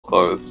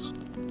closed.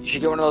 You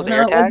should get one of those No,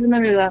 air it tags. wasn't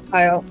under that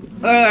pile.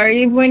 Are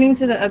you pointing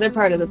to the other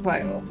part of the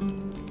pile?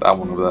 That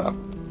one over there.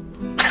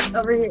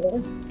 Over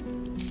here.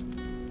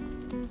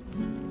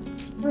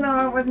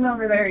 No, it wasn't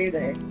over there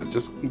either.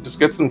 Just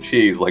get some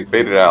cheese, like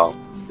bait it out.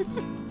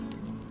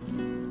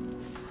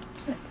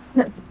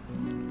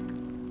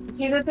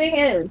 See, the thing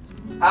is,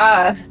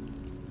 I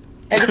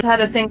just had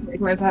to think like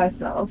my past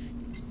self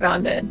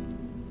found it.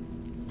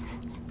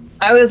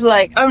 I was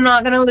like, I'm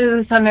not gonna lose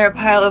this under a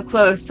pile of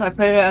clothes, so I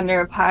put it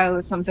under a pile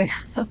of something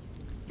else.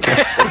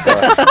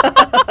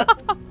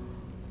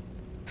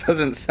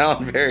 Doesn't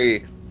sound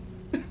very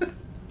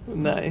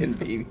Nice.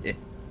 convenient.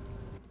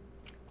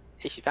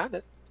 Hey, she found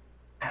it.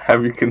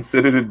 Have you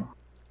considered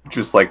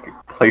just like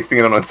placing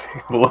it on a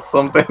table or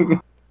something?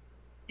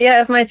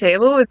 Yeah, if my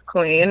table was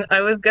clean,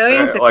 I was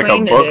going to Like a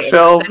clean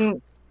bookshelf?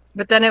 it.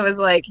 But then it was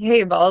like,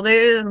 hey,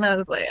 Baldur, and I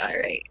was like,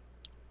 alright.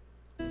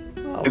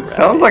 It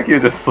sounds like you're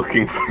just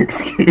looking for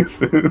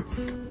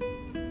excuses.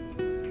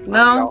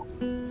 No,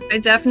 I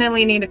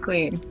definitely need to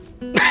clean.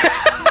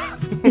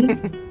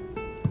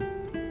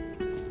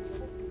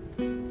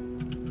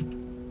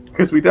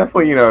 Because we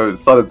definitely,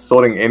 started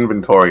sorting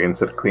inventory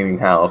instead of cleaning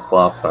house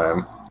last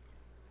time.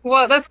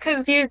 Well, that's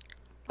because you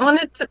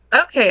wanted to.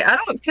 Okay, I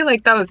don't feel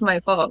like that was my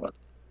fault.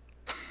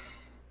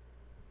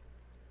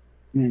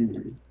 I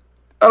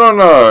don't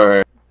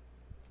know.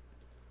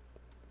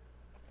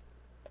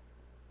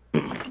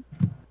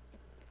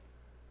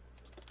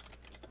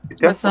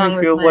 It What song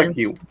definitely was feels like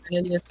playing?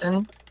 you.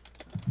 Houston.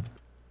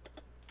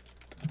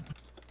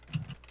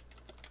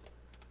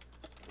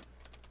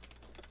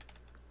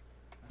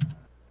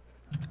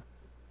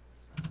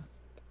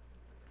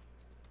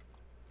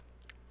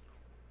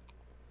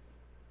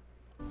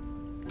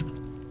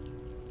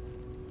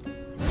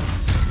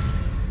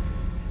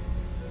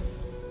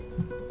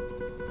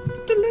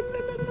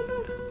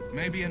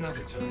 Maybe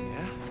another time,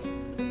 yeah?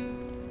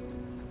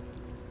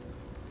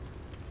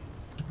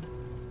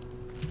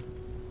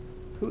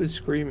 Who is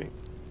screaming?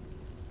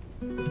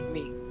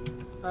 Me.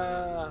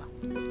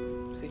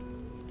 See.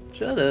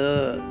 Shut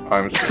up.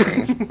 I'm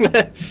screaming.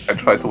 I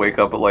tried to wake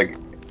up at like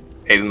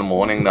 8 in the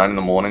morning, 9 in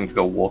the morning to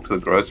go walk to the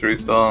grocery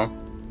store.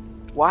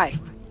 Why?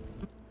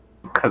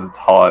 Because it's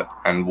hot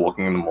and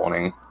walking in the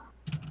morning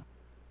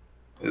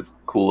is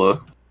cooler,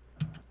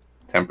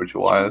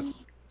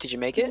 temperature-wise. Did you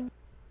make it?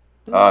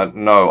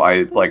 No,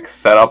 I like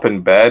sat up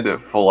in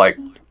bed for like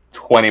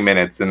 20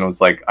 minutes and was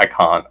like, I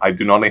can't. I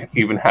do not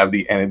even have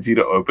the energy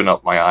to open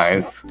up my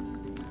eyes.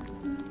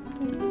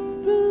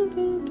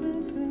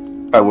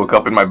 I woke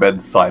up in my bed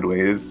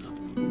sideways,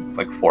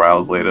 like 4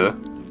 hours later.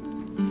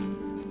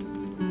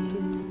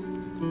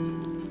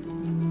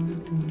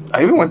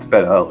 I even went to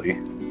bed early.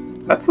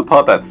 That's the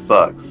part that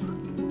sucks.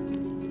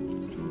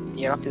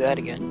 Yeah, don't do that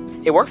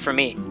again. It worked for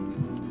me.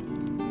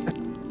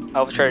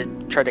 Elvis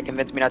tried to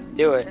convince me not to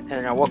do it, and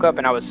then I woke up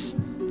and I was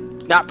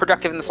not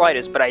productive in the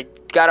slightest, but I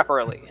got up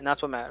early, and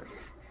that's what mattered.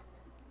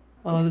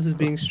 Oh, this is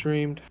being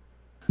streamed.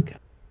 Okay.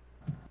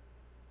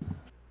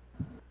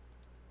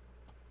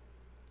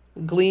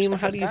 Gleam,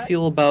 how do you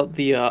feel about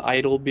the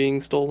idol being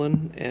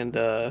stolen and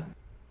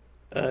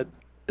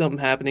something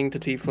happening to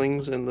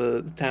tieflings in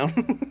the town?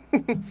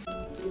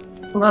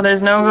 Well,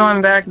 there's no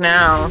going back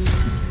now.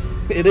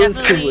 It is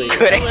too Definitely late.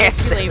 Good a little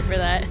answer. too late for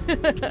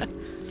that.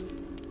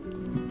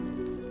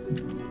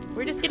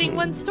 We're just getting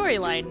one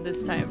storyline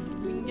this time.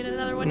 We can get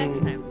another one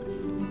next time.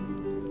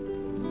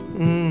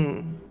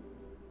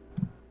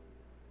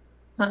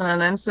 Hold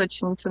on, I'm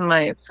switching to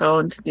my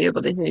phone to be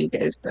able to hear you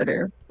guys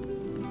better.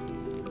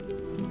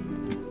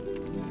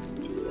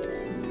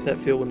 That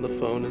feel when the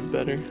phone is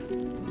better.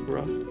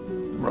 Rough.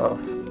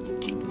 Rough.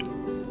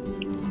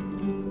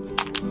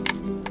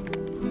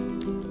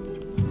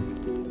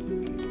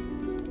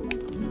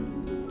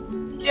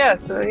 Yeah,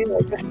 so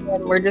this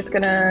time we're just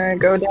gonna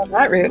go down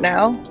that route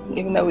now,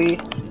 even though we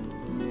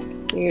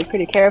were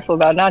pretty careful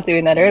about not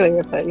doing that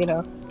earlier, but I mean,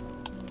 I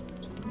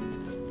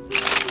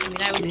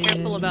was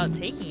careful about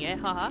taking it,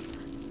 haha.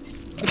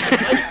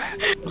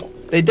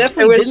 They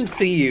definitely didn't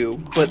see you,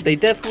 but they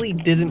definitely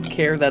didn't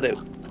care that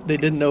they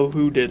didn't know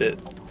who did it.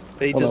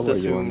 They just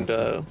assumed,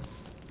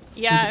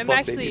 Yeah, Who the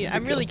fuck they I'm needed to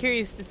really kill.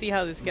 curious to see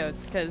how this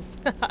goes, because...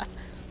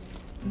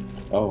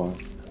 Oh.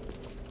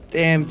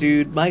 damn,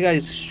 dude, my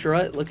guy's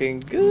strut looking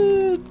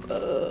good.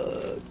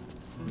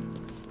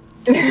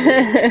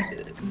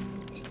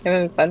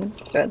 having fun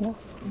strutting.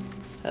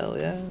 Hell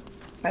yeah.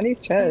 How do you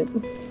strut?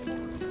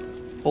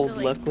 Hold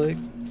Really? left click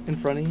in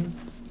front of you.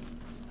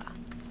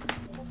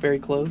 Very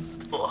close.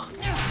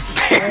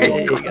 Hey,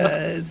 Hey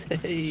guys,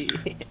 hey.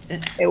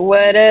 Hey,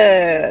 what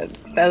up,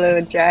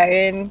 fellow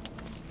dragon?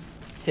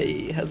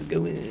 Hey, how's it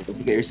going? Did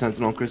you get your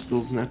sentinel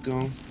crystals and that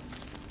going?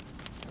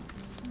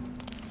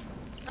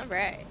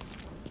 Alright.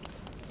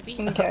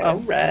 Okay.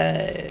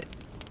 Alright.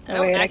 I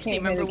don't wait, I actually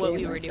can't hear remember the what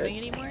game we were on doing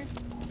first. anymore.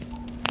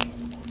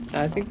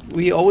 I think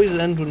we always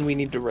end when we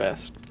need to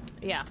rest.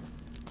 Yeah.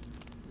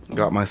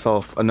 Got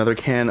myself another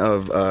can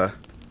of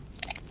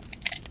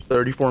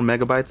 34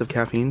 megabytes of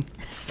caffeine.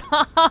 Stop.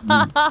 What?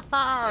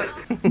 I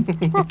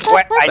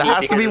That need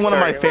has to be hear one the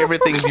of my story.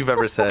 favorite things you've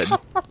ever said. I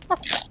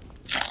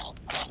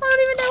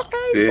don't even know how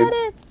I Dude. said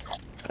it.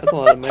 That's a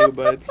lot of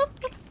megabytes.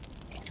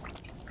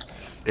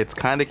 It's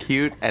kind of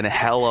cute and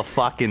hella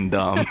fucking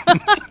dumb.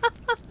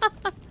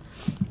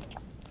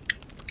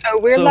 Oh,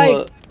 we're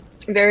So,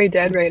 very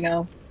dead right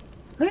now.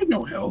 I ain't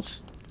no health.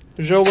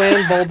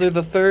 Joanne Baldur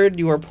III,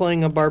 you are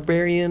playing a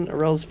barbarian,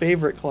 Arel's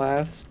favorite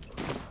class.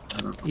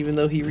 Even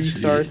though he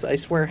restarts, I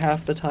swear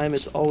half the time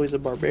it's always a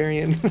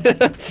barbarian.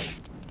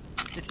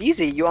 It's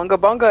easy. You unga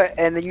bunga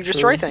and then you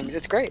destroy True. things.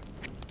 It's great.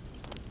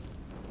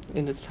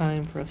 And it's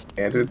time for us.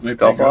 And it's Wait,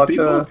 stealth pick up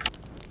people? archer.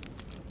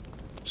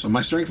 So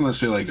my strength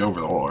must be like over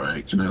the wall,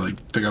 right? Can I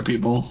like pick up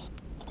people?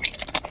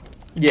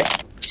 Yeah.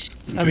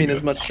 I mean, Okay, as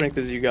good. much strength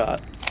as you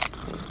got.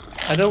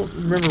 I don't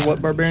remember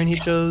what barbarian he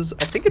chose.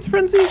 I think it's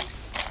Frenzy.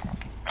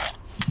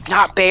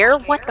 Not bear?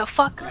 What the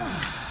fuck?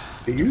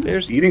 Are you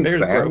Bear's eating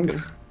sand?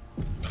 broken.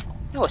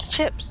 No, it's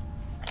chips.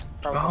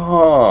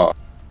 Oh.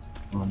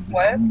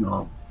 What?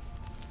 No.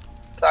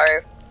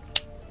 Sorry.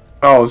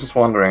 Oh, I was just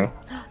wondering.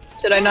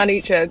 Did I not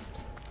eat chips?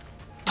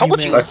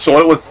 Told you. I It's thought it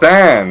chips. was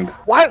sand.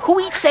 Why? Who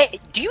eats sand?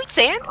 Do you eat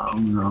sand?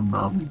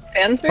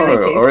 Sand's very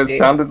tasty. Or it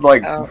sounded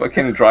like Oh.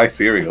 fucking dry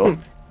cereal.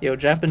 Yo,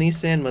 Japanese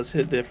sand must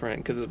hit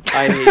different, because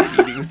I hate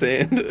eating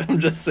sand. I'm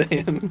just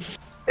saying.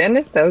 Sand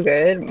is so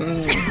good.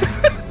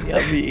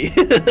 Yummy.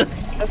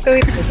 Let's go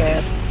eat the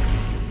sand.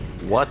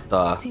 What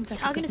the? Seems like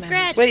a Talking good to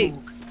memory. Scratch. Wait,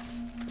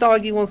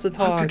 doggy wants to Hope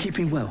you're talk.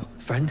 keeping well,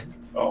 friend.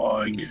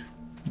 Dog.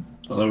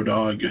 Hello,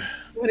 dog.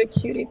 What a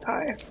cutie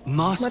pie.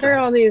 Master. What are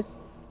all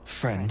these?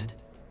 Friend.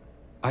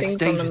 I Things on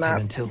stayed the with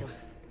map? him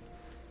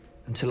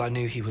until I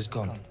knew he was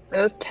gone.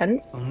 Are those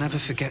tents? I'll never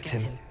forget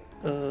him.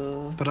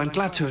 But I'm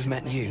glad to have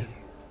met you.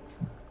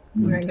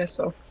 I guess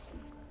so.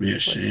 Be a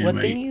shame. What I,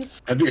 thingies?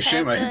 I'd be a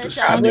shame I hit the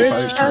Traveler's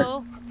 75 chest?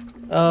 chart.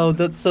 Oh,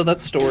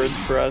 that's storage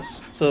for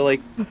us. So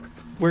like,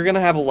 we're gonna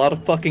have a lot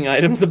of fucking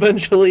items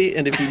eventually,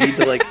 and if you need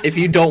to like, if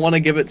you don't want to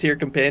give it to your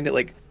companion,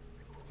 like,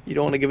 you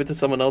don't want to give it to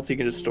someone else, you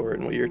can just store it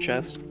in your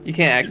chest. You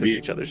can't access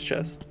each other's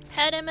chest.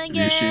 Pet him It'd be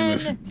a shame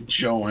again. if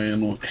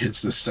Joanne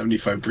hits the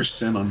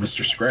 75% on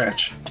Mr.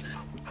 Scratch.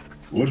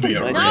 Would be a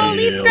No, No,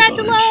 leave real Scratch bunch.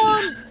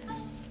 alone.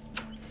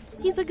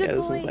 He's a good Yeah,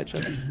 this one's boy. my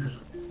chest.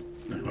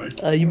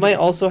 Anyway, You might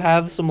also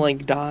have some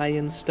like dye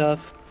and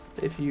stuff,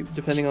 if you,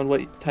 depending on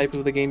what type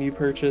of the game you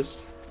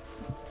purchased.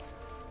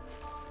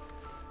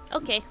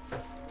 Okay.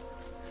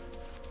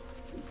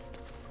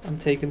 I'm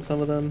taking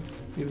some of them,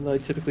 even though I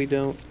typically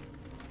don't.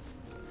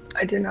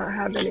 I do not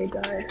have any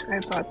dye. I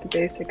bought the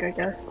basic, I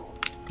guess.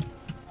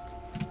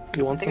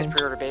 You I want think some?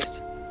 it's pre-order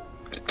based.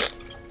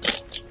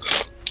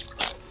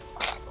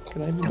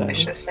 Can I have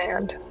Delicious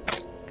sand.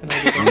 Can I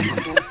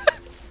have dye?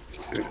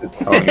 Dude, it's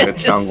telling you it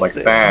Just sounds like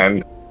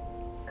sand.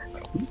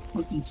 sand.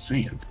 what's he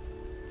saying?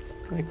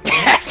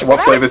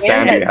 What flavor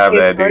sand do you have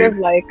there, Sort of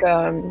dude? like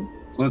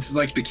Well, it's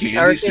like the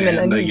Sour candy cream and sand,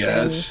 I onion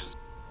guess.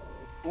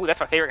 Ooh, that's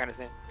my favorite kind of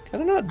sand.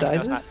 Can I not dye No,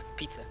 it's not this?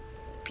 pizza.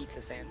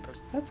 Pizza sand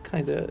person. That's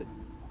kind of.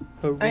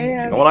 I have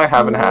You know what I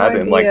haven't no had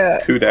in like idea.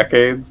 2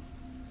 decades?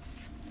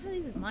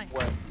 This is mine.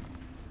 What?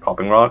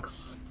 Popping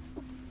rocks.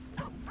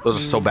 Those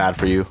are so bad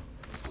for you.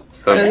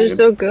 So Those are good.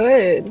 so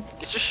good.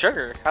 It's just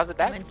sugar. How's it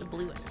bad? Mine's the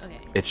blue one. Okay.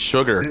 It's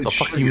sugar. The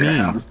fuck you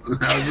Yeah. mean?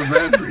 How's it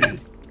bad for you?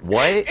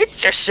 What? It's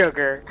just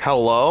sugar.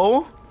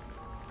 Hello?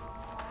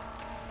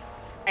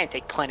 I can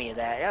take plenty of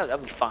that. That'll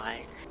be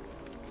fine.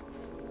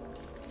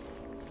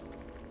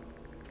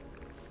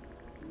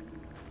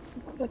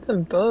 Got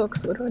some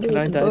books. What do I do Can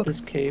I with the dye books?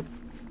 this cape?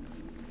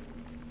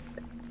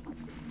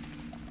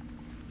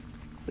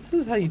 This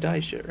is how you dye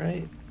shit,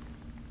 right?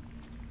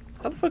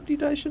 How the fuck do you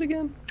dye shit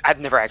again? I've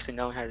never actually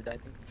known how to dye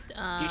things.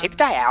 Do you take the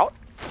dye out?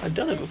 I've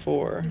done it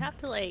before. You have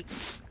to like.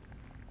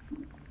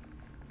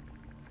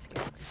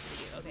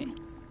 Okay.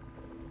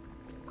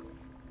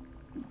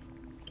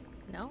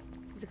 No?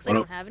 Is it because I What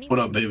don't up, have any? what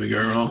up, baby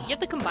girl? You have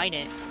to combine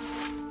it.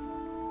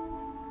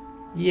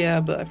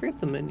 Yeah, but I forget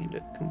the menu to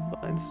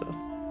combine stuff.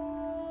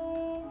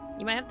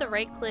 You might have to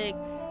right click.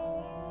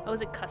 Oh,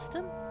 is it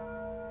custom?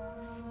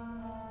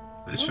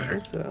 That's I don't fair.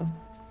 think so.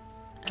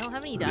 I don't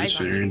have any That dyes is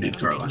on fair me, so I indeed,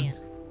 don't think I Carla. can.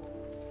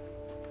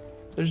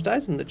 There's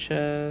dyes in the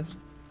chest.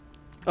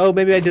 Oh,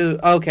 maybe I do.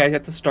 Okay, I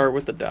have to start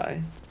with the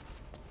dye.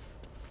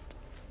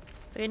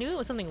 So I knew it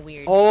was something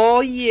weird.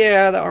 Oh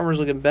yeah, the armor's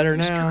looking better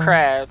Mr. now.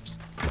 Krabs.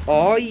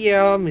 Oh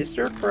yeah,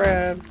 Mr.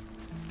 Krabs.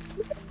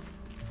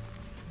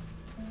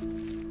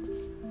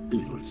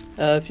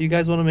 If you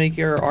guys want to make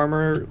your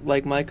armor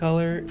like my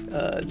color,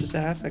 just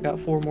ask. I got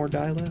 4 more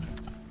dye left.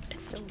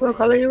 It's so What red.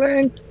 color are you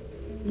wearing?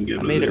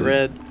 I made it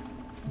red.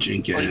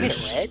 Jink Oh, you made it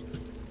ass. red?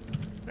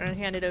 I'm gonna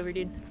hand it over,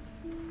 dude.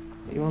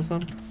 You want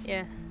some?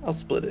 Yeah. I'll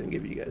split it and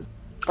give you guys.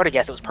 I would have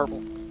guessed it was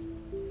purple.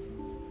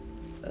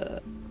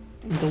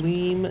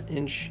 Gleam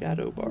and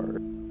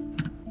Shadowbard.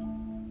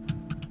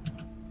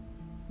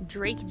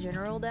 Drake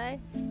General dye.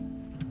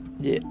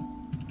 Yeah.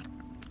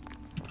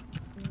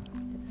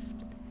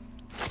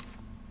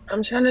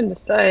 I'm trying to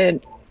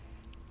decide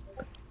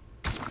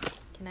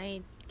Can I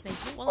do it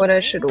while what I'm I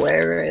wearing should it?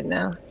 wear right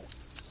now.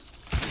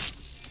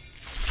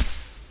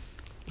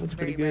 Looks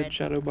Very pretty good, red.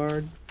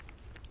 Shadowbard.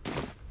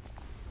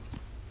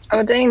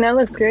 Oh dang, that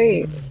looks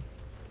great.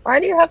 Why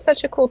do you have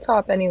such a cool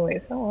top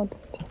anyways? I want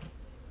that.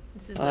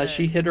 This is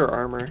She hit her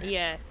armor.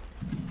 Yeah.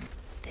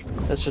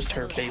 That's just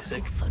her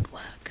basic.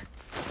 Footwork.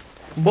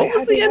 What Wait,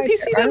 was how the do you hide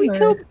NPC your that we armor?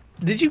 killed?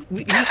 Did you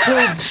killed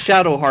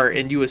Shadowheart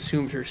and you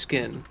assumed her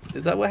skin?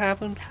 Is that what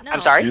happened? No.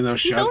 I'm sorry? Even though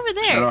He's over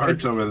there.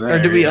 Shadowheart's over there.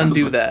 Or did we yeah.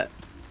 undo that?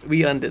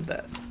 We undid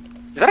that.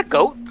 Is that a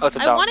goat? Oh, it's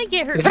a I dog. want to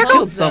get her We that killed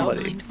clothes, though.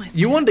 somebody. Mind my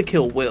You wanted to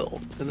kill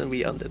Will, and then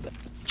we undid that.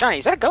 Johnny,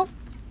 is that a goat?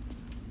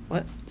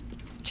 What?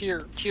 To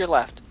your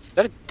left.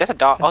 That's a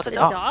dog. Oh, it's a The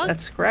dog. dog?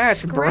 That's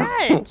Scratch, bro.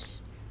 Scratch. I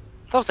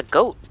thought it was a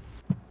goat.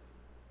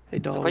 Hey, Why you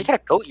dog. got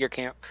a goat in your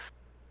camp?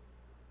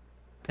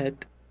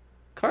 Pet.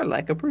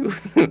 Carlac approved.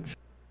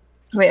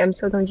 Wait, I'm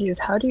so confused.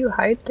 How do you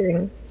hide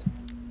things?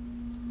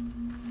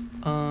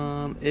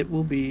 It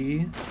will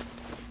be.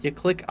 You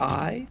click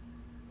I,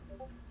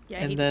 Yeah, I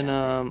and need then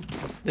to-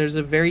 there's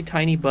a very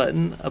tiny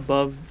button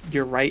above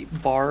your right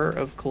bar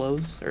of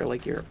clothes or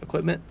like your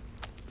equipment.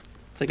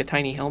 It's like a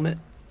tiny helmet.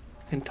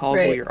 You can toggle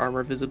Right. your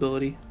armor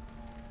visibility.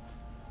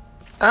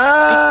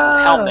 Oh,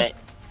 Helmet.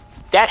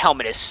 That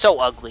helmet is so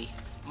ugly.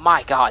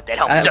 My god, that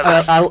helmet's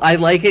ugly. I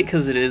like it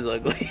because it is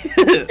ugly.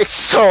 It's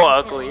so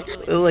ugly.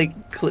 It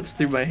like clips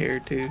through my hair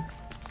too.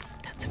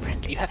 That's a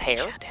friendly You have hair?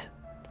 shadow.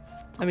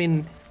 I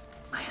mean,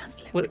 My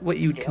hands limp. what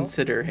you'd Scales?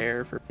 consider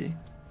hair for me.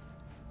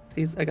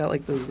 See, I got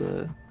like those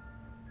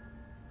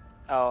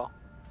Oh.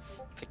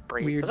 It's like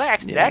braids. Weird- Those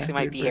actually, yeah, that actually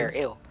might weird be hair.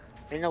 braids. Ew.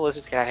 I didn't know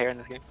lizards could have hair in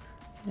this game.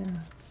 yeah.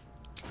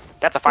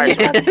 That's a fire you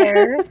sword. have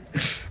hair?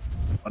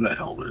 On a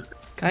helmet.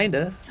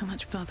 Kinda. How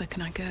much further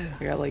can I go?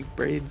 I got like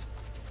braids.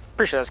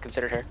 Pretty sure that's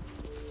considered hair.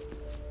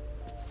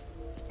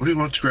 What do you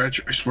want,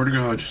 Scratch? I swear to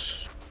God.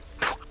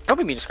 Don't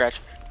be mean to Scratch.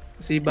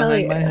 See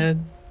behind my yeah.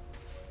 head,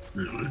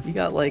 Really? you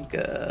got like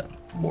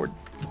more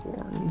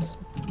horns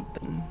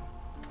than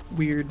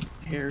weird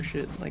hair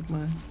shit like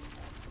mine.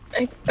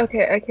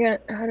 Okay, I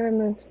can't. How do I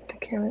move the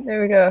camera?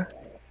 There we go.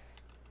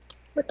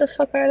 What the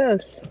fuck are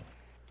those?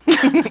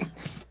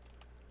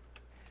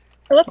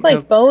 They look like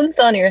Yep. bones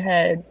on your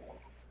head.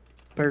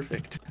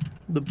 Perfect.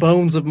 The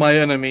bones of my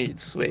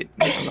enemies. Wait,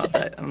 I'm not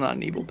that. I'm not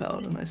an evil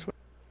paladin. I swear.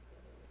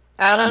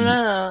 I don't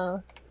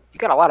know. You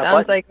got a lot of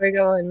Sounds buttons. like we're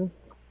going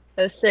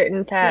a certain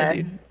Yeah, path.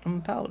 dude, I'm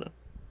a paladin.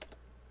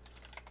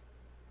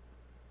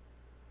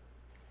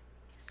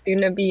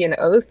 Soon to be an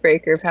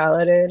Oathbreaker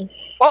paladin.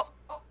 Oh!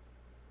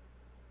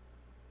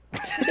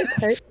 Just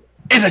hurt.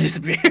 And I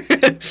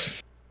disappeared.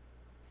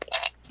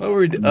 What were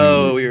we?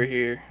 Oh, we were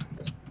here.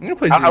 I'm gonna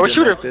play. I wish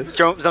you Zoomed would like have this.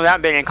 jumped that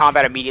and been in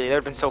combat immediately. That would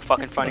have been so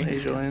fucking funny. Hey,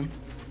 Joanne.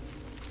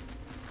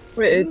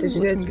 Wait, did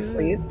you guys Looking just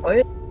good. leave?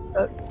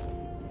 What?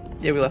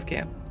 Yeah, we left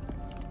camp.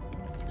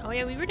 Oh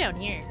yeah, we were down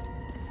here.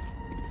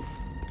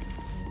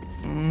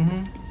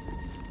 Mm-hmm.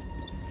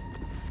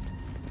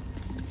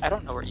 I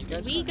don't know where you Did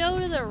guys we are. go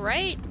to the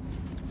right?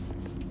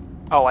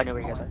 Oh, I know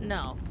where you guys are.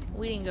 No,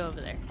 we didn't go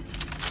over there.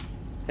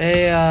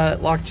 Hey,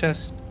 lock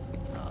chest.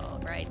 Oh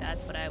right,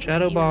 that's what I was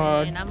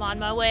Shadowbard. doing. I'm on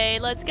my way.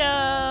 Let's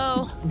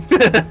go.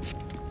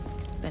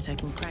 Bet I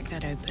can crack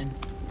that open.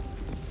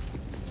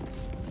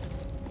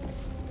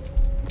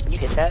 Can you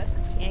hit that?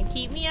 Can't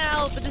keep me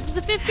out, but this is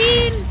a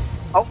 15.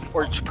 Oh,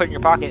 or just put it in your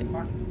pocket,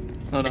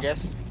 Oh I no.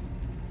 guess.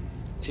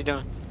 What's he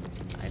doing?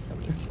 I have so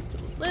many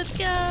pistols. Let's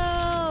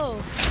go.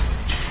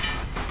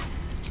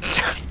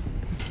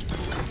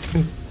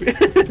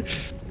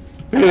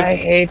 I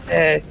hate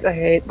this. I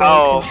hate the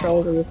Oh.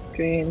 control of the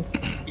screen.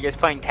 You guys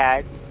playing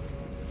tag?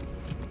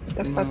 What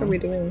the fuck are we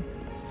doing?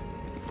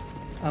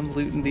 I'm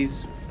looting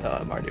these.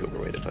 I'm already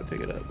overweight if I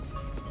pick it up.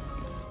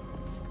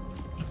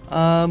 What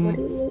are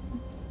you-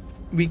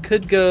 We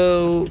could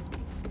go.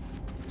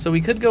 So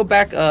we could go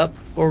back up,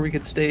 or we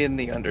could stay in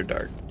the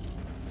Underdark.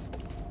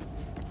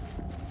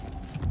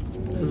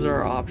 Those are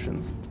our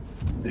options.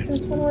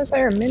 This one was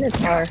our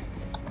Minotaur.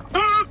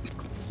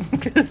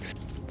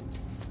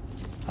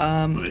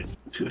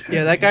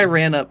 Yeah, that guy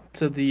ran up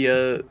to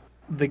the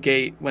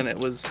gate when it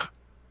was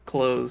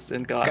closed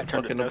and got Got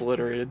turned to fucking dust.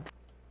 obliterated.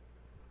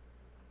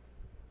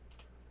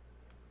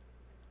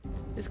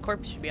 This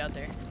corpse should be out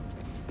there.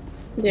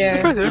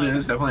 Yeah, It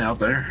is definitely out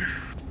there.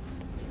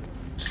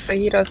 but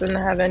he doesn't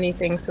have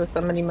anything, so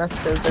somebody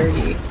must have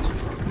already.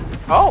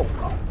 Oh!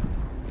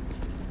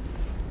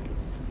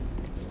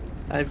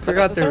 I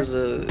forgot there was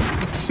a.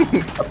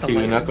 Up to you,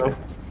 Neko.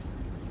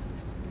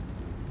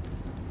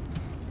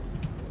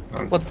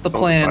 What's the So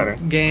plan,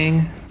 exciting.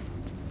 gang?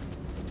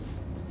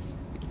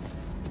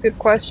 Good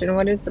question.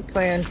 What is the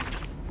plan?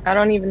 I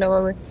don't even know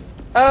what we.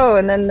 Oh,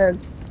 and then the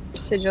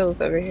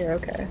sigils over here.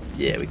 Okay.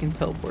 Yeah, we can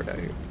teleport out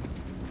here.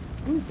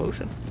 Ooh,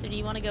 potion. So do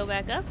you want to go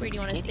back up, or do you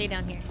want to stay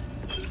down here?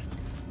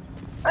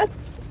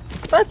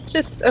 Let's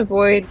just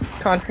avoid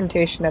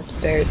confrontation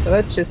upstairs. So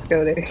let's just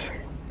go there.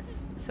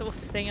 So we'll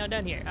stay out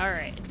down here. All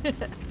right.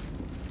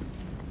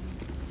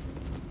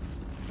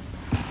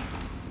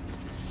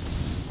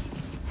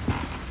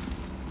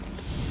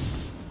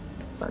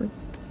 That's fun.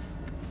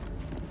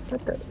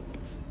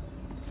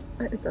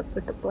 What is up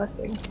with the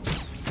blessings?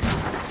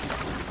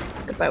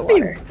 Goodbye,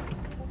 water.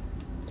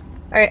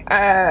 Alright,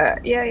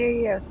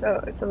 yeah.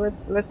 So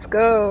let's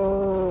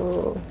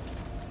go.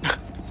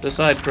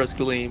 Decide for us,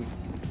 Gleam.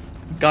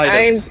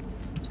 Guide us.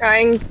 I'm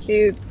trying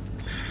to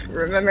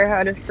remember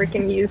how to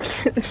freaking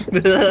use this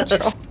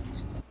controls.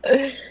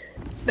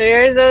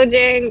 There's a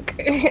jank.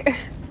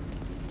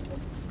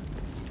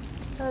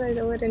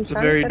 It's a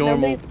very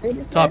normal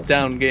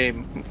top-down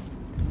game.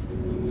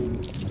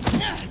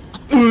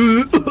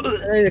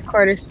 There's a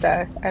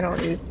quarterstaff. I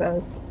don't use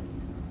those.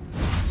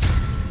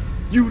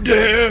 You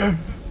dare!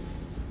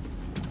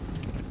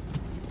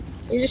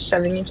 You're just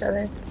shoving each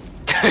other.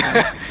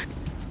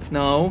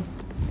 No.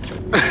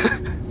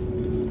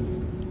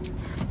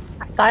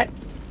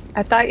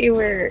 I thought you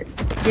were,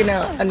 you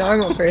know, a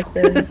normal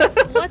person.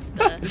 What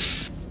the?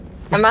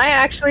 Am I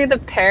actually the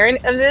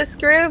parent of this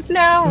group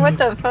now? What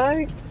the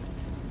fuck?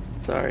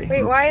 Sorry.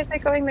 Wait, why is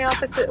it going the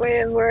opposite way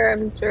of where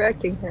I'm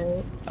directing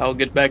her? I'll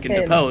get back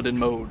into paladin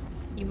mode.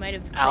 You might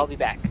have. I'll be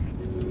back.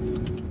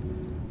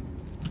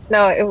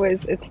 No,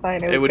 it's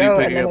fine. It would what are you go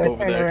and picking then up it would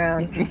over turn there?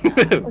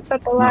 around. What's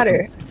up the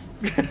ladder?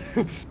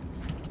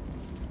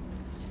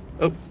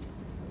 Oh.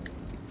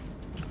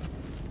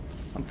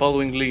 I'm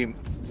following Gleam.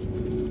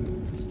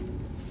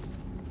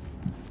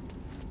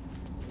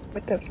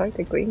 What the fuck?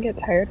 Did Gleam get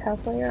tired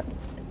halfway up?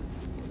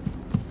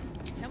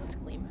 That one's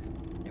Gleam.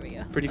 There we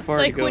go. Pretty It's far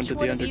like, to go which into the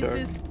one of these Underdark.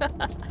 is-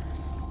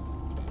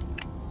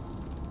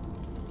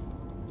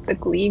 The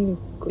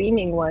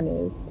gleaming one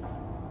is.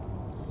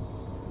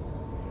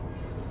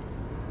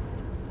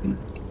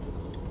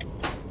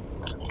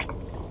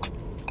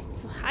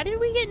 So how did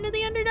we get into the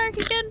Underdark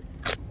again?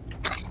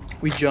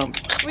 We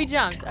jumped. We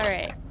jumped. All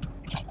right.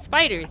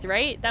 Spiders,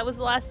 right? That was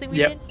the last thing we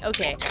Yep. did.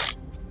 Okay.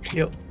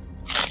 Yep.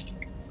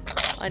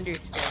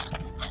 Understood.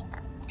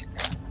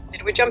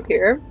 Did we jump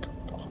here?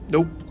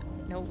 Nope.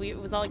 No, it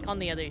was all like on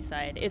the other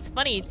side. It's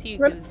funny too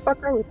Where the because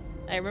fuck are we?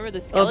 I remember the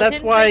Oh, skeletons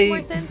that's why. make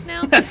more sense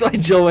now. That's why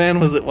Joanne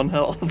was at 1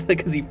 health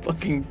because he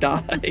fucking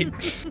died.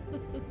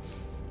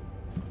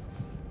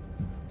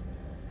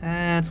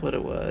 That's what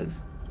it was.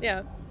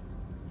 Yeah.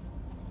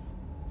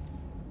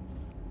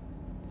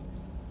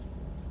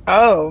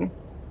 Oh.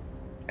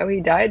 Oh, he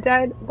died?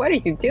 What are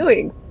you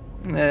doing?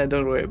 Nah,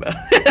 don't worry about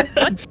it.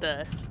 What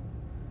the?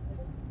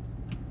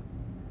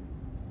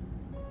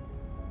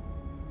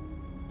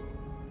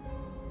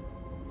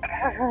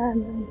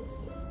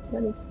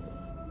 What is?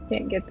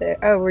 Can't get there.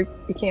 Oh,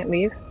 you can't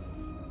leave?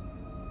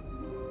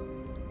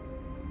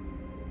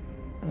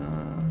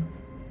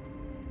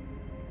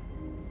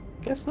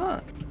 Guess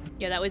not.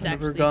 Yeah, that was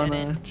Never actually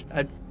gonna. dead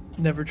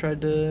I never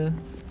tried to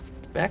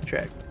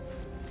backtrack.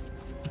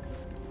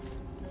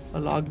 A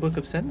logbook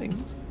of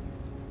sendings.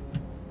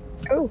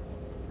 Oh,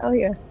 hell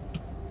yeah.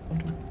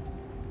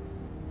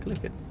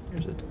 Click it.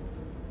 Here's it.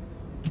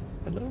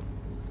 Hello.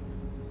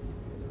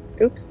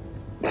 Oops.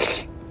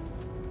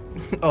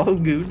 All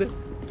good.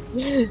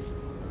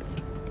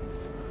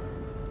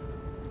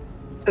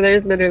 So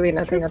there's literally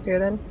nothing up here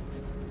then?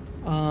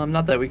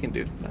 Not that we can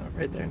do. No,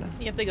 right there now.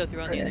 You have to go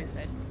through on the other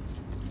side.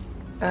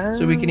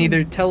 So we can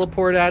either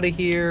teleport out of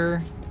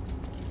here,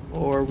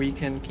 or we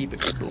can keep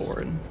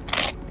exploring.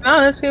 No,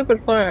 let's keep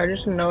exploring. I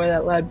just didn't know where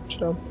that led,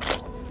 so.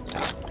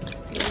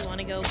 Do we want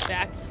to go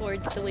back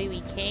towards the way we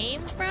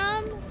came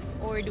from?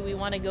 Or do we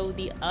want to go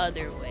the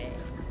other way?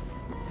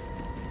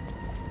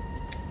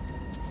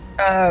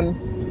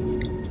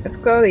 Let's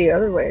go the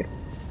other way.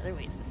 The other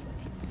way's this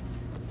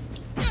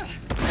way.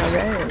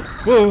 Alright.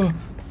 Whoa!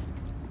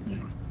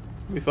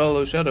 We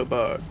follow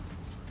Shadowbard.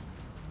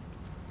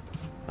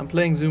 I'm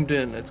playing zoomed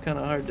in. It's kind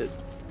of hard to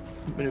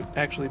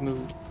actually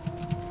move.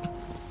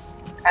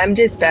 I'm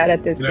just bad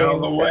at this Get out game,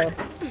 of the so. way.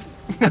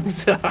 I'm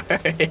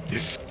sorry.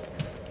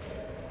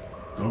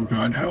 Oh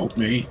God, help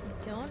me.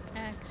 Don't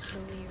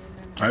actually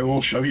remember. I will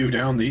shove you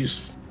down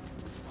these.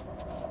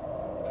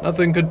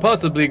 Nothing could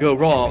possibly go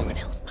wrong.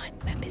 Everyone else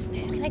minds their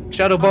business.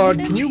 Shadowbard,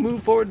 can you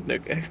move forward?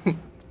 Okay.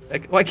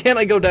 Why can't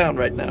I go down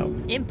right now?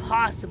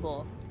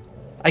 Impossible.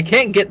 I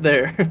can't get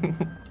there.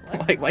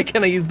 why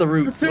can't I use the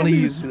roots? When I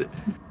use it.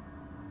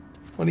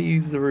 When I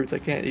use the roots, I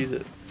can't use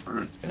it.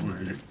 Can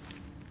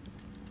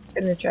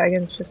the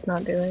dragons just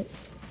not do it?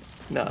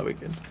 No, we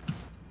can.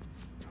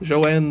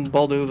 Joanne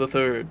Baldo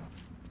III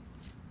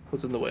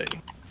was in the way.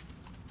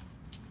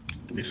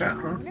 Is that, I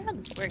huh? wonder how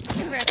this works. I've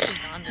never actually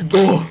gone this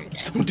Oh, way.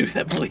 don't do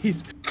that,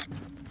 please.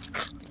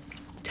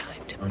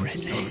 Time to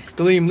press it.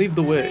 Gleam, leave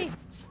the way.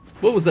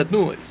 What was that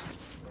noise?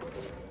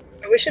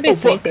 We should be Oh,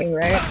 fuck. sneaking,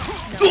 right?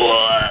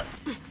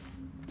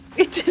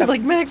 It did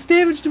like max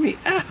damage to me.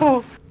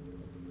 Ow!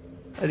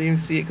 I didn't even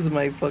see it because of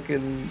my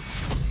fucking.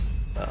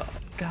 Oh,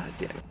 god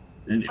damn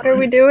it. What are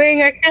we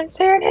doing? I can't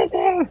see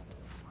anything!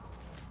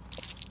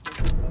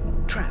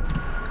 Trap.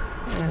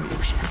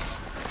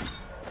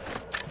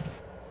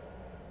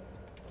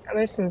 Oh,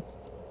 there's some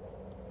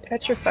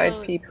petrified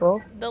So-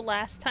 people. The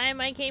last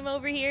time I came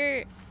over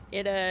here,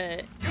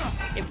 it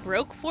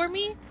broke for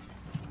me.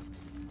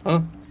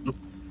 Huh?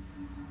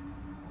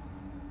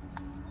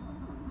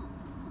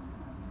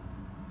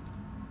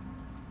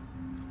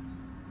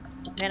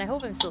 Man, I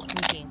hope I'm still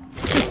sneaking.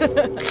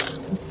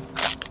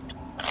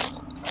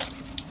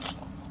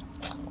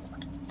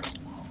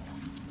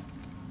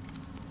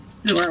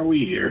 Why are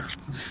we here?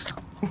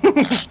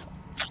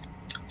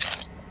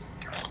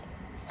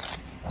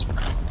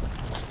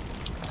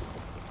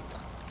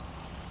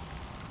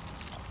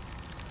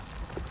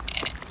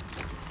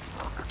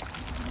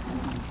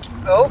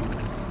 Oh.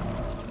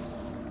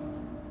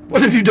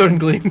 What have you done,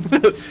 Gleam?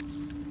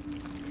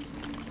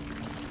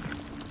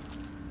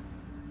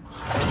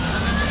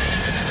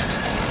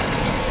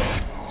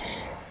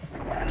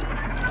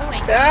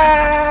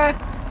 Ah!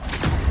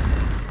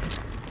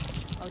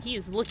 Oh, he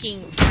is looking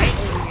right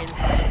over here. This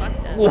is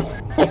fucked up.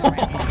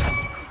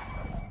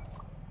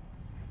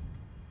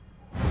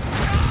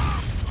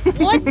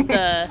 What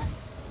the?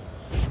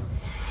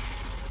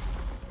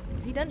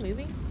 Is he done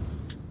moving?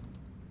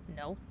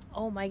 No.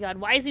 Oh my god,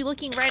 why is he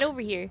looking right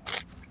over here?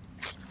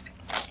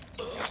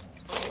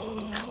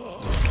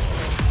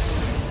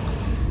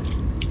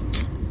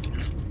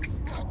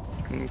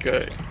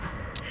 Okay.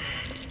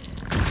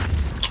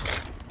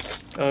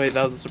 Oh wait,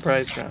 that was a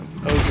surprise round.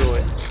 Oh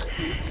joy.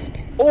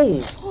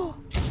 Oh!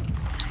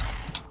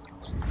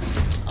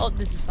 Oh,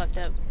 this is fucked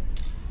up.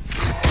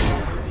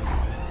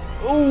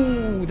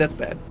 Oh, that's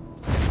bad.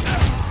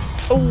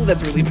 Oh,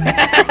 that's really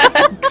bad.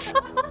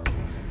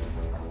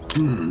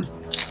 Hmm.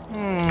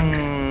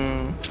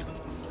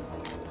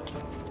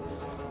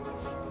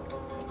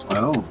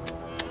 Well.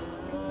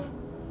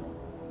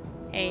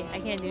 Hey, I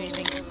can't do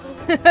anything.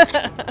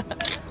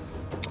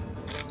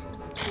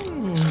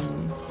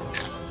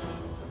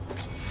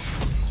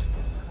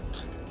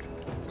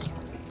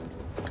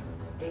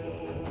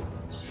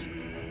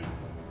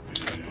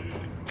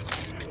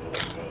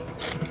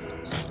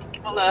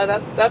 Well,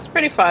 that's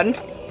pretty fun.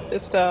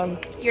 Just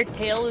Your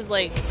tail is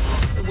like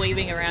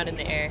waving around in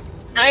the air.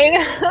 I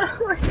know.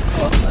 It's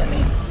so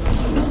funny.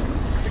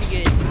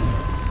 Pretty good.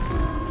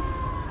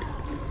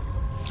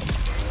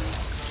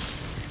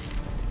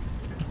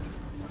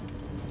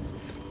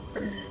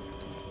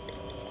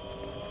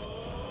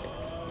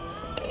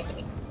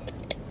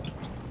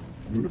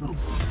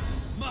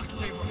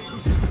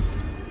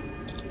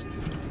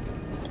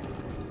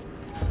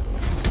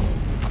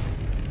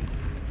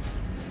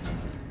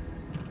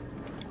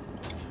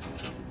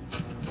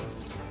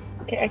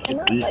 Okay, I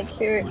cannot like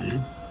hear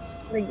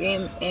the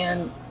game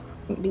and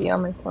be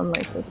on my phone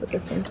like this at the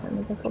same time.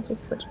 I guess I'll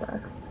just switch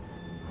back.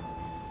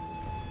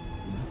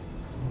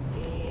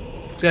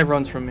 This guy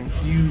runs from me.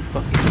 You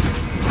fucking.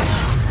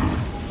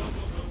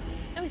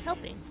 Oh, he's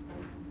helping.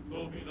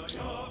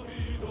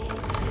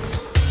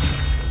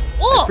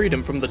 I freed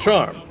him from the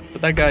charm,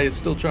 but that guy is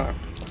still charmed.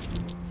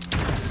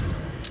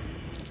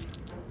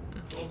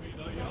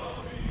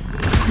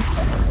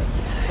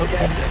 Oh, he's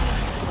dead.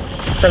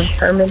 From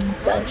Herman.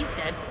 Oh, he's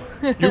dead.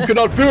 You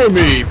cannot fear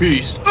me,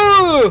 beast!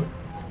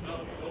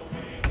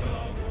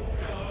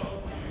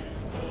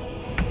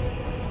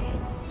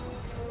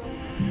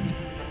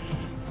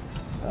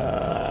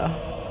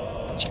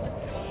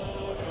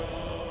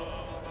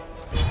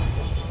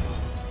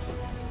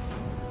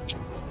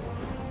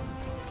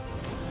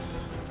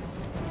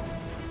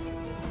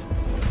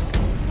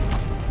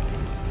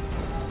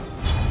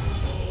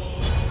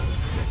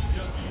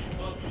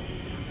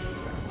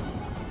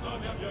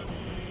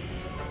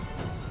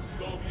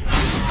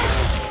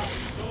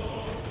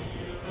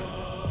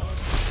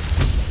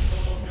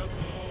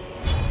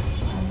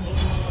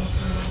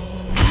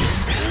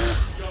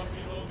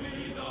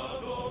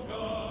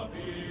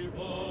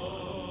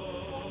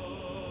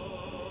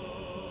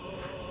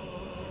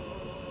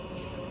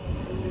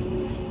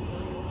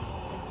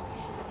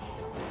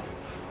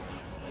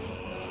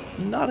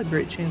 Not a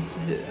great chance to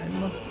hit, I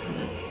must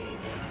admit.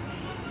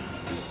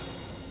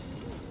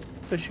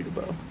 If I shoot a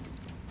bow.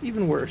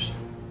 Even worse.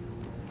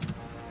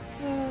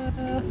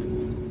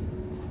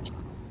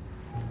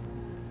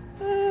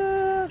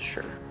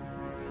 Sure.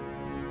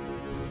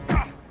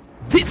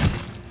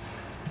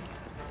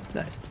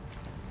 Nice.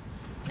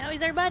 Now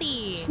he's our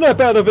buddy.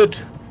 Snap out of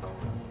it!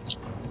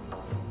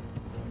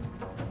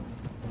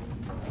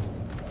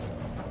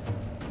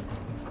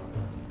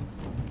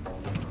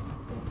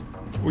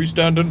 We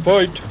stand and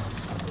fight.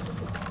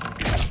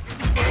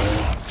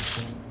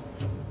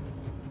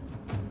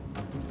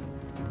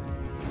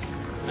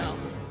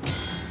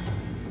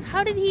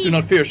 How did he? Do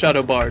not fear,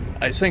 Shadowbard.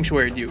 I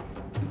sanctuaried you.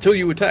 Until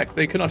you attack,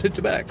 they cannot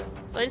hit back.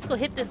 So I just go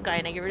hit this guy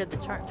and I get rid of the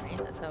charm, right?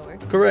 That's how it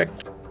works.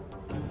 Correct.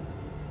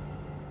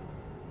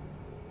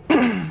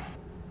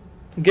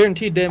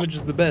 Guaranteed damage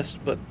is the best,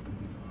 but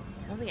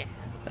I don't think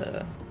I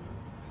have.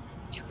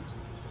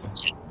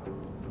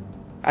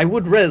 I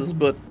would res,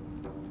 but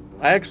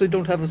I actually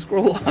don't have a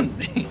scroll on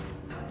me.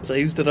 So I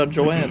used it on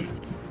Joanne.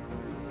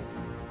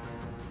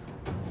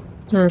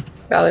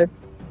 Valid.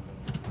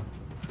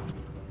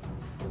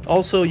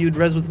 Also, you'd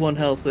res with 1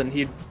 health, then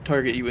he'd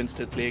target you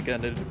instantly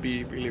again. It'd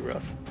be really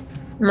rough.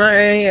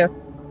 Yeah.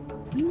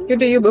 You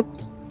do you, boo.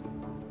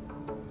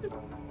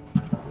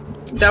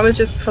 That was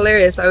just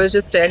hilarious. I was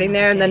just standing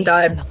there and then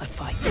died.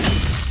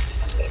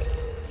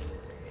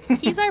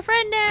 He's our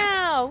friend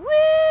now!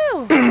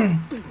 Woo!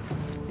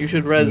 You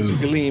should res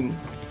Gleam.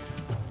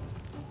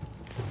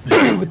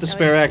 With the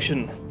spare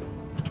action.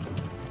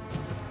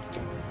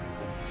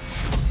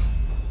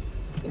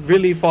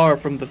 really far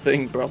from the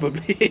thing,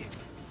 probably.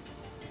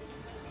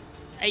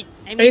 I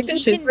you mean, can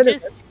he choose can for the-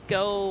 just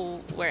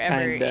go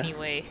wherever Kinda.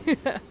 anyway.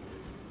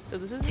 So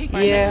this is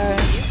fine. Yeah.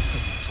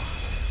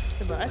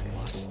 Good luck.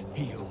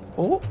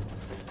 Oh.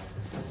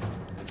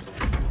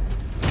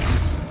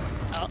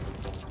 Oh.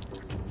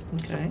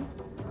 Okay.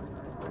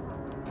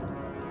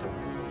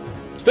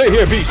 Stay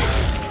here, beast.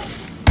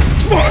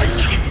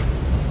 Smite!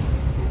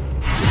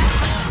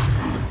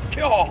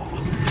 Oh.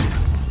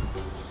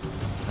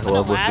 I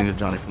love laugh listening to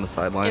Johnny from the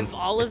sideline. If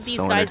all of It's these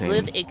so guys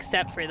entertaining. live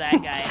except for that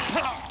guy.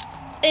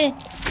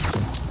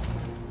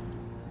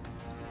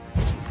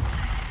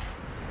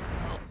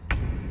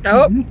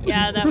 Oh.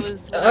 Yeah, that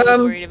was what I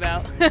was worried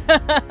about.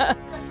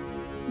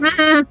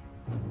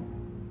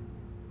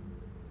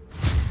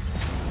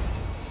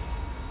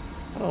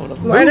 Oh, the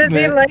Why does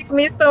he movement. like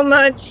me so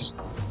much?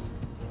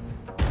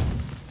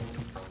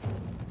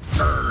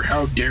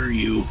 How dare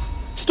you?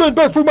 Stand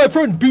back for my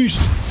friend, beast.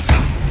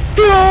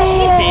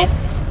 Jesus.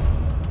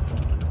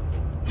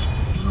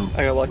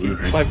 I got lucky.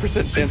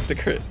 5% chance to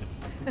crit.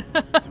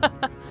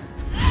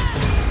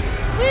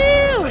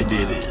 Woo! I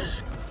did it.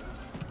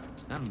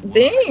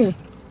 Dang.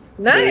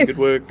 Nice.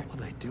 Very good work. What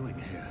are they doing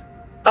here?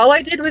 All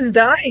I did was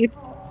die.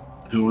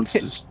 Who wants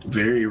this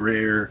very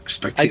rare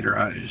spectator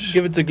eyes?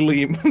 Give it to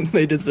Gleam.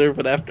 They deserve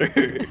it after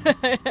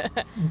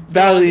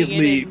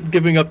valiantly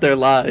giving up their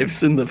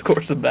lives in the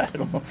course of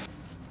battle.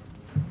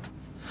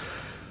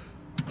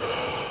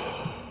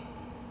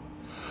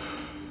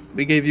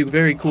 We gave you a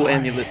very cool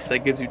amulet that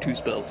gives you 2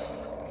 spells.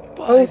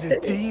 Oh, The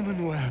shit.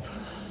 demon web.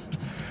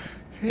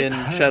 And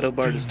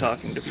Shadowbard is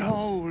talking to so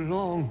people.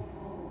 long.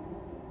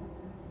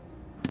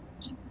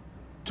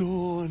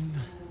 Dawn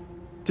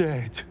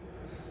dead.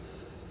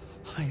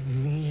 I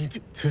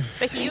need to.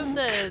 Becky, you have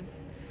the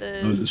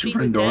Oh, is this your Speak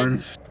friend with Dead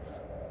Dorn?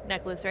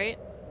 necklace, right?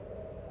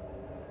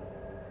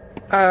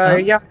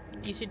 Yeah.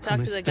 You should talk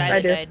to the Mistake. guy I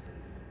that do. died.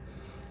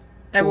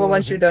 I will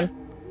once you're done.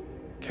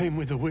 Came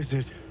with a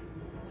wizard.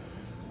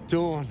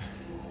 Dawn.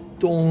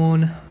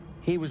 Dawn.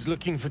 He was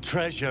looking for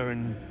treasure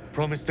and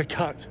promised a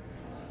cut.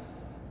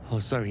 Or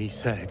so he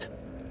said.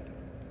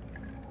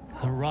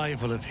 A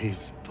rival of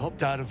his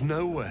popped out of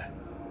nowhere.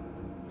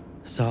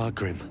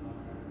 Sargrim.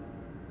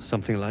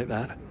 Something like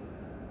that.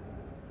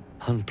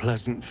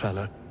 Unpleasant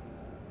fellow.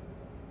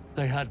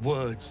 They had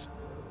words.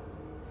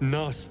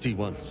 Nasty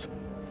ones.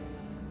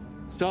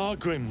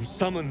 Sargrim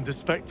summoned the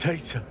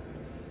spectator.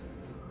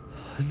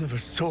 I never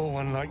saw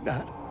one like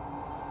that.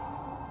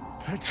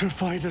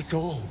 Petrified us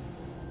all.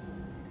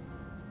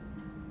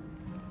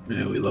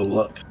 Yeah, we level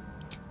up.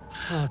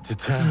 Hard to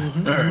tell.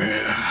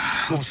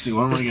 Alright, let's see,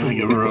 what am I gonna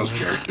give Rose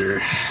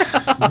character?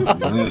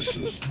 This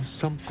is...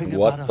 Something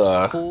What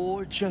about a the?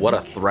 forge, I What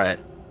a think? threat.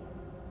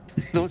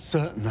 Not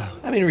certain though.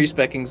 I mean,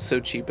 respeccing's so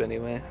cheap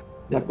anyway.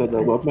 Like with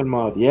the weapon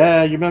mod.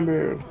 Yeah, you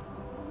remember.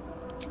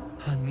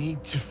 I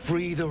need to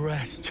free the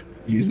rest.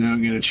 He's now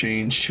gonna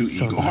change to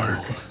Eagle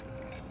Heart.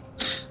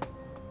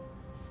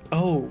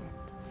 Oh,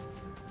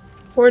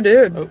 Poor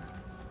dude. Oh.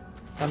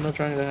 I'm not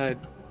trying to hide.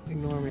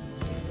 Ignore me.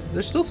 Is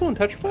there still someone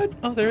petrified?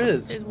 Oh, there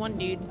is. There's one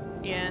dude.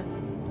 Yeah.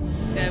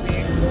 This guy over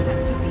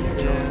here.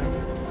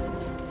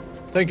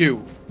 Yeah. Thank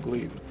you,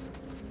 Gleam.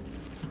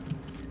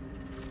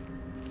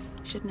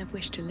 Shouldn't have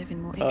wished to live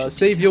in more interesting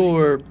Save times.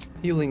 your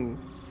healing.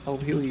 I'll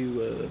heal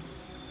you.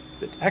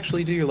 But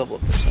actually, do your level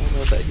up first. I don't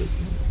know if that heals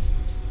me.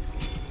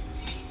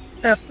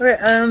 Oh,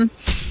 okay,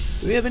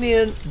 Do we have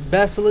any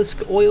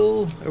basilisk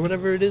oil or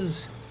whatever it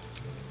is?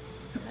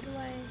 How do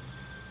I...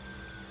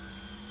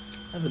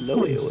 I have a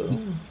low oil.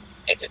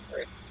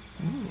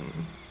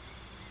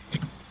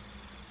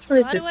 what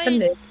is How this do I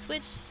pendant?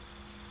 switch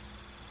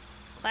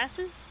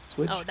classes?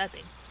 Switch? Oh, that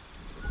thing.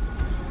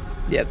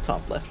 Yeah,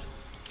 top left.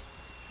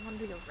 Someone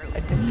do the rope. I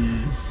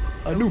think.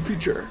 A new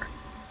feature.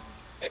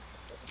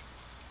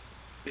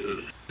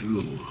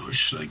 Ooh, what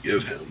should I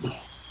give him?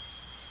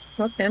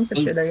 What camper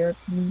should I go?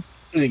 I'm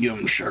gonna give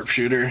him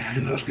Sharpshooter,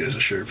 and this guy's a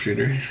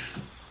Sharpshooter.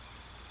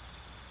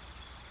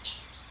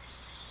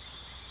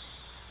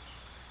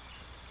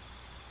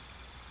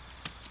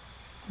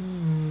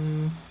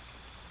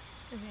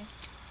 Okay.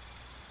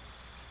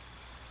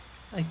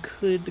 I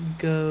could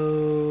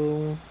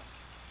go.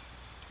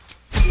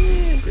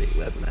 Great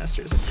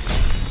webmasters.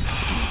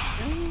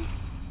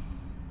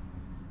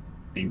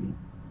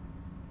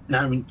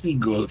 I mean,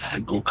 Eagle,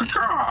 go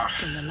caca.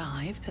 Still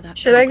alive, so that's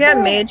Should I get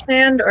Mage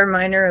Hand or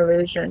Minor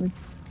Illusion?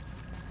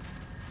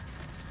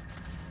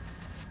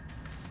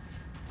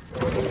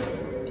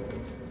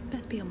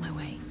 Best be on my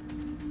way.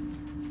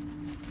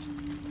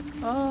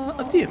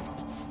 Up to you.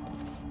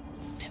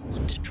 Don't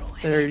want to draw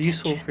any They're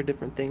useful attention. for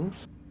different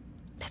things.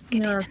 Let's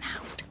get Yeah. in and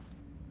out.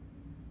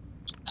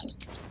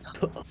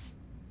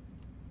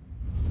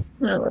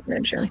 I love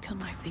nature. Light on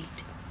my feet.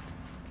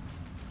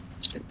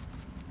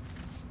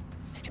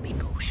 Better be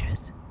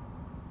cautious.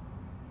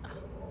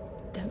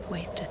 Don't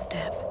waste a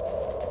step.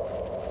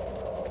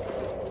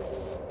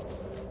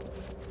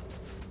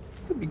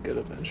 Could be good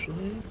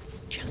eventually.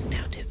 Just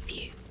out of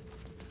view.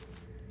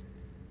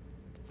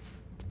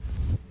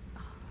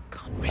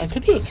 Can't I risk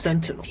could do a being out of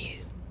sentinel. view.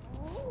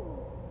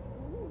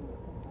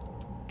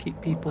 Keep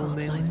people Path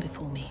melee. lies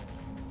before me.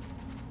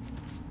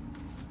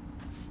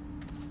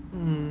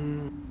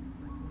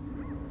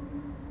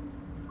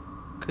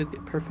 Could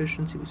get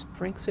proficiency with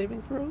strength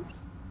saving throws.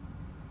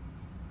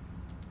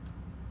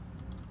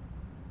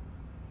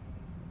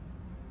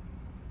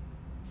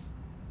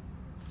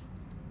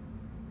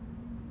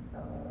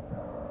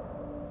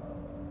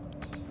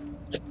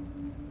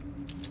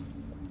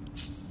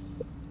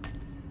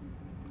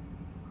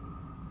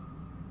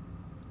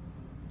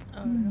 Oh,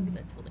 I don't get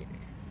that till later.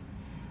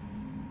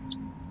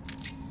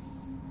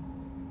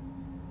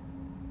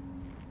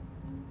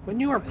 When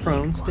you are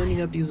prone,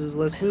 standing up uses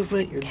less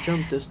movement. Your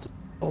jump distance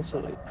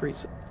also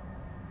increases.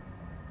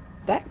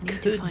 That Need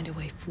could to find a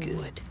way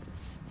forward.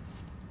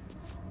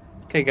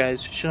 Okay,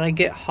 guys, should I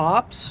get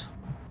hops?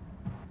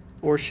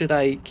 Or should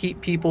I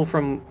keep people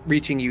from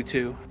reaching you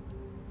two?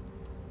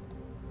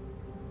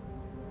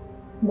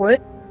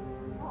 What?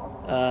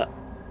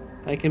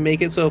 I can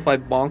make it so if I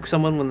bonk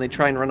someone when they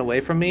try and run away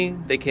from me,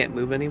 they can't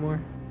move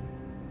anymore.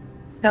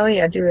 Hell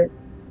yeah, do it.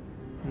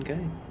 Okay.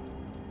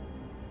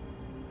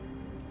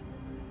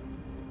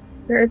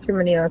 There are too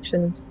many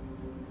options.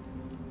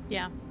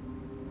 Yeah.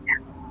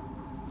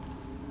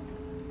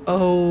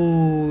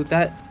 Oh,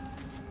 that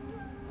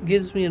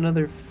gives me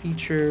another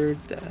feature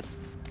that...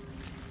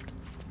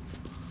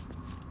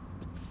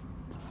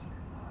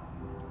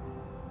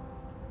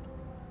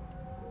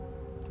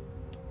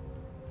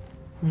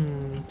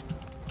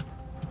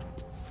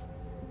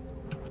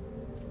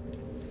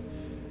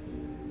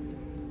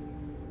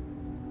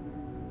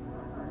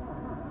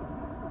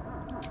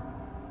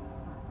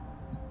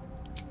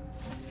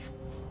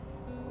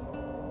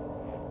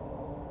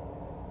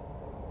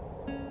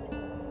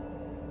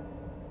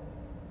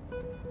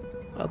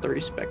 I'll have to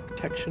respect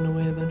protection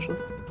away eventually.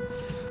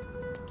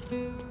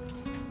 Oh,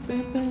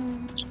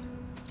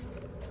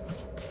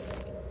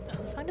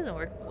 the song doesn't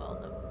work well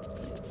enough.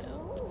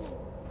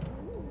 No.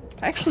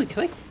 Actually,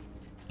 can I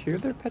cure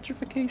their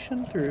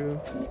petrification through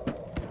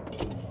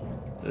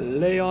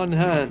lay on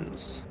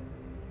hands?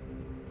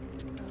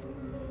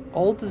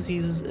 All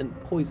diseases and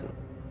poison.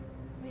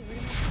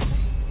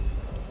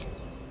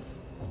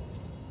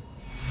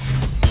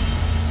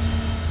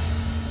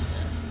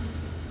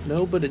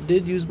 No, but it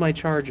did use my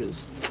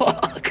charges.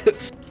 Fuck.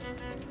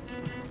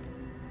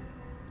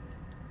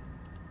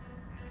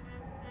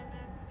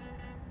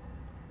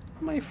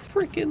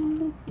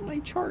 My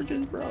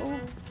charges, bro.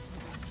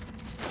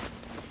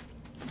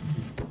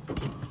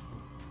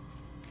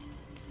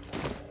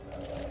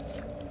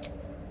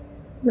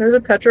 There's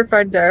a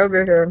petrified guy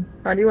over here.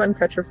 How do you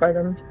unpetrify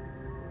them?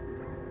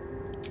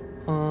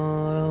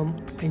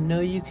 I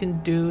know you can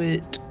do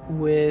it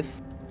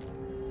with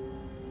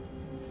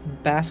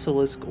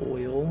basilisk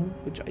oil,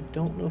 which I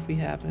don't know if we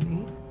have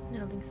any. I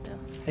don't think so.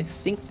 I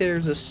think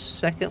there's a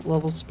second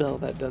level spell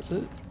that does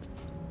it.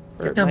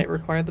 Or it Oh. might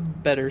require the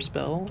better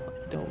spell.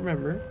 I don't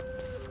remember.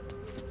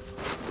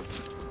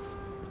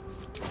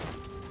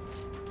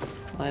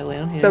 My lay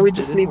on hands So we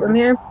just did it leave them work.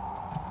 here?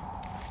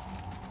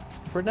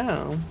 For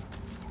now.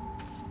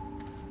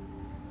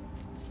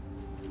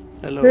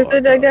 Hello. Who's the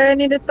dead Arthur. guy I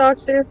need to talk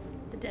to?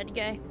 The dead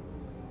guy.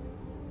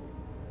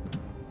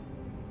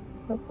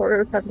 Of course, I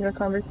was having a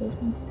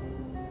conversation.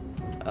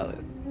 Oh,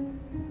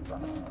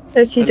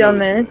 Is he down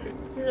there? hello.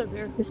 He's up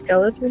here. The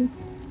skeleton?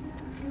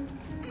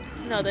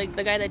 No, the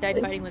guy that died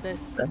fighting with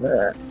us.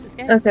 This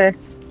guy? Okay.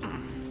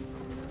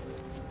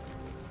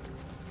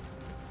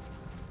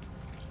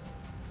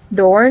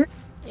 Dorn?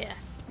 Yeah.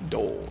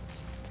 Door.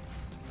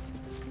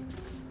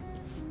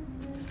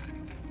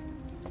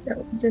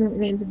 No, didn't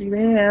mean to do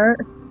that.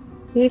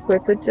 Speak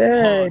with the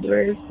dead.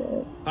 Where is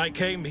that? I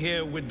came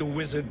here with the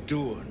wizard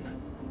Dorn.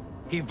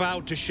 He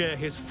vowed to share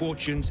his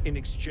fortunes in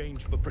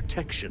exchange for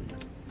protection.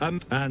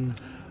 An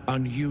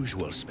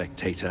unusual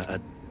spectator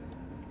at...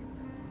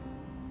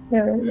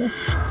 Yeah, there we go.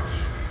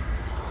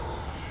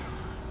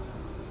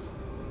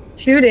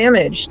 2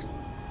 damaged.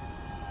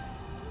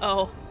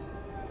 Oh.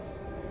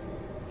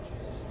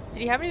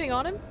 Did he have anything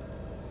on him?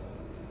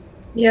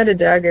 He had a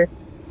dagger.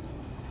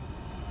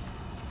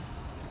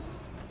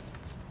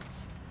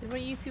 Did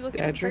one of you two look at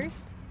him Dagger?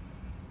 first?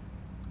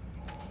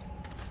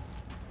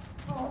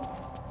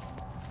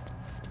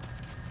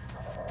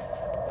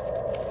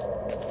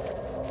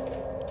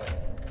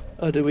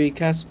 Oh, did we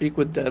cast Speak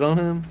with Dead on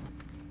him?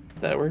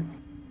 Did that work?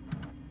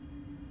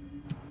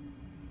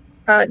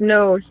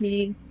 No,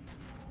 he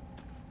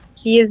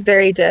is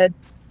very dead.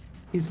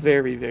 He's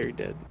very, very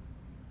dead.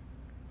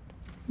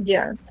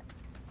 Yeah.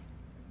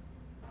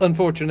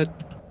 Unfortunate.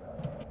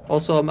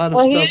 Also, I'm out of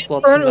Well, spell he's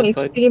slots for currently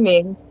that fight.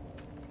 screaming.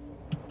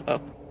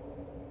 Oh.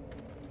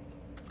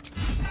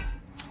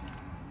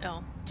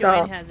 Oh,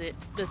 Joanne has it,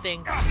 the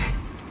thing.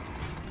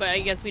 But I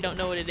guess we don't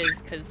know what it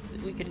is because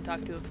we couldn't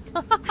talk to him.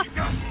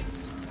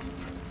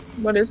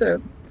 What is it?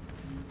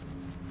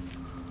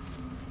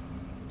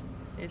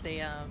 There's a,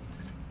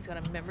 he's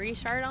got a memory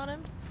shard on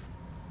him.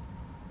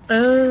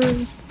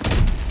 The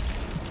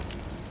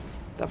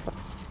fuck?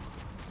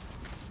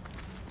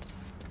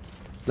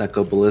 That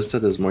go ballista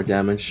does more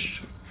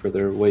damage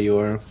further away you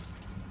are.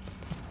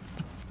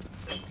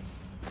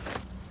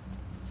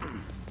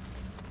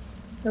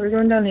 Are we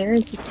going down here?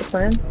 Is this the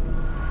plan?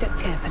 Step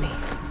carefully.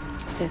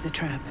 There's a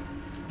trap.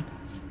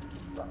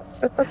 What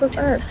the fuck was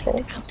that? Soul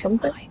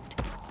something?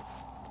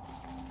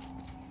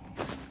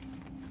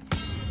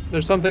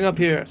 There's something up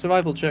here.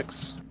 Survival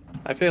checks.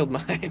 I failed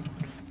mine.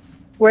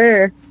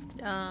 Where?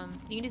 You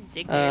can just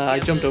dig there. I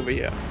jumped over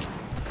here.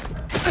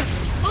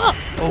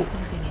 Oh,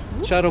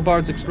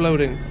 Shadowbard's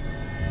exploding.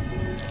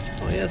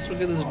 Oh yes, look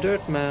at this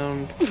dirt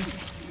mound.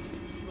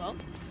 Well,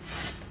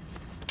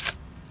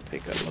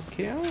 take a look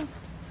here.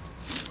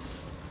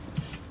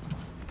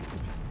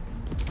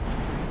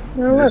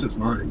 Oh, This look. is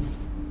mine.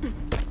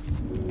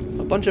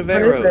 A bunch of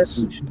What is arrows.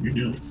 this? You're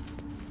doing.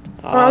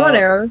 Oh, I want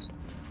arrows.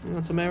 You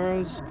want some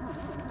arrows?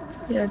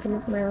 Yeah, give me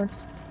some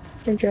arrows.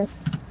 Thank you.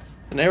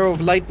 An arrow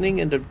of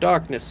lightning and of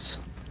darkness.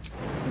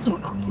 What's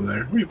going on over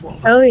there? What are you blowing?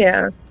 Hell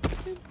yeah.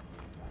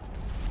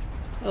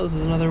 Oh, this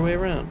is another way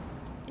around.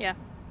 yeah.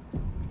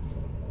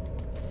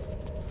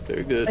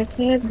 Very good. I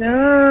can't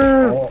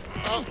go.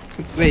 Oh,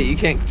 Wait, you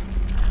can't.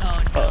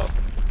 oh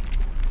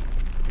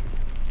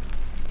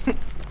no.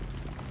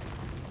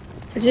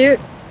 Did you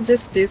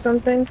just do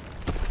something?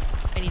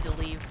 I need to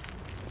leave.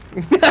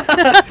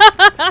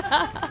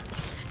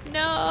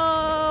 No,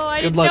 I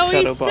Good didn't luck, know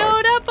he Shadowbard.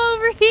 showed up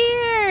over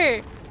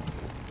here.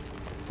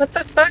 What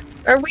the fuck?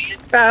 Are we in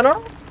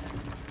battle?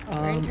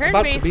 We're in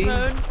About to turn-based be.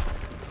 mode.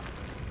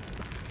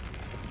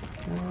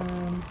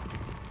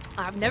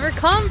 I've never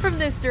come from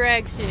this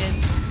direction.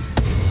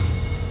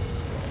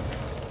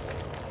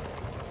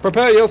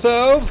 Prepare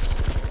yourselves.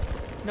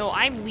 No,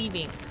 I'm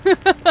leaving.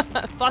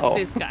 Fuck Oh.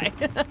 this guy.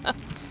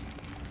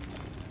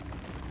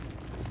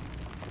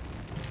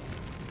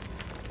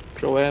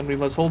 Joanne, we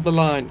must hold the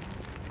line.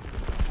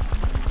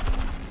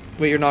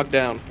 Wait, you're knocked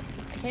down.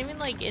 I can't even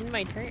like end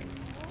my turn.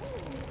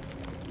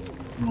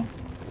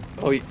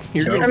 Oh, you're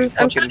So- gonna be I'm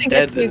fucking trying to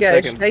dead get to you in a guys.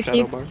 second, Should I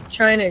keep Shadowbard.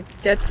 trying to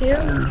get to you?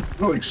 Yeah,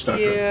 I'm like stuck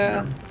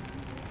Yeah.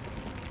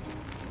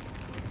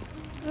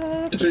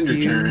 up. It's in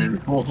your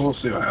turn. We'll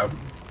see what happens.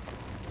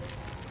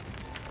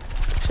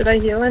 Should I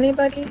heal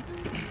anybody?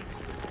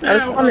 I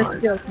was No, promised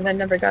fine. heals and I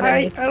never got I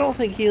any. don't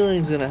think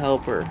healing's gonna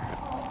help her.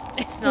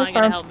 It's not Okay.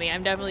 gonna help me.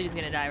 I'm definitely just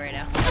gonna die right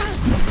now.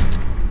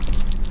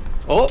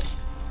 Oh,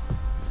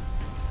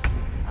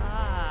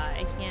 Ah,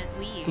 I can't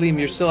leave. Gleam,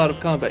 you're still out of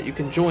combat. You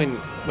can join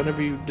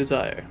whenever you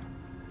desire.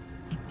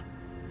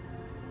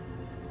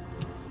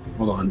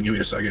 Hold on, give me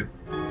a second.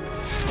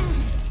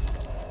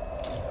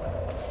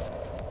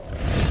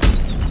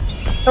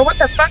 Oh, what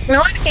the fuck?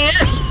 No, I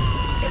can't.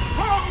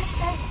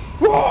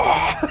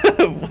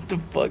 What the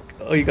fuck?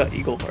 Oh, you got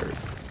Eagle Heart.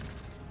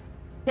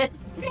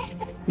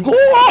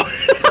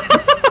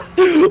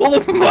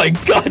 Oh my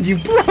god, you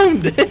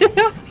browned it!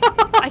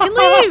 I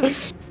can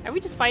leave. Are we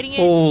just fighting it?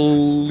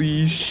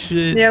 Holy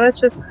shit. Yeah, let's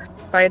just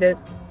fight it.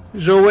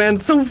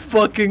 Joanne's so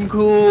fucking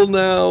cool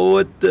now.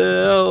 What the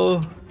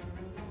hell?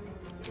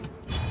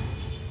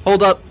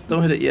 Hold up.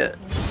 Don't hit it yet.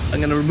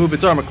 I'm gonna remove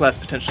its armor class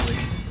potentially.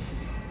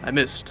 I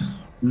missed.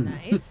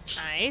 Nice,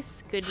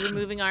 nice. Good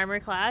removing armor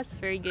class.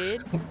 Very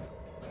good.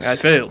 I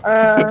failed.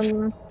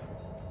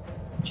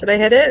 Should I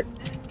hit it?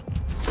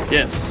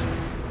 Yes.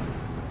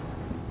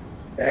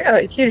 I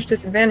got a huge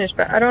disadvantage,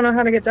 but I don't know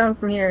how to get down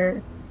from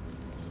here.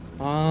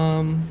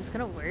 Is this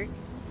gonna work?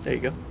 There you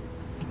go.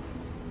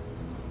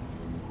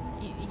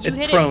 You It's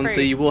hit prone, it so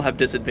you first. will have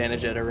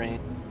disadvantage at a rain.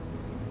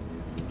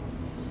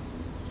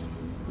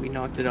 We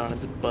knocked it on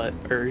its butt,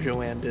 or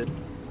Joanne did.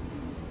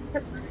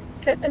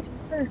 Get in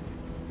here.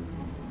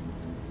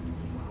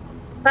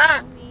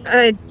 Ah!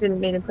 I didn't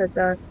mean to put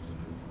that.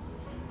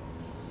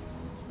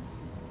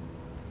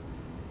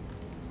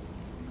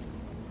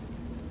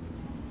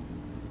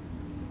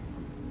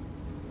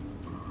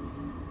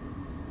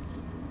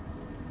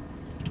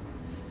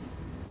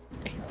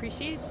 I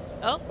appreciate.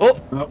 Oh.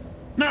 Oh.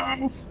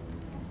 No.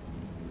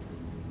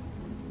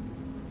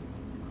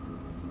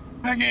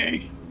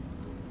 Okay.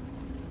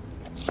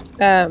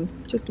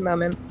 Just a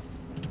moment.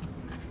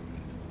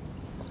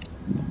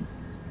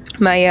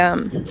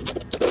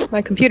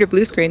 My computer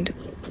blue screened.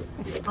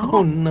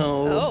 Oh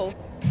no. Oh.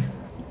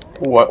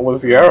 What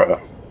was the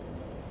error?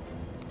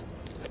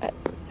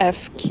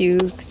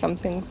 FQ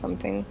something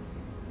something.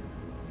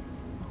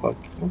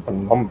 Like the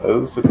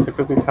numbers, it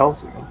typically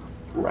tells you.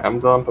 RAM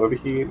dump,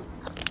 overheat.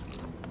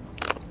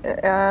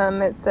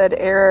 It said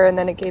error and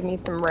then it gave me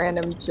some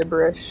random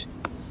gibberish.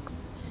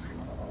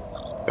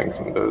 Thanks,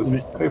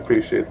 Windows. I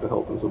appreciate the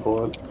help and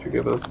support that you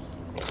give us.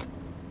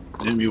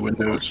 Damn you,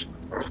 Windows.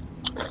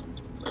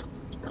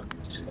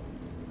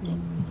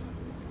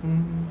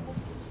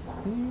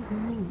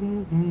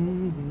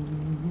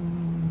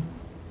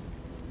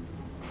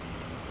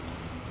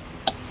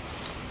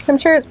 I'm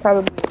sure it's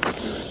probably.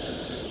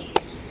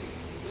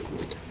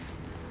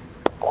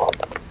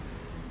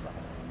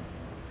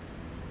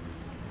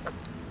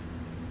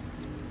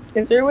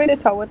 Is there a way to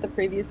tell what the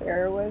previous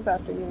error was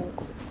after you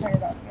turn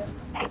it off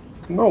again?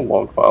 No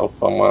log files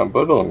somewhere,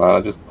 but it doesn't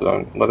matter, just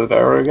don't let it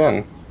error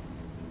again.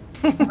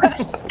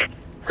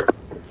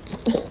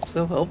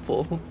 So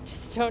helpful.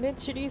 Just don't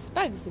introduce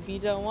bugs if you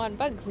don't want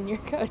bugs in your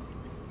code.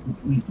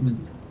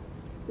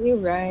 You're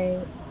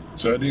right.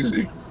 It's that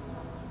easy.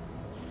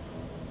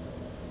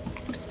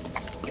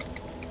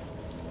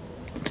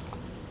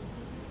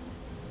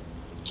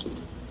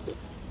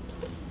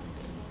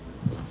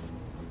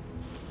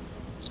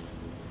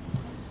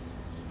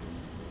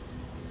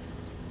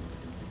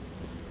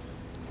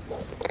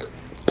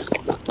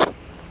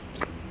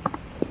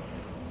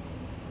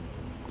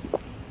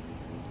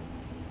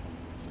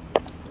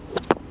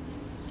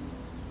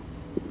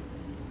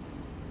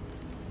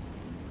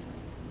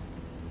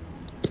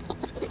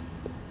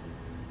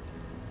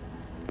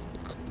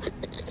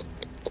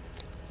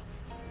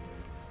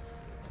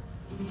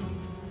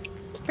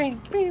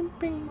 Bing, bing,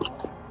 bing.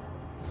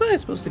 So I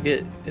supposed to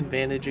get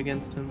advantage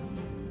against him.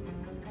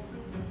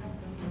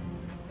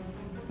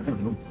 I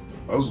don't know.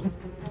 Puzzle.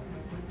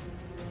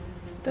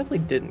 Definitely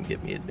didn't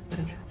give me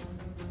advantage.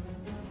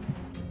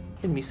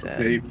 Made me sad.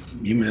 Hey,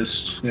 you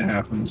missed. It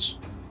happens.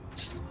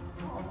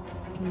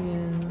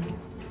 Yeah.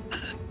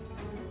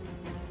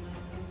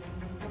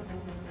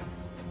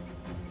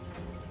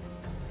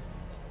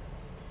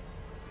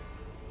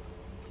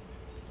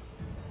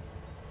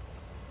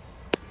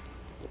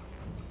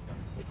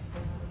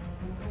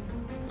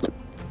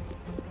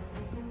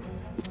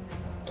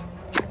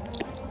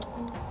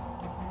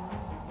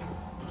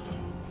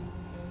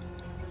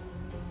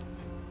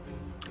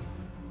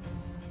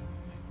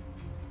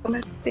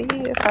 Let's see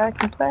if I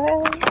can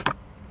play.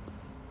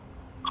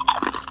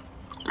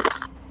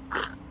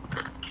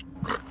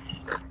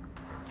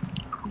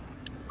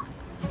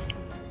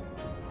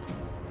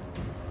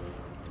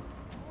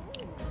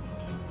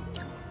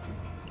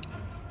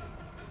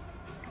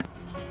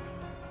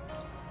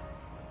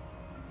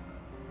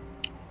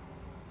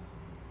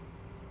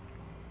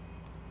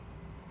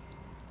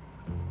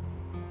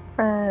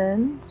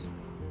 Friends.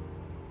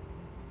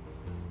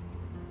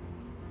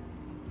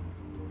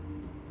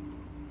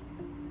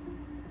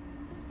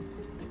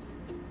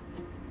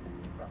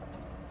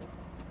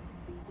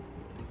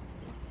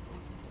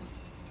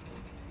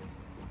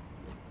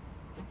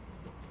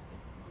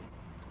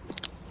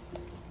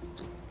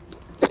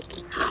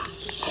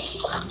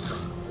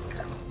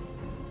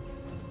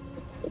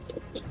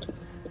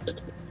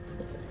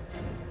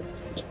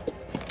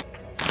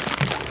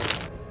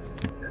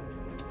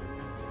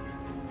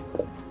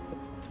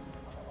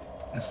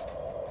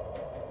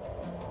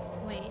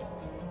 Wait.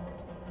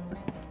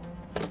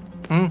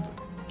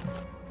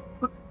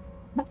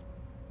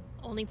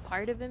 Only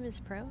part of him is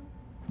prone?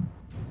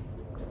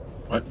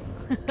 What?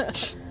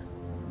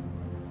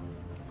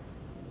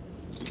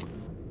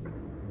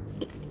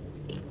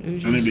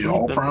 Shouldn't it be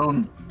all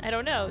prone? I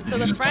don't know. So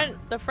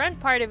the front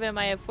part of him,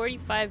 I have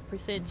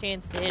 45%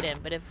 chance to hit him,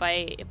 but if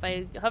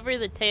I hover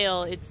the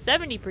tail, it's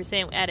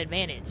 70% at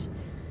advantage.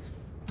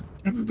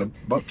 It's the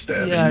butt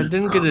stab. Yeah, I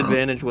didn't get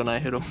advantage when I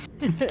hit him.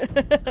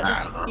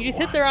 You just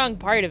hit the wrong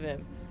part of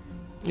him.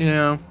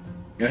 Yeah.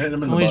 I hit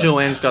him in the Only butt.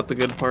 Joanne's got the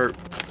good part.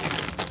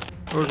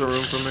 There was a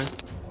room for me.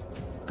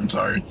 I'm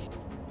sorry.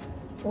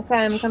 Okay,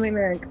 I'm coming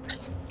back.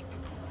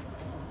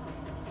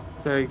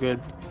 Very good.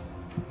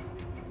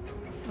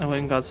 I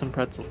went and got some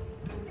pretzel.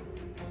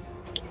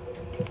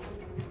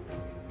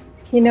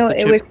 You know,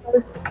 The it was chip.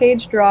 those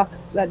caged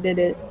rocks that did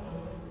it.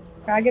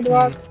 Ragged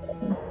rock.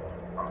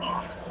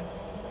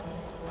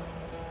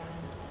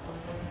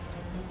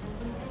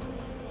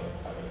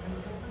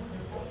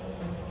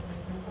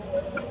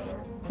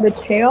 The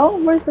tail?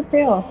 Where's the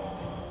tail?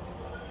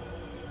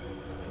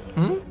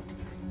 Hmm?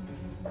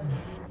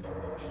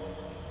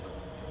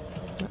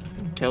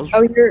 Tails?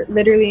 Oh, you're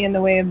literally in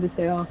the way of the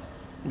tail.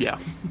 Yeah.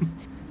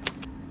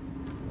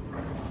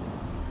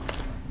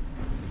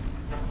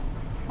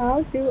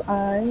 How do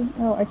I...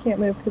 Oh, I can't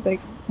move because I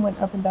went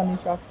up and down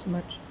these rocks too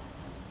much.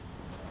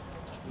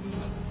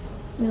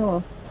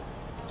 No.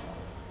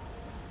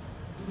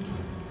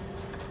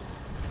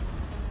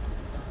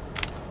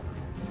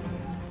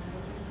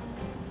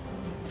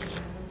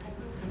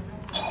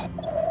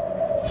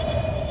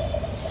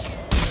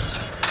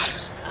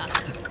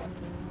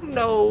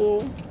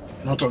 No.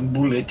 Not on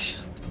bullet.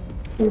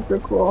 Super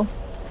cool.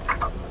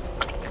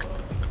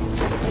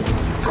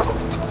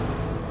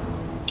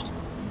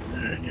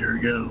 Alright, here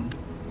we go.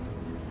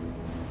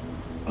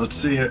 Let's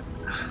see it.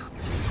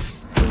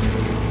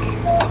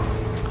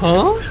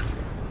 Huh?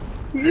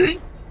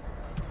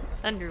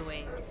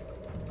 Thunderwave.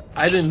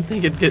 I didn't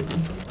think it'd get...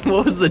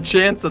 What was the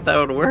chance that that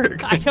would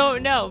work? I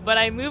don't know, but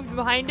I moved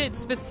behind it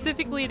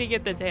specifically to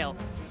get the tail.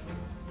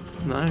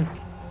 No. And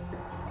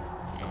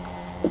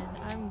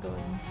I'm going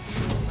to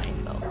heal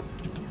myself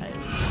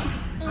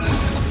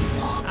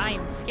because I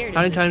am scared How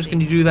of many this times thing.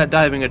 can you do that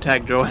diving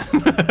attack, Joanne?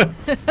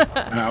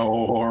 Now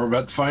we're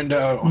about to find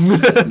out.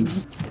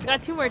 It's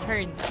got 2 more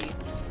turns, dude.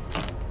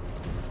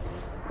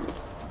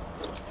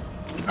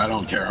 I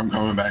don't care. I'm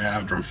coming back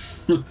after him.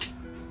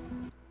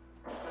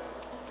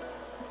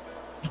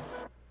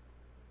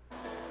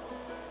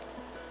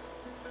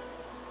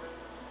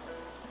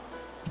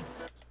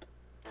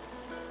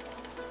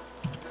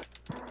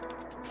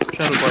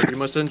 Shadowbard, you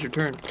must end your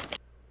turn.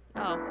 Oh,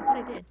 I thought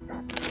I did.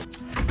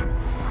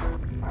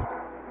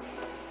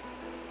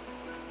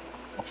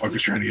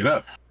 Motherfucker's trying to get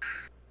up.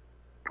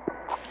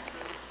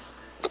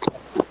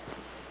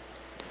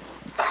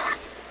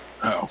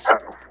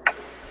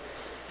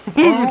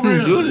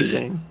 couldn't do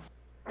anything.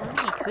 I don't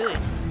think he could.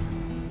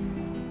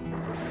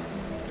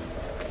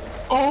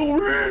 Oh,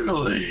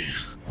 really?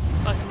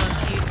 Fuck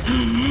monkey.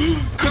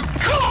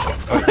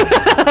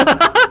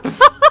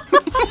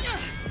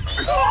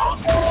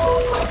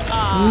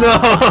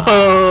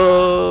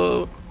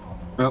 No.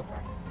 Well.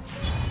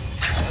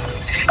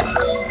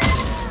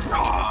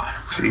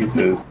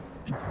 Jesus.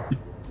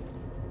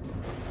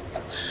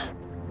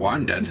 Well,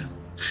 I'm dead.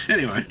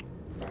 Anyway.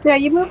 Yeah,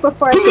 you moved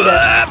before I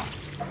could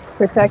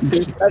protect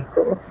you. That's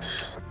cool.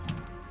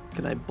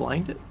 Can I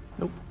blind it?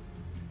 Nope.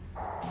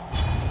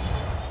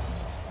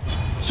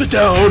 Sit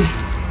down!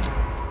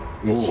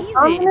 Jesus.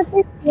 I'm gonna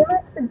take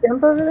damage to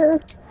jump over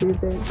this.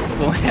 Stupid.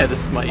 Well, I had a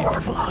smite.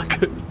 Fuck.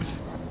 This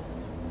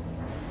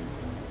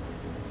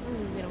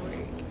is gonna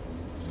work.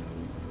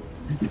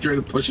 You try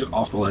to push it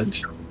off the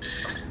ledge.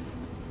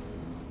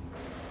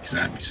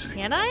 Exactly.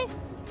 Can I?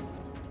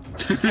 I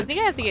think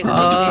I have to get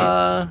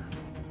yeah.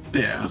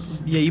 Yeah,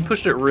 you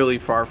pushed it really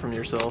far from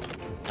yourself.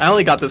 I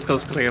only got this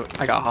close because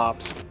I got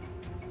hops.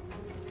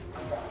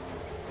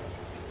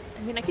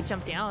 I mean, I could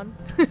jump down.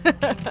 I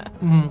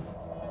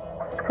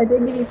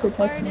did give you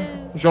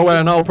protection.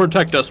 Joanne, I'll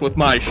protect us with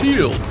my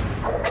shield.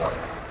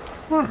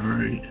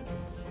 Alright.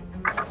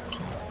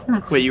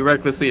 Wait, you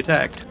recklessly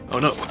attacked. Oh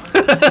no.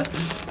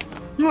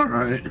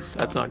 Alright.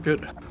 That's not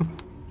good.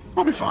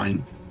 I'll be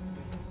fine.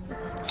 This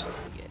is probably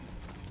good.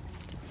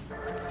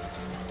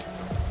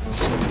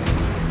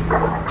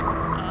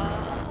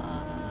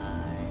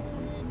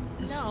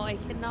 No, I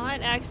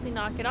cannot actually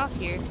knock it off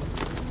here.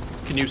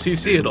 Can you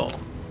CC it all?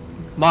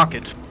 Mock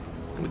it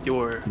with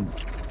your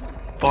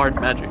bard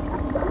magic.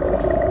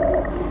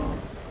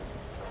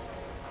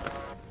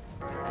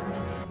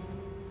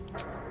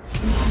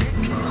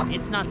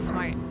 It's not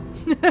smart.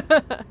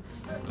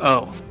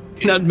 Oh,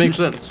 that makes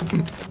sense.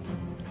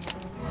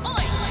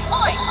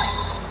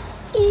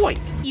 Oi!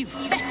 You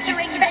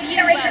festering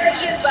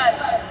U-bug!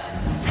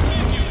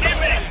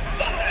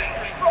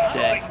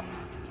 Dang.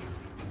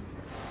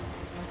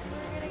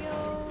 We're gonna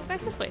go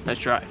back this way. Nice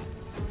try.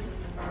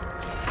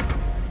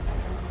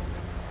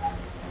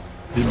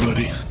 Hey,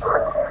 buddy.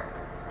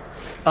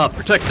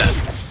 Protect that.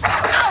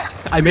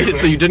 I made it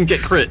so you didn't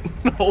get crit.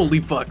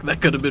 Holy fuck,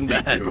 that could have been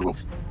bad.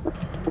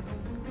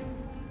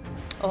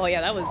 Oh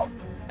yeah, that was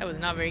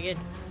not very good.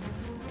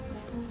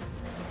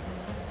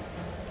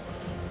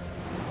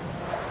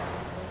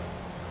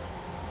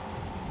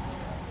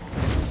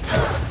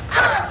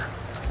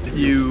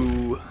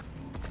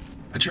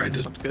 I tried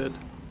to. Good.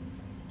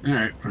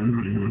 Alright.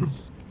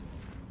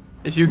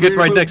 If you get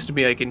right next to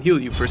me, I can heal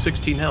you for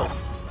 16 health.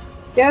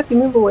 Yeah, if you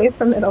move away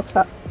from it, I'll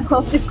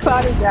just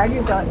cloud of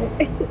daggers on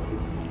it.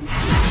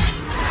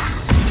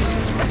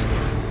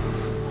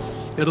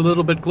 Get a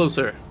little bit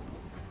closer,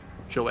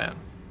 Joanne.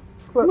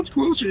 How much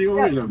closer do you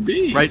want me to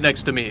be? Right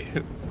next to me.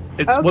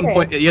 It's Okay. 1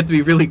 point. You have to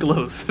be really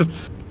close.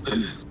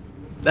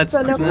 That's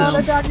So no cloud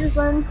of daggers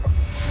then?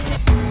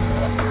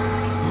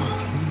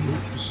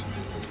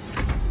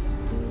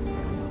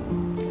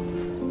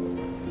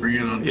 Bring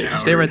it on. Yeah,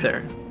 just stay right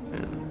there.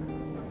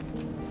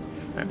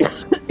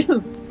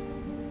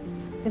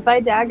 If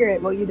I dagger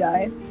it, will you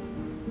die?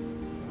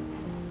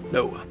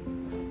 No,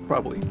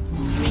 probably. I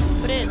mean,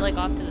 put it like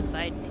off to the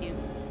side too.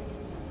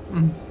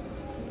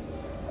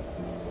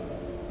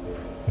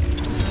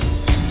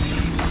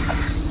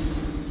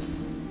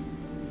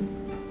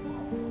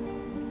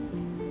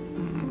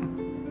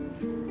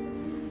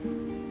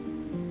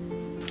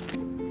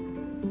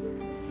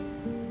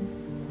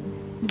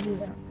 Do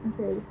that.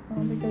 Okay, I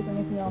don't think there's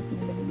anything else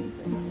anybody needs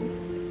right now.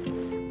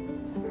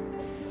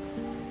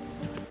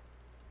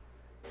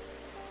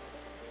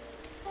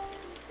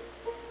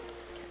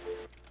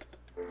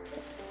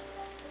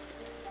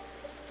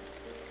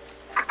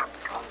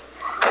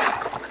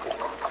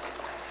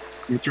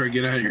 You try to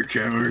get out of your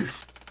cavern.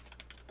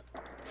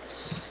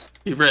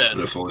 He ran.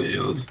 But fully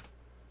healed.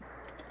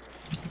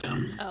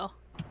 Oh.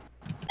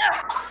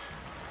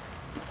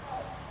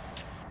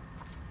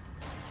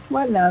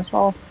 What an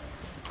asshole.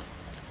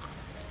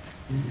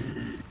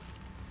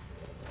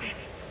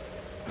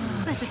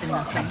 Better than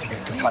nothing.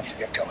 Time to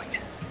get going.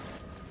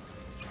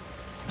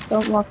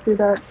 Don't walk through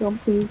that, don't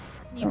please.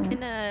 You can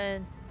there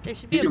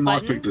should be You a can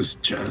lockpick button this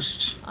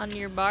chest. on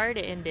your bar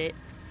to end it.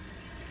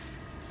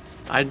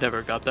 I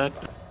never got that,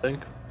 I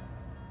think.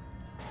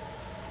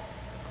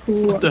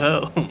 Cool. What the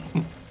hell?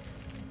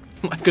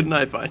 Why couldn't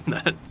I find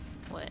that?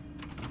 What?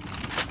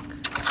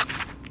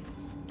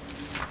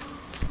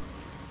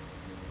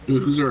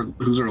 Who's our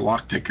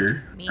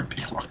lockpicker? Me. Our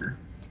pick locker.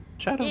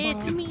 Shadowbard.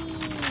 It's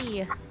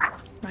me.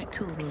 My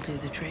tool will do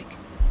the trick.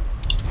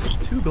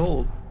 2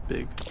 gold.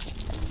 Big.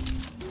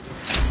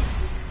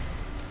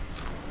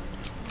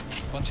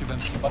 Bunch of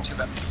empty boxes.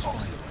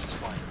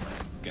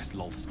 Guess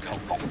lols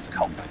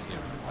cultists.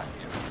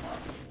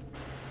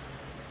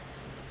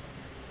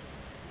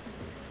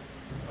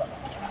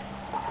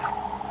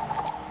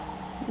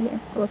 Yeah,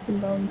 broken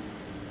bones.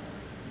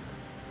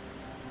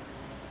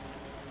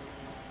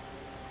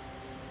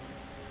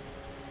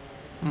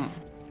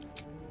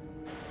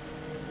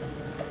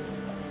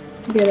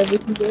 Get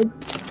everything good.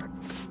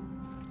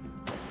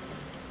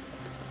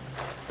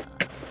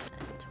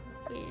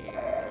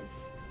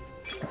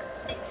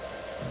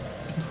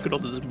 Look at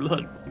all this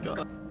blood.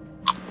 God.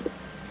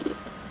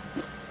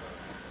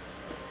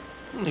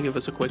 I'm gonna give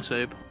us a quick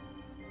save.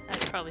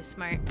 That's probably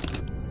smart.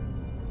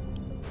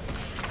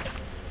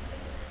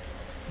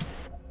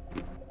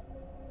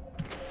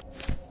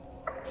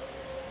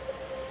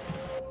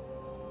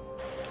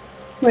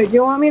 Wait, do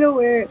you want me to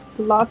wear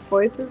the Lost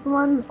Voices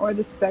one or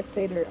the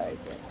Spectator eyes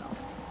right now?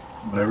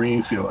 Whatever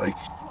you feel like.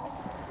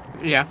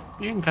 Yeah,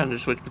 you can kind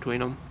of switch between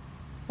them.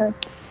 Okay.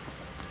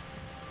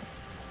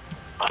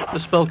 The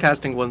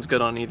spellcasting one's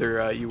good on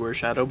either you or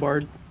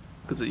Shadowbard,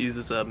 because it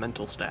uses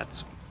mental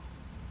stats.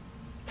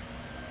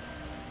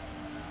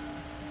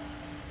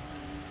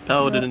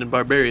 Paladin and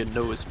Barbarian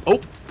knows. Oh,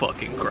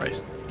 fucking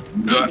Christ.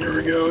 Here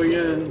we go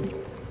again.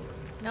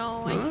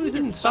 No, No, he it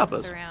didn't just stop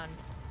fucks us. around.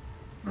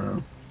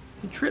 Oh.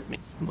 He tripped me,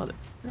 mother.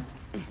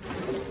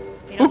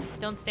 You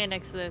don't stand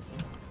next to this.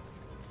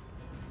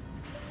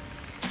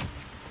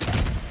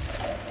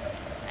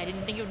 I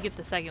didn't think it would get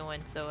the second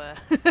one, so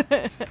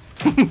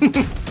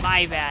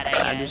my bad, I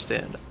guess. I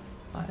understand.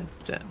 I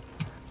understand.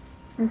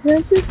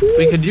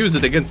 We could use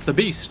it against the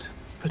beast,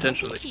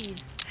 potentially.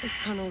 There's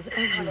tunnels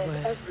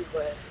everywhere.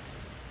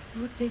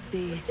 Who did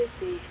these?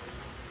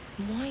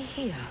 Why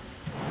here?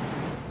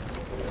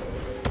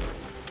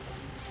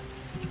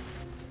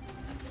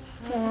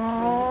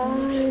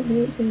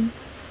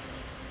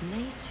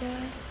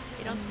 Nature.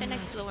 You don't stand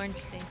next to the orange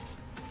thing.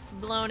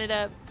 Blowing it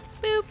up.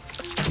 Boop.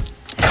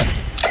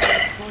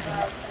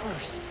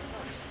 First.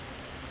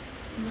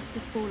 Must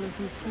have fallen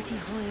from pretty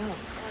high up.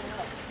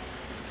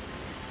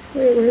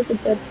 Wait, where's the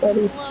dead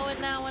body?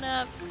 Blowing that one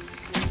up.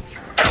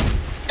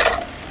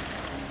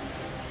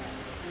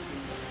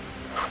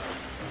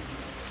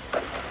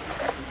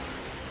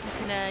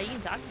 You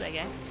can talk to that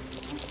guy.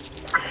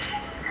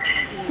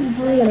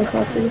 How are you gonna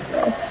talk to this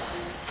guy?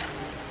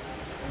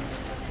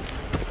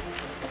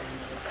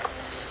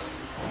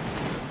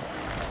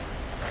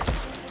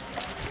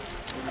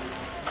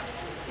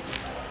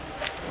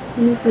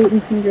 I'm just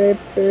looting some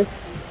grapes first.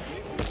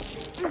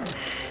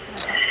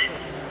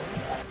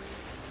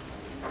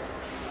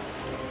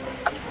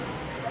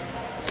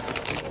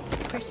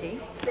 Pretty.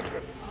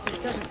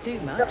 It doesn't do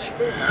much.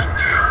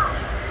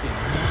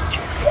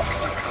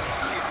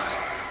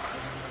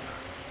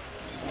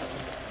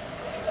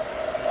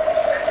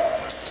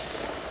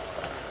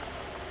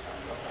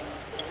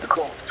 The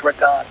corpse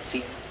regards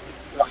you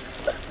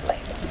lifelessly.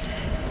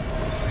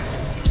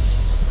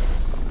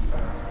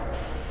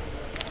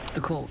 The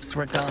corpse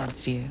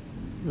regards you,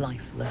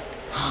 lifeless.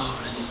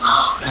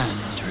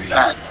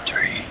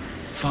 Landry.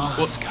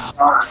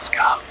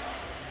 Fosca.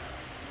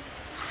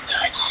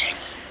 Searching.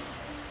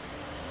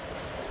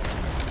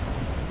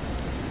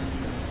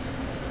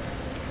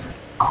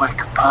 Quick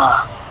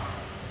path.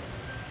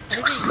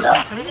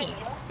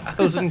 I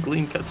was in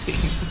Gleam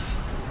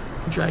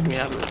cutscene. Drag me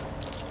out of it.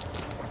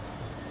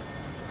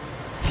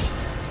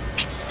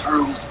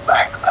 Through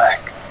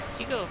backpack.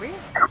 Did you go over here?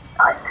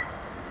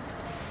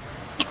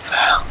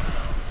 Fell.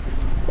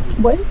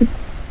 What?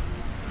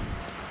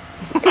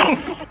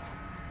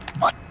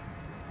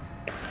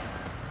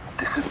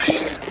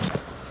 Disappeared.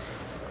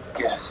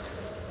 Guessed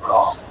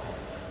wrong.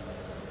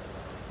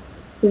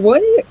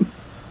 What?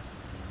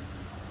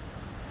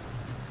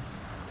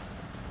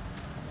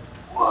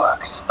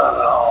 Works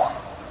alone.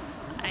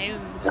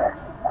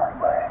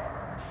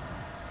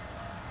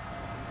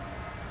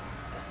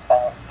 The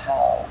spell's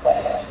power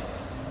wears.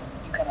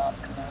 You can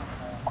ask no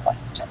more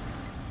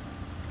questions.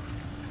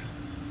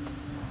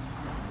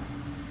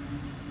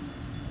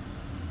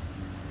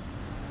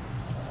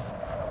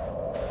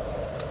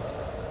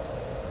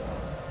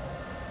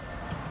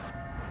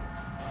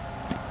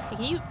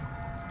 Can you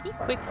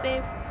quick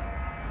save?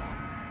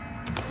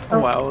 A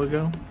while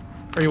ago?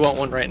 Or you want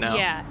one right now?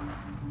 Yeah.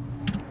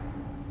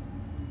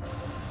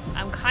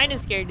 I'm kind of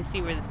scared to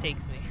see where this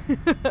takes me.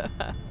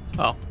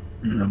 Oh.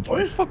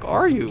 Where the fuck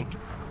are you?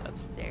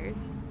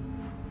 Upstairs.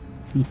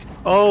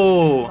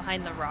 Oh.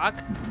 Behind the rock.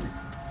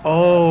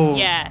 Oh.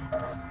 Yeah.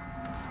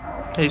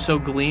 Hey, so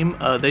Gleam,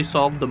 they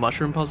solved the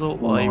mushroom puzzle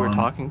while you were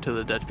talking to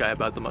the dead guy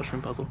about the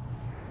mushroom puzzle.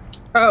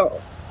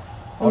 Oh.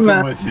 I'll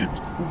come with you.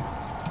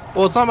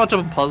 Well, it's not much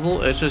of a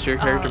puzzle. It's just your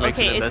character makes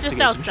an okay, it's just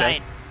investigation outside.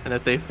 check, and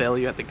if they fail,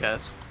 you have to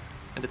guess,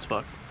 and it's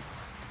fucked.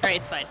 All right,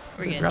 it's fine.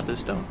 We're good. Grab this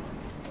stone.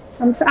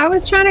 I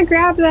was trying to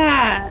grab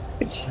that.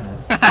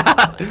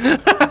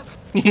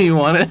 You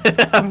want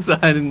it? I'm sorry,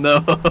 I didn't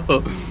know.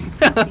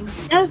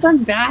 Yes,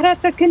 I'm bad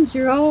at the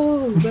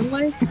controls. I'm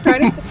like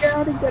trying to figure out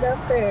how to get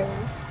up there.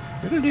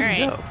 Where did you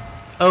Alright. go?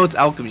 Oh, it's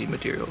alchemy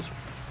materials.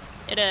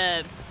 It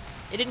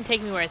didn't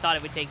take me where I thought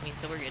it would take me,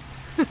 so we're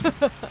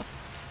good.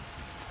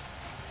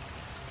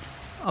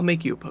 I'll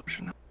make you a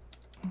potion.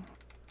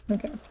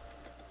 Okay.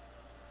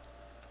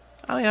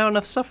 I don't have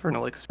enough stuff for an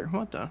elixir.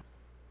 What the?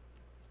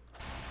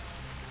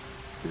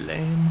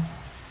 Lame.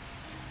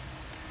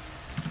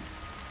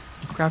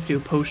 Craft you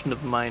a potion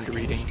of mind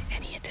reading.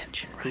 Any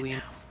attention right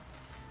now?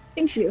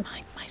 Thank you.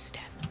 Mind my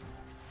step.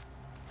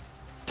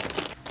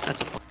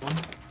 That's a fun one.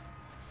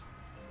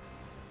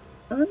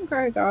 I think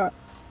I got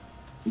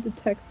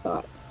detect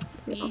thoughts.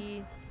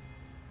 We...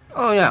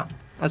 Oh yeah.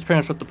 That's pretty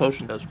much what the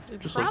potion does. We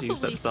Just lets you use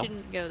that probably spell.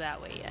 shouldn't go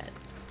that way yet.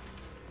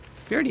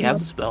 If you already have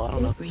the spell, I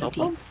don't know. Breathe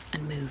deep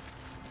and move.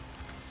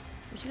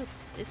 We should go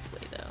this way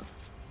though.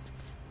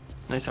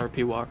 Nice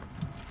RP walk.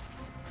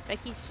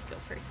 Becky should go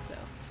first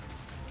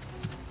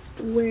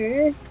though.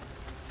 Where?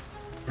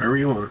 Wherever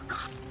you want.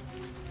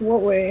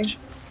 What way?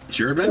 It's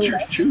your adventure.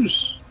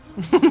 Choose.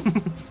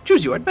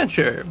 Choose your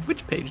adventure.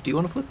 Which page do you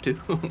want to flip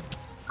to?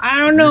 I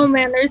don't know,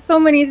 man. There's so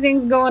many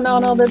things going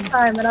on all the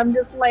time, and I'm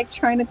just like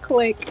trying to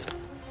click.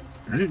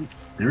 Alright,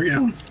 here we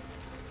go.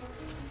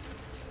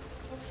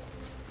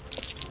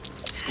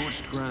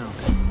 Scorched ground.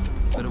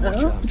 Better watch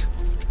out.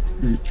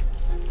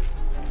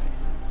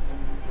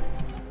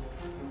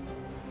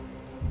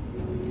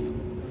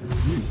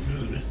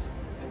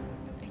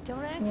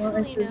 I don't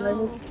actually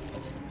know.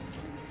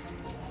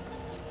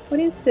 What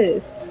is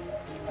this?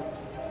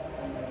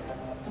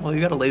 Well,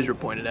 you got a laser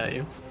pointed at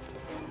you.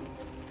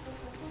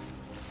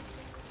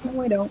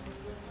 No, I don't.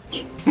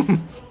 I go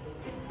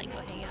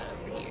hang out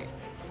over here.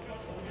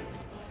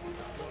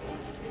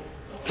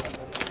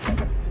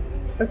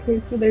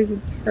 Okay, so there's a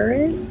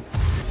turret.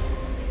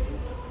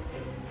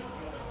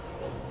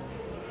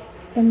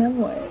 And then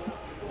what?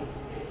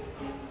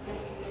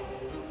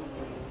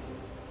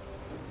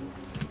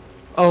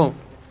 Oh.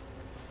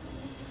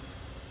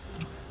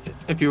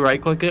 If you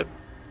right click it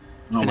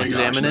Oh and my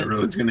gosh, examine that it,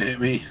 road's gonna hit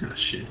me. Oh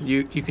shit.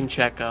 you can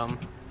check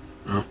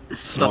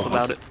stuff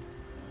about it.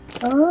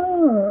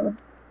 Oh.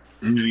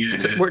 I'm gonna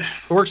get hit.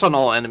 It works on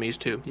all enemies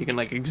too. You can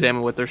like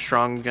examine what they're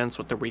strong against,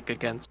 what they're weak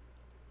against.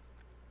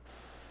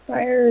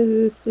 Fire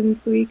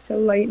resistance weak to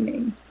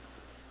lightning.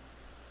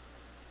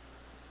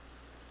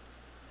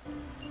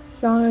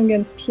 Strong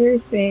against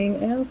piercing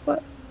and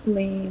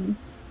lane.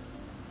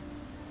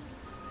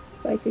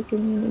 Psychic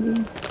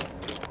immunity.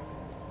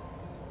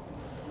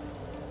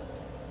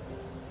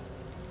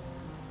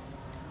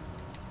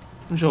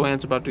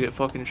 Joanne's about to get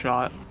fucking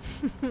shot.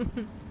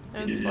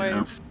 That's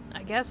fine.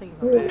 I guess I can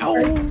go back.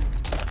 No.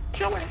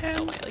 Joanne!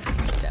 Oh, like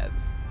 3 steps.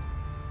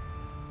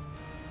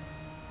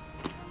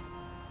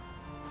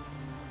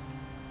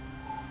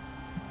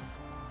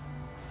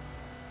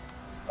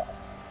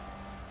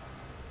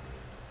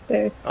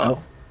 There.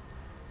 Oh.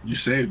 You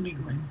saved me,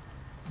 Glenn.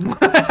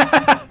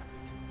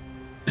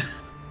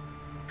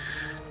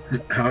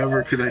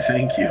 However, could I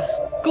thank you?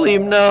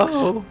 Gleam,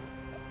 no!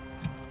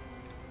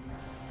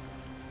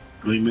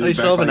 Gleam You moves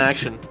still have back an like-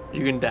 action.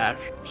 You can dash,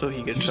 so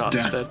he gets Just shot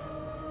dash.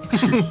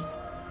 instead.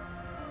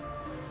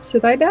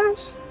 Should I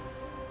dash?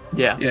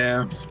 Yeah.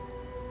 Yeah. He's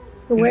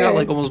Where? got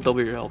like almost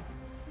double your health.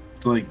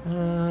 It's like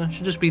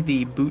Should just be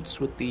the boots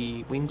with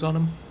the wings on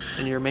them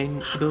in your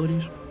main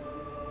abilities.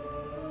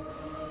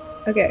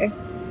 Okay.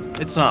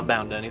 It's not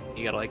bound to anything.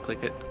 You gotta like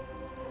click it.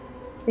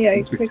 Yeah,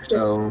 I clicked it.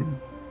 so.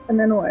 And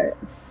then what?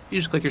 You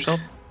just click yourself.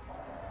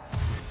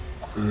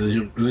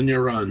 Then you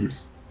run.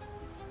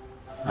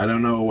 I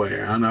don't know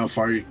where. I don't know how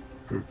far you.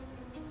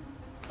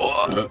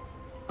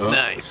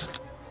 Nice.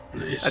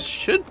 Nice. That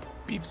should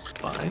be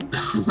fine.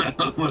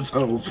 Let's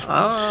hope.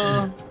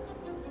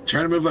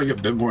 Try to move like a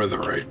bit more to the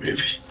right, maybe.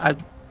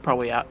 I'd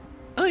probably out.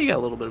 Oh, you got a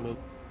little bit of move.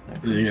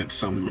 You got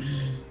some.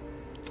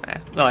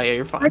 Oh yeah,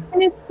 you're fine. Why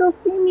can it still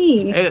see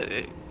me?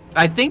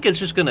 I think it's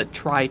just gonna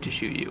try to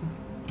shoot you,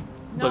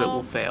 but it No.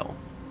 will fail.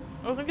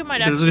 I think it might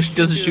Does actually it,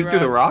 does it shoot through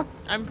the rock?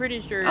 I'm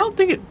pretty sure. I don't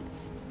think it.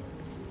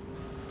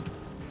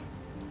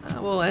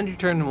 Well, end your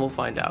turn and we'll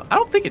find out. I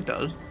don't think it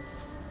does.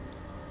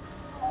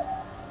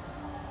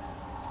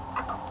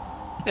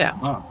 Yeah.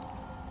 Oh.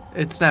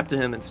 It snapped to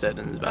him instead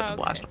and is about to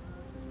blast him.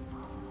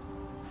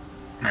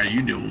 How are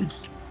you doing?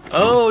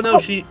 Oh no,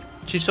 she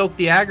soaked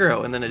the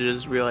aggro and then it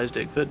just realized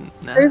it couldn't.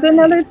 Nah. There's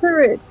another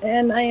turret,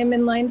 and I am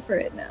in line for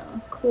it now.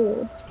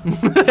 Cool.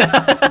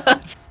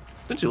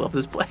 Don't you love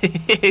this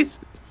place?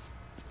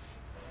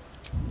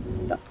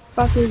 The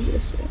fuck is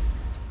this shit?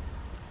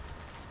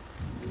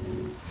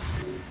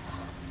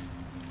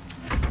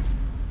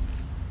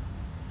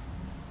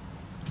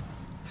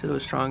 Said it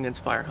was strong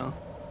against fire, huh?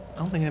 I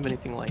don't think I have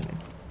anything lightning.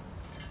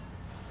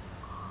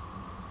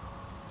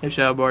 Hey,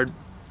 Shadowbard.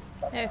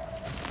 Hey.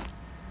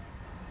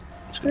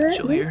 Just gonna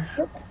chill here.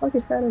 What the fuck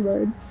is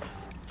Shadowbard?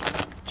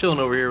 Chilling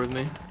over here with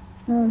me.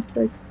 Oh,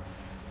 sick.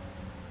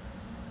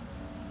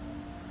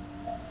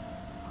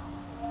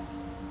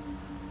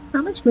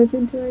 How much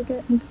movement do I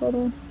get in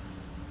total?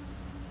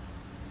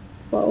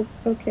 12.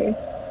 Okay.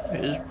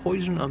 It is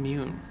poison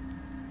immune.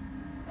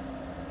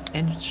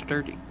 And it's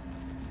sturdy.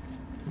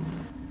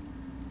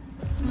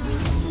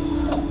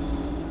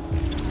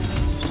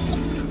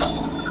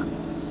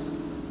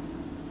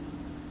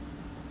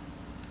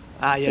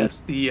 Ah,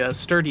 yes, the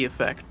sturdy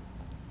effect.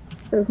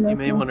 There's You may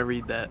nothing. want to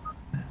read that.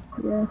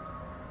 Yeah.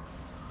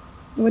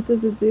 What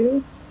does it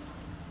do?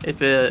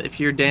 If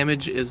your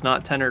damage is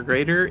not 10 or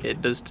greater,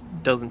 it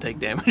doesn't take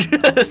damage.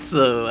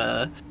 So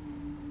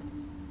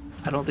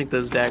I don't think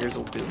those daggers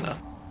will do enough.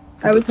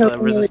 I was it's,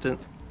 hoping resistant.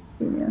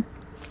 Yeah.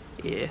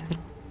 Yeah.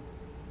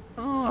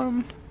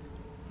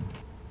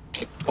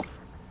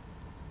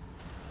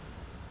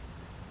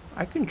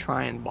 I can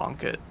try and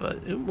bonk it, but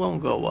it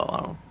won't go well.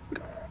 I don't.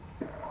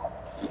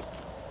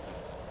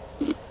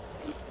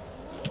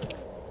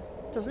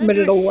 Doesn't But it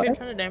do it'll a what? shit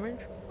ton of damage?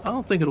 I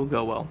don't think it'll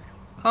go well.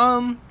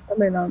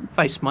 Probably not. If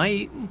I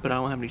smite, but I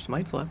don't have any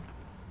smites left.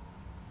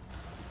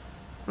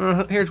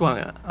 Here's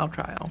one. I'll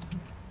try.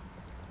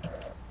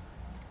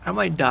 I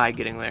might die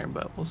getting there,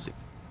 but we'll see.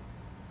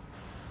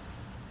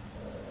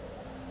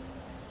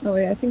 Oh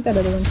wait, I think that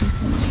other one can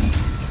smite.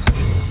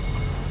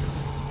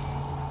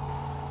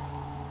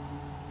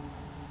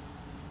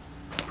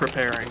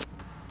 Preparing.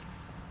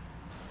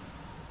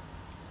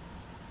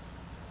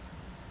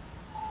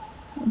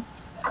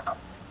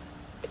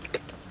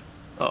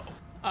 Oh.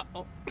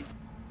 Uh-oh.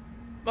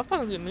 My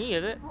phone get me,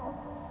 is it?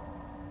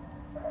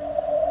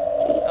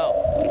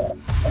 Oh.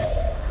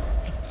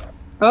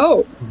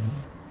 Oh!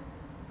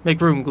 Make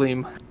room,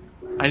 Gleam.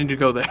 I need to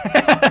go there.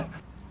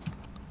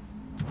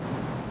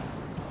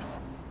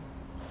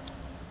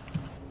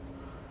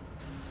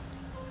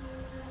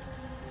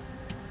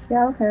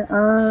 Yeah, okay.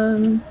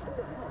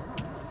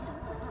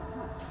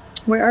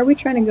 Where are we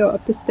trying to go?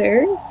 Up the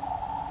stairs?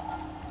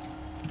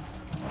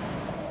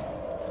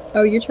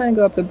 Oh, you're trying to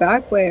go up the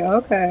back way.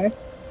 Okay.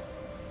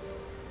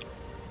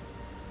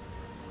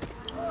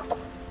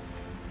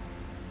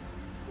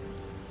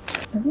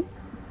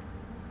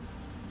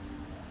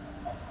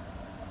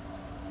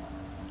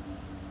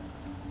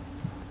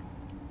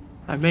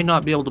 I may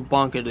not be able to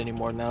bonk it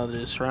anymore now that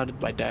it's surrounded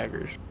by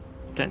daggers.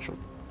 Potential.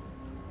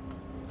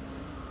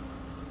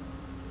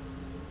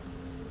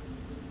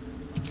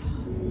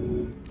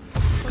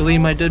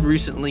 Gleam, I did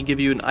recently give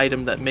you an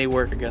item that may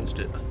work against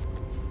it.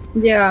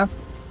 Yeah.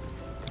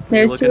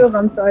 There's two looking? of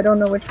them, so I don't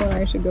know which one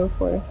I should go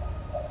for.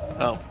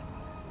 Oh.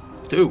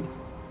 Two.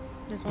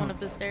 There's one up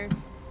the stairs.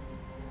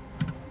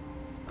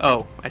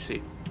 Oh, I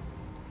see.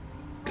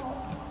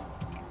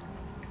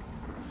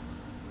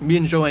 Me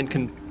and Joanne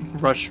can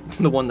rush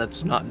the one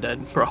that's not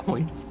dead,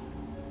 probably.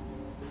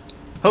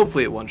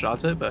 Hopefully it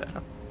one-shots it, but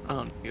I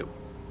don't know. It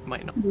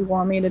might not. Do you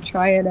want me to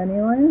try it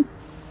anyway?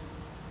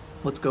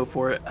 Let's go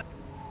for it.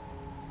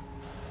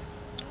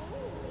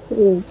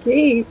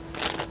 Okay.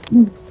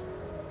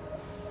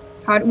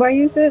 How do I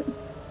use it?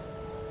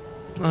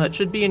 It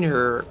should be in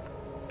your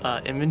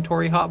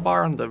inventory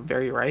hotbar on the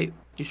very right.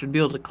 You should be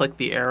able to click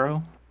the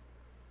arrow.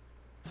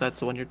 If that's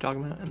the one you're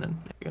talking about, and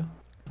then there you go.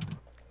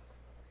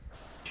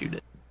 Shoot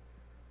it.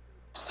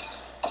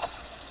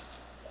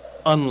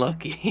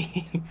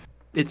 Unlucky.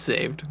 It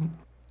saved.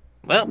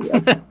 Well.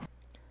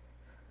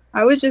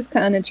 I was just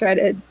kind of trying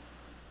to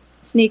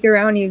sneak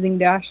around using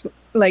dash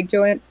like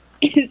Joanne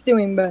is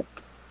doing, but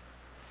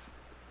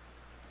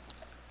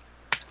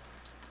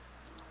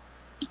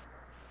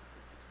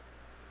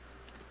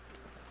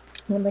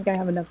I don't think I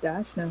have enough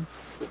dash now.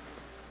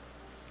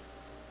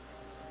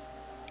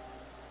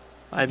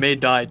 I may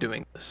die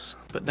doing this,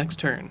 but next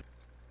turn,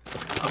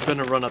 I'm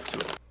gonna run up to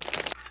it.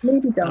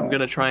 Maybe don't. I'm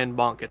gonna try and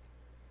bonk it.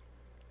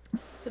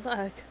 Good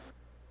luck.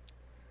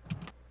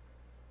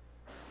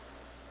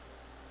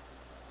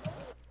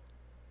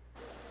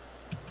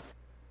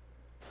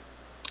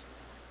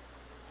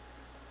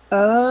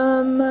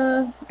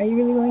 Are you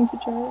really going to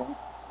try it?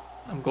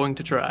 I'm going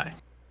to try.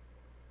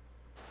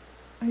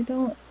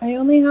 I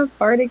only have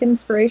Bardic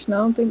Inspiration. I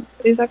don't think,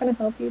 is that going to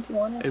help you? Do you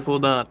want it? It will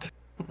not,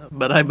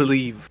 but I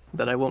believe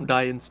that I won't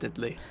die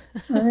instantly.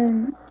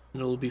 Alright.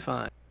 It'll be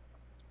fine.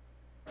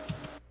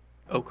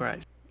 Oh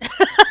Christ.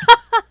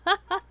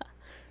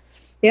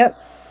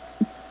 Yep.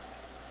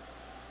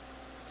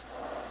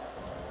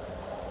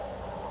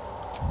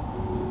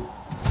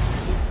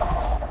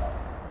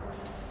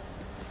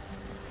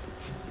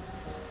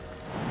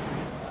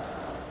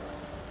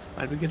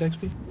 Did we get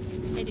XP?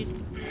 I did.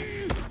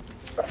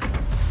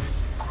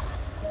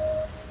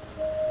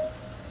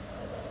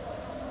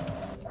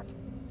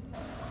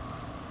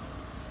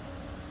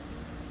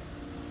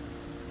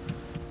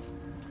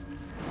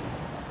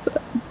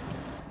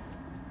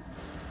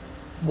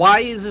 Why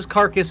is this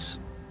carcass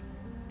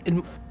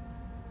in...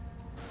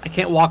 I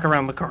can't walk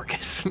around the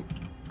carcass.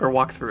 Or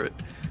walk through it.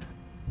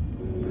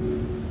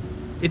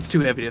 It's too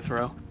heavy to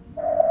throw.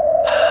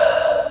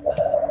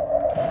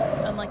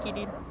 Unlucky,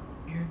 dude.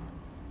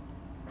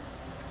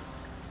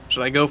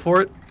 Should I go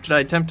for it? Should I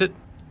attempt it?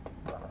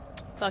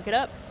 Fuck it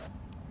up.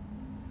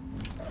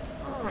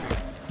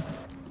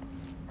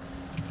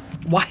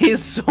 Why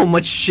is so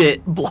much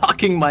shit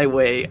blocking my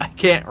way? I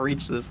can't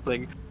reach this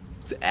thing.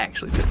 It's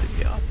actually pissing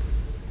me off.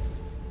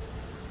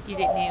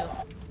 Dude, it knew.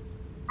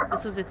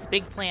 This was its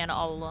big plan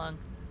all along.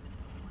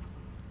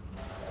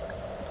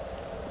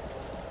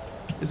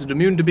 Is it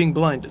immune to being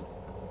blinded?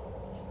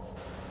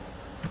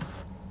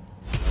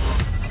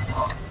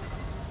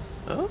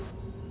 Oh?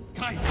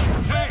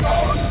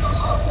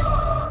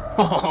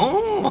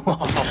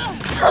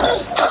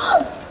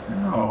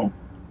 No.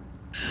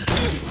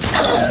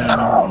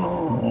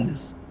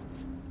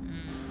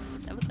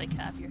 That was like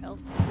half your health.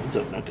 What's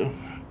up, Neko?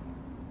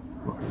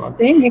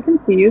 Dang, I can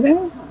see you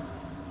there.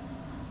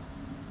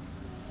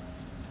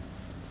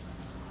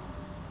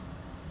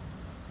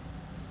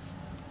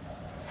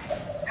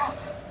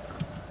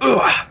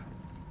 Ugh.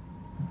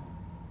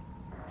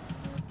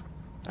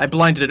 I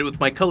blinded it with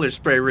my color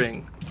spray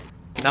ring.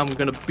 Now I'm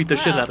gonna beat the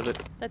shit Wow, out of it.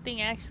 That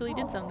thing actually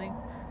did something.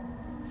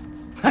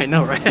 I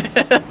know,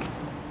 right?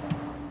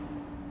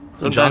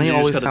 Johnny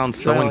always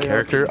sounds so in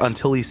character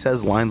until he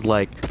says lines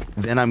like,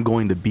 "Then I'm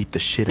going to beat the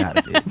shit out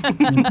of it."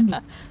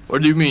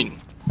 What do you mean?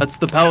 That's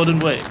the paladin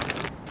way.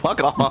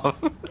 Fuck off.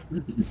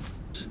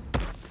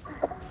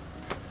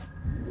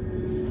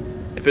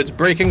 If it's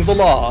breaking the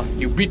law,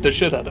 you beat the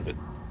shit out of it.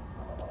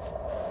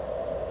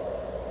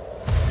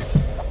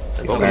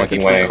 Spoken like a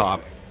true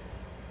cop.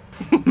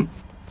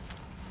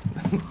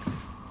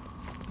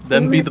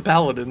 Them be the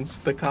paladins,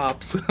 the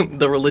cops,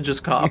 the religious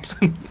cops.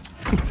 This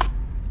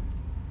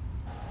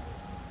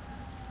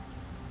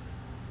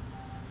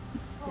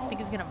thing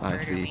is gonna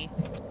murder me.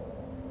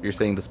 You're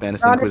saying the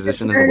Spanish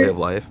Inquisition is a way of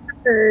life?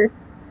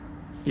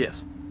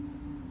 Yes.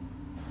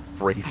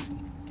 Race.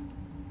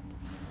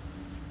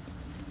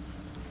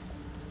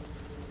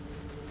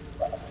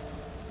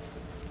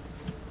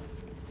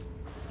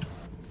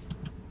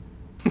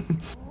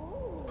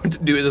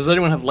 Does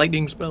anyone have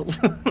lightning spells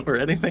or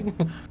anything?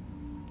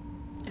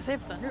 Yes, I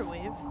have Thunder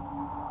Wave.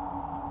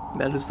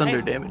 That is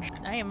thunder damage.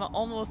 I am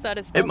almost out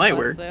of spell It might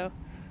slots, work. though.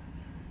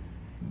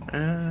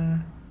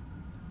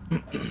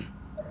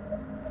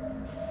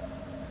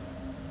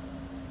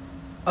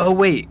 Oh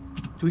wait,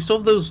 do we still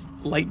have those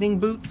lightning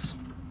boots?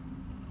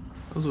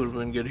 Those would have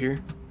been good here.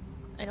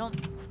 I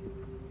don't.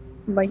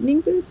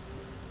 Lightning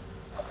boots?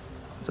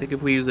 It's like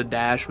if we use a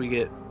dash, we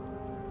get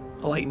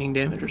a lightning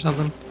damage or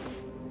something.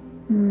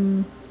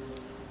 Hmm.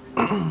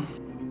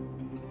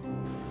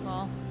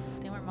 Well,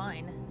 they weren't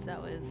mine. If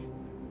that was.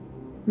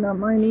 Not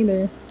mine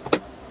either.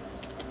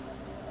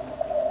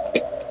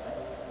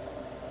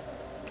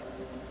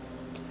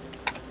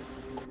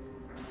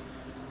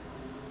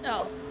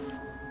 Oh.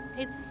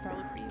 Hey, this is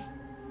probably for you.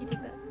 You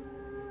take that.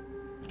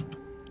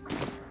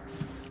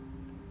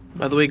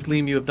 By the way,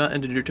 Gleam, you have not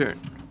ended your turn.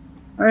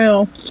 I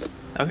know.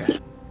 Okay.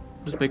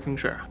 Just making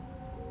sure.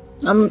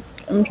 I'm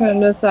trying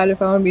to decide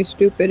if I want to be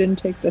stupid and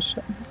take this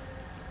shot.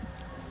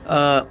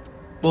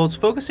 Well, it's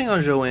focusing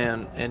on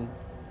Joanne, and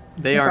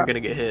they aren't gonna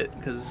get hit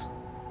because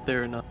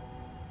they're not.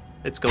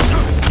 It's going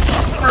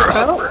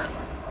up.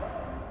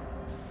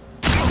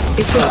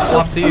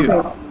 Off to you.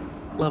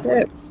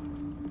 Lovely.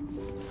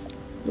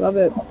 Love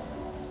it.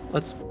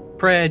 Let's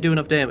pray I do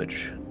enough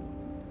damage.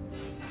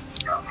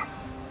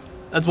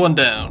 That's one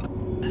down.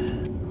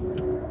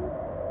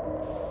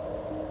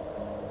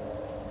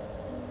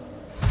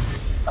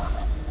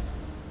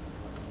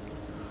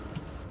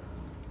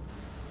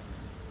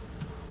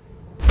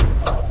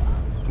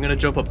 I'm gonna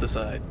jump up the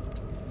side.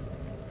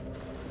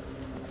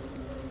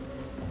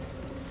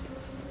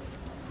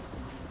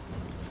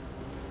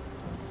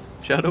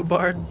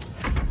 Shadowbard?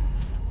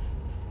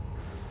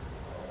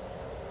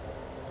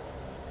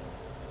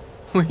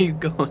 Where are you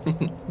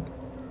going?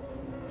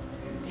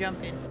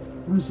 Jumping.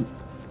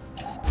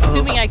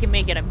 Assuming I can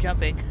make it, I'm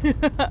jumping.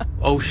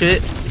 Oh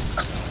shit.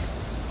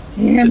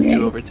 Damn Didn't it.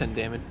 do over 10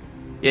 damage.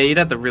 Yeah, you'd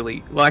have to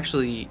really... Well,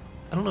 actually,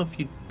 I don't know if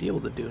you'd be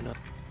able to do enough.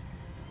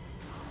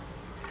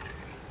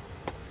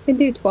 I can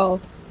do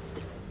 12.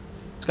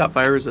 It's got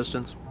fire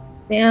resistance.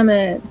 Damn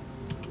it.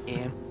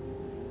 Yeah.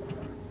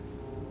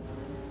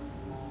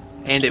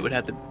 And it would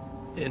have to...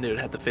 And it would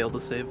have to fail to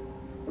save.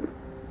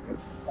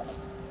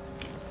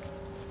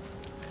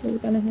 Is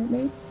it gonna hit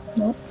me?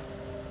 No.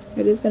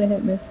 It is gonna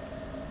hit me.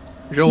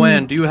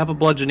 Joanne, do you have a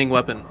bludgeoning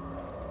weapon?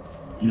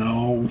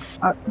 No.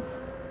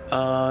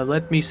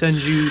 Let me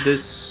send you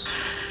this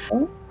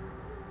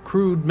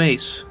crude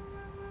mace.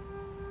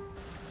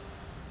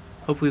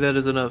 Hopefully that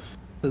is enough,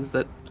 because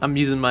that I'm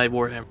using my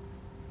warhammer.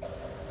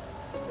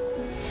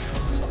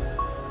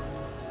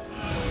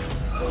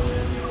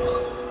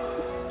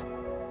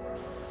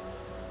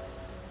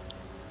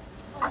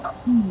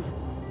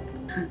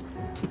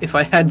 If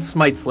I had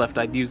smites left,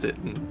 I'd use it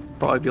and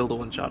probably be able to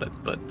one-shot it,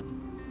 but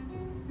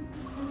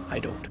I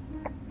don't.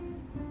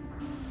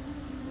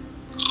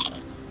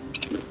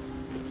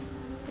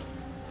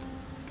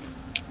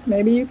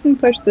 Maybe you can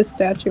push the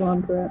statue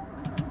onto it.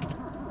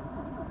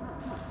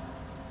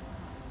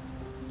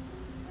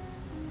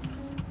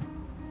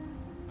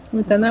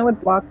 But then that would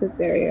block this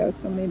area,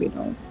 so maybe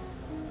don't.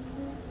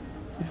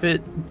 If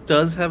it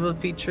does have a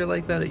feature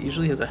like that, it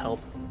usually has a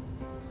health.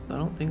 I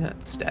don't think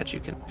that statue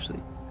can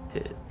actually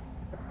hit.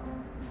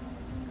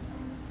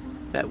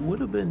 That would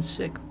have been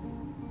sick.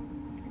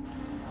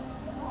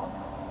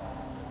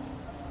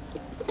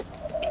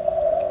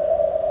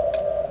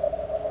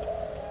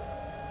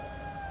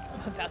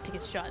 I'm about to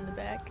get shot in the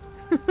back.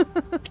 I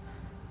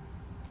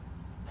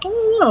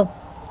don't know.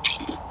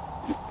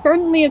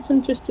 Currently it's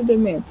interested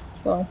in me,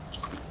 so.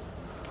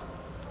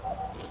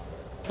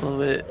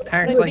 Well, if it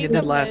acts like it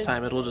did last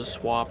time, it'll just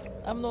swap.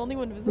 I'm the only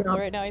one visible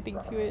right now, I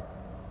think, to it.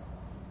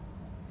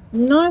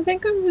 No, I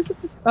think I'm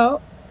visible. Oh,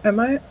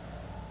 am I?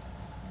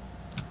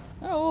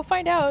 Oh, we'll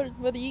find out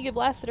whether you get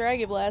blasted or I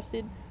get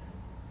blasted.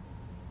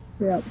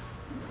 Yep.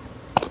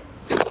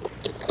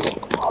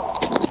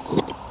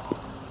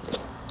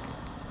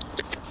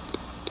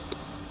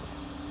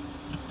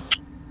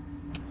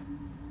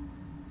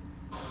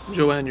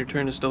 Joanne, your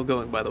turn is still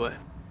going, by the way.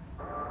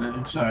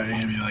 I'm sorry,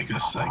 give me like a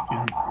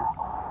second.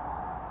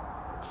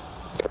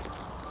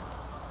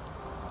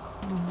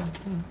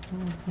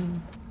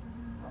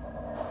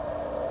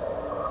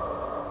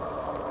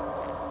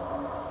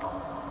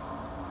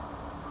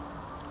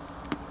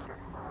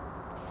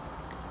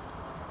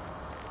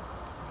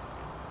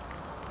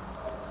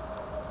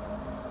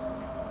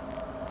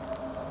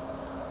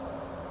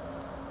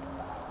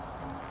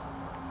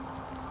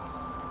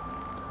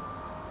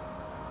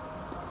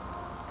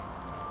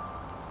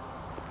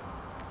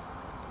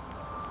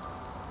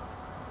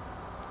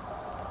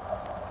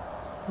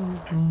 I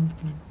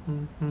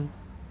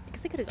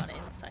guess I could have gone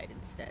inside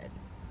instead.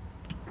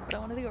 But I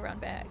wanted to go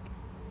around back.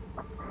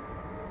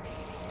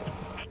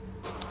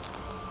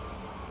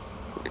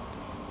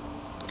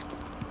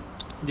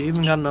 Do you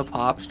even got enough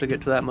hops to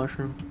get to that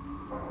mushroom?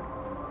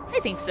 I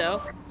think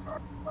so.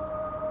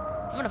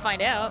 I'm gonna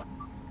find out.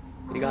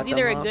 You This got is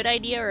either them a hops? good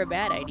idea or a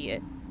bad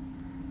idea.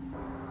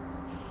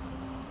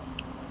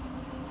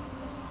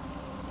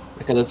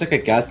 Okay, there's like a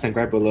gas tank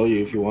right below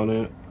you if you want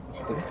it.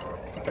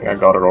 I think I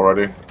got it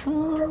already.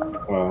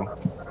 Wow.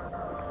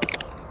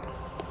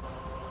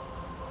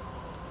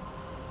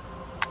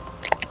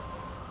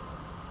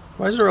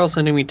 Why is Earl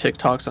sending me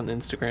TikToks on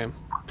Instagram?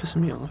 Pissing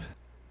me off.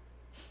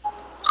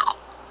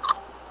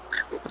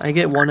 I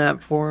get one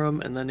app for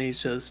him, and then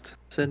he's just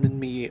sending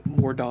me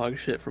more dog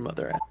shit from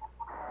other apps.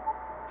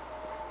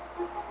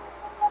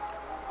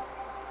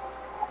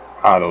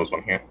 Ah, there was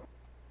one here.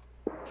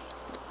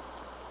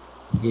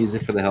 Use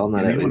it for the hell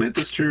not Anyone hit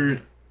this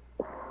turret?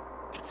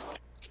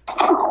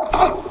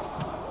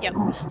 Yep.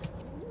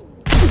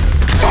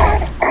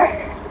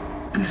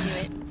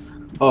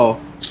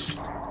 Oh.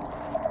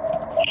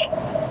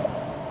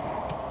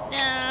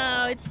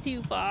 No, it's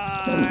too far.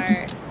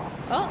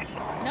 Oh,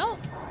 no.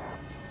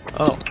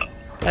 Oh.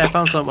 Hey, I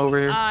found something over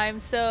here.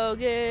 I'm so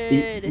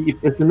good.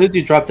 As soon as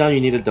you drop down,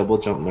 you need a double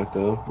jump,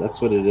 Neko.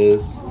 That's what it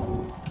is.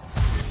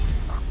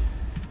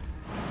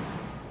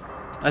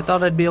 I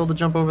thought I'd be able to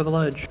jump over the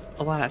ledge.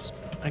 Alas,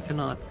 I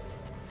cannot.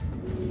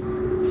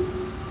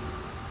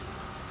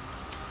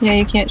 Yeah,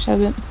 you can't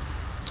shove it.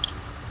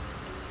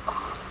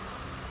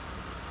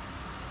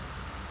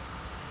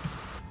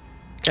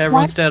 Okay,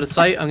 everyone's out of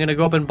sight. I'm gonna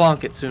go up and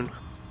bonk it soon.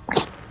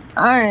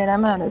 Alright,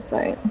 I'm out of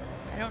sight.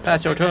 I don't know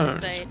Pass your if I'm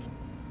turn.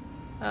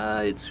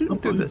 outside. It's shooting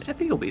through the... I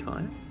think it'll be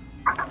fine.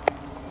 Alright,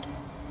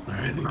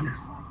 thank you.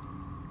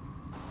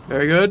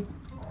 Very good.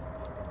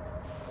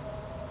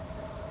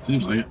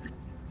 Seems like it.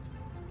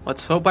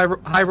 Let's hope I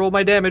high roll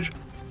my damage.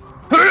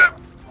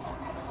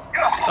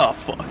 Oh,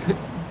 fuck.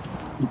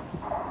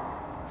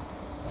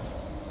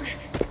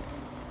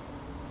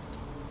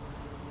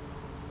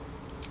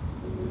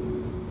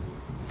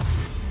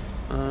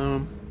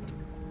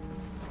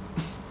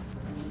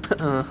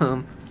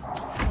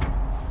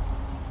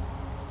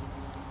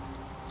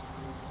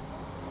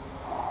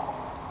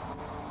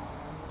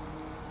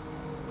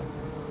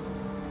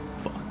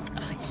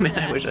 Man,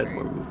 I wish I had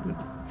more movement.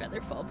 Feather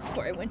fall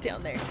before I went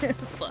down there.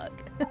 Fuck.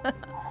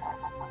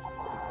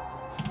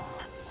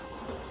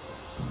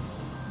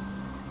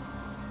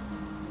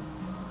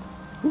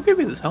 Who gave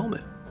me this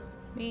helmet?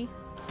 Me.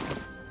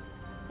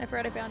 I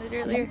forgot I found it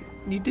earlier.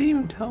 You didn't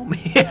even tell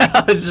me.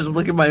 I was just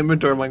looking at my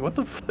inventory. I'm like, what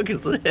the fuck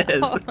is this?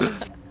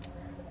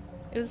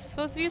 It was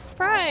supposed to be a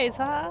surprise,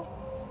 huh?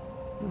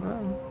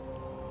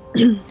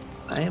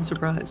 I am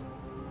surprised.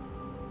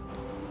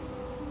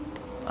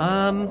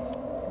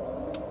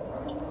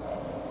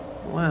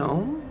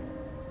 Well,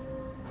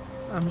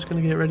 I'm just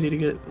gonna get ready to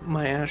get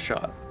my ass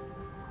shot.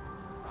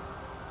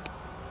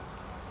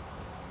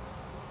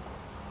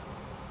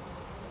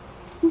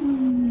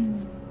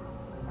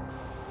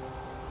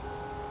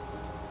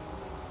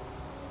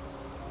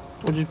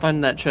 What'd you find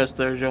in that chest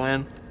there,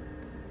 Joanne?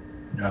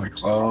 Got a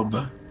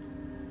club,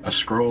 a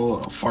scroll,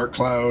 a fart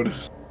cloud.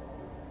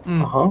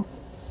 Uh-huh.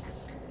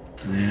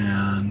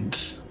 And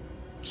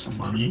some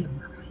money.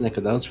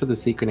 Neko, that was for the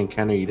secret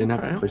encounter. You didn't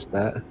have to push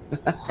that.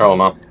 Hell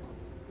no.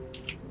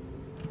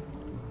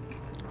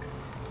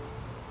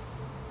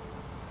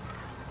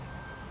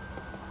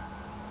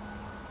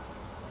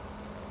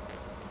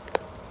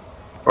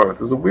 Bro,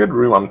 this is a weird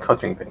room. I'm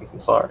touching things. I'm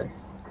sorry.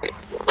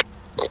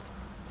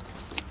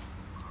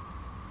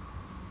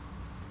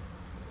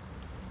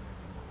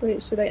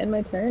 Wait, should I end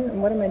my turn?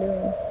 And what am I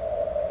doing?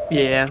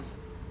 Yeah.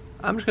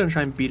 I'm just gonna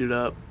try and beat it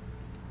up.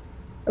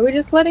 Are we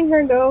just letting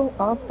her go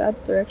off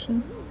that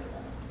direction?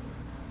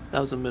 That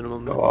was a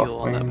minimum Go heal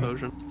off, on that man.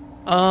 potion.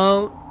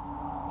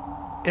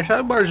 Yeah,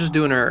 Shadowbard is just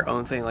doing her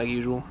own thing like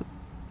usual.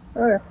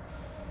 Okay.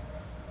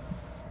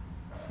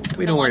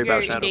 We don't worry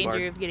about In danger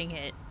Shadowbard. of getting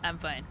hit. I'm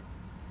fine.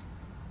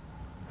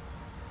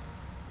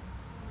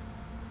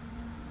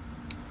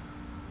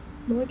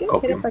 Will I get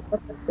Copy hit him. if I go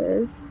up the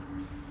stairs?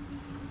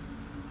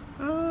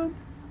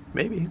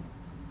 Maybe.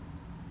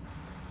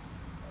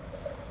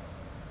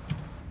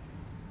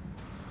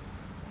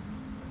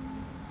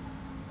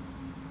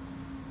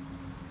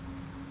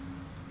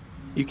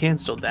 You can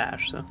still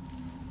dash, so.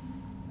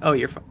 Oh,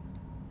 you're fine.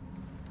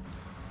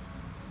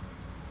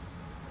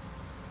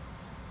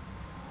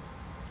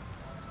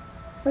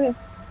 Okay.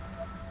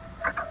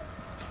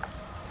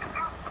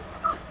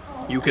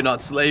 You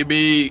cannot slay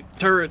me,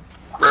 turret.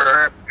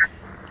 Brr.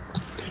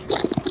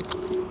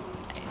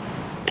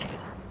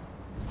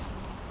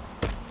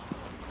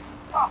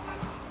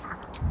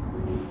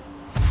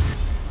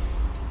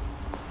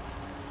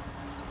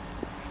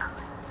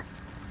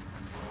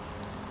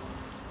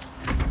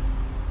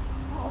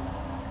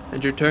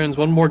 And your turns.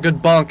 One more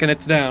good bonk and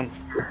it's down.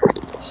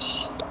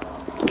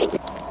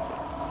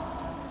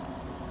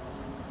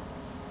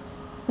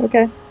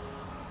 Okay.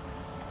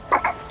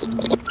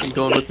 You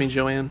going with me,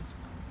 Joanne?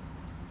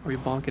 Are we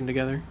bonking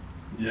together?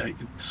 Yeah, I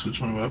can switch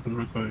my weapon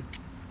real quick.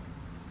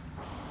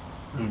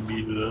 And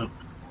beat it up.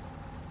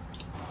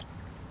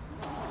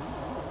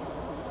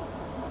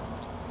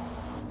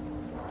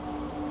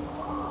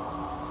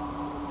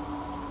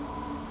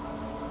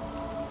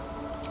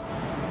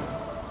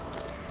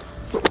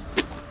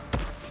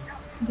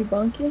 Did you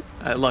bonk it?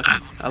 I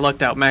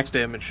lucked out. Max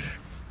damage.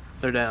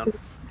 They're down.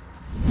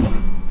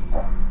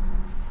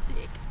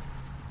 Sick.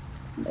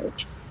 Nope.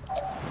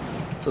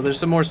 So there's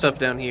some more stuff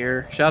down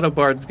here.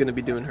 Shadowbard's gonna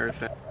be doing her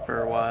thing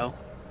for a while.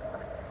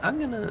 I'm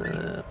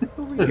gonna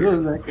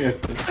over here.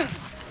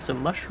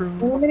 Some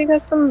mushrooms. You want me to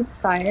get some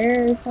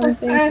fire or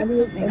something? How do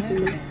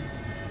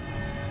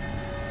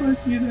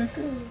you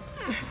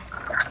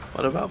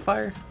What about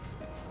fire?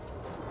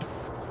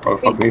 Oh,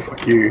 fuck me,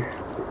 fuck you.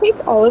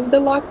 take all of the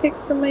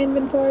lockpicks from my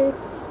inventory?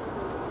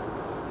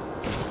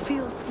 It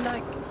feels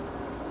like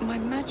my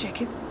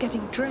magic is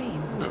getting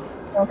drained.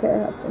 Okay, I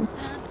have them.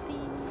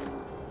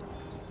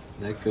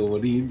 Neko,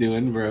 what are you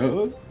doing,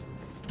 bro?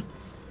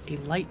 A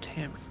light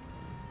hammer.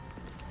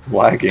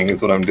 Lagging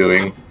is what I'm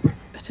doing.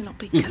 Better not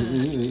be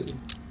cursed.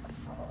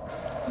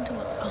 Wonder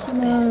what's past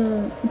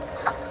this.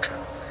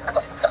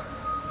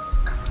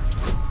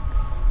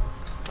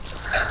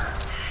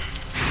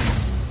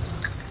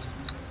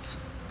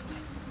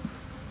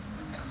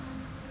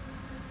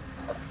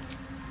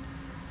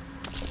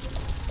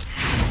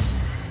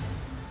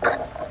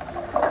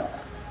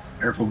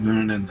 Careful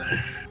going in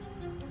there.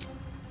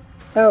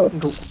 Oh.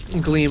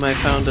 Gleam, I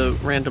found a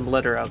random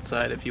letter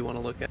outside if you want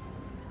to look at it.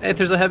 Hey,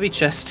 there's a heavy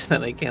chest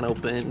that I can't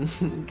open.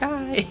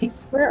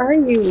 Guys! Where are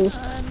you?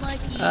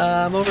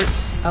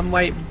 I'm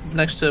right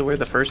next to where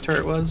the first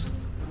turret was.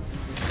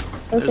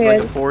 Okay, There's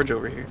like a forge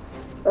over here.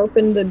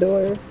 Open the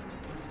door.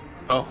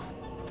 Oh.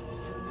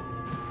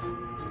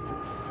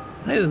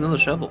 Hey, there's another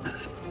shovel.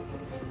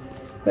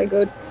 I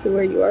go to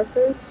where you are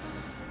first?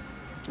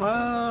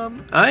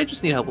 I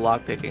just need help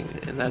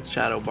lockpicking, and that's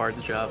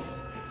Shadowbard's job.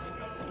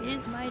 It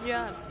is my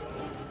job.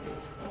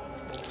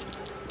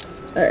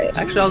 Alright.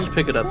 Actually, I'll just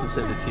pick it up and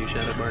send it to you,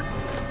 Shadowbard.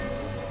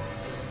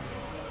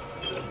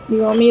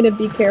 You want me to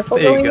be careful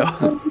There you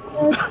going go.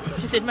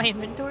 It's just in my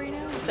inventory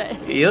now? Is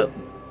that... Yep.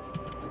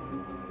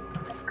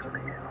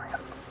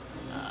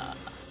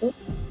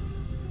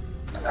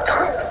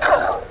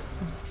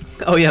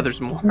 Oh yeah, there's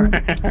more.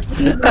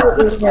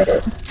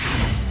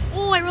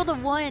 Oh, I rolled a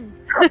 1.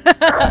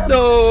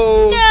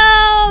 No!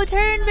 No!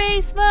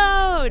 Turn-based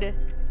mode!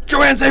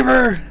 Joanne, save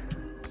her!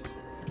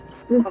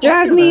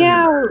 Drag me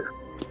out!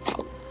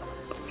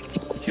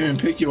 Can't even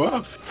pick you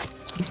up.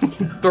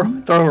 throw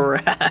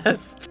her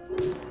ass.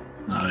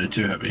 No, you're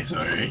too heavy,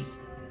 sorry.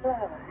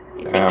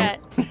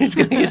 He's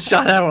gonna get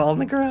shot out all on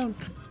the ground.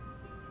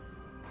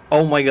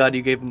 Oh my god,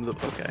 you gave him the...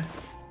 Okay.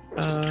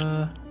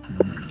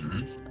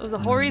 It was the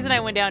whole reason I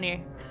went down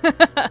here.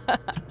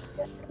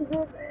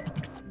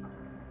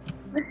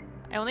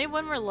 I only have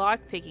one more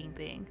lock-picking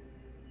thing.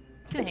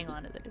 I'm just gonna hang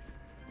on to this.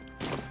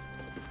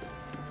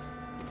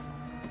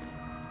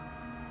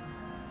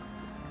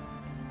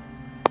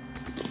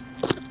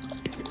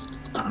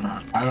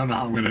 I don't know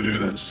how I'm gonna do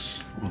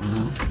this.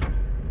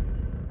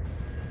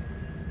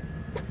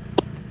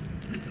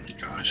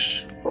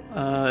 Gosh.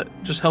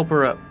 Just help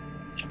her up.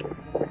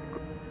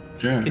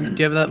 Yeah. Do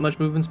you have that much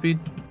movement speed?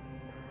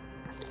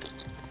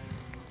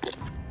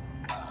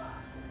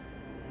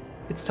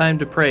 It's time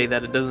to pray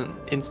that it doesn't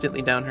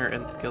instantly down her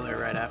and kill her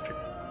right after.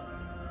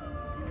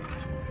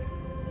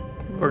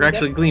 Or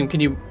actually, Gleam, can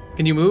you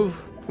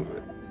move?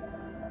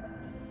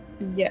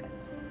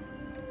 Yes.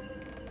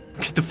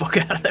 Get the fuck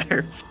out of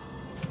there.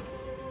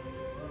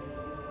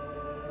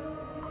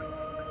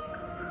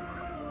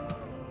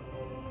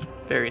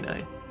 Very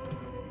nice.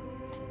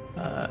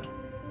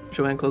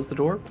 Joanne, close the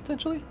door,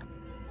 potentially?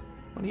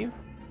 One of you?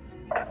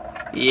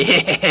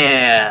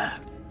 Yeah!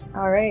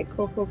 Alright,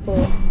 cool.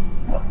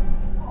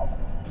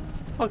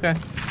 Okay.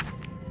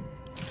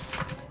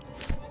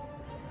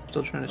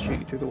 Still trying to shoot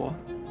you through the wall.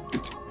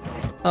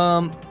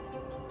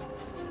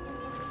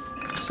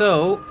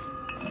 So...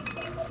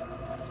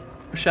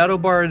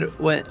 Shadowbard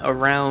went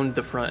around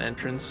the front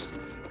entrance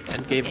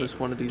and gave us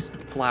one of these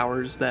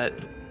flowers that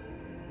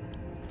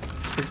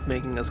is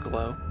making us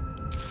glow.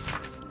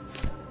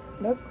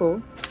 That's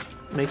cool.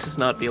 Makes us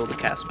not be able to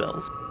cast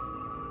spells.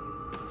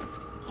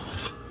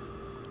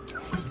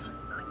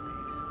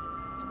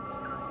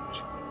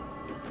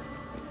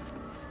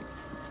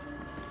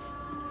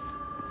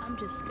 I'm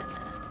just gonna...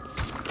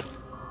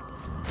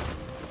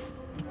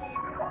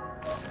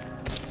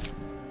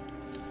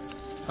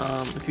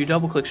 If you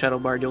double click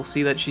Shadowbard, you'll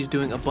see that she's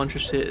doing a bunch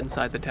of shit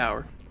inside the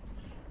tower.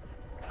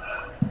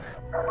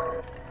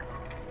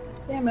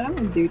 Damn it, I'm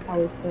gonna do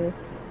tower stuff.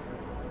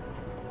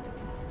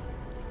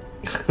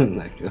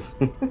 Neko.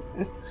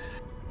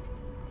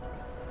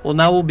 Well,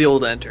 now we'll be able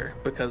to enter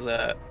because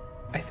I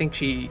think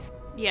she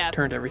Yeah.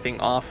 turned everything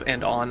off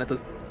and on at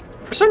the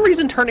For some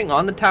reason, turning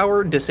on the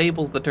tower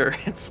disables the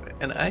turrets,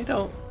 and I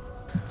don't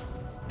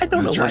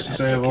know why. It's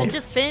a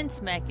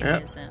defense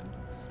mechanism.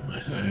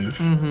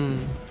 Mm-hmm.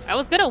 I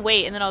was gonna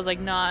wait, and then I was like,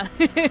 nah.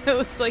 It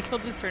was like, I'll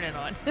just turn it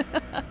on.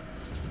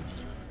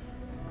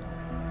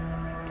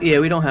 Yeah,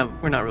 we're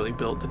not really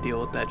built to deal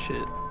with that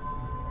shit.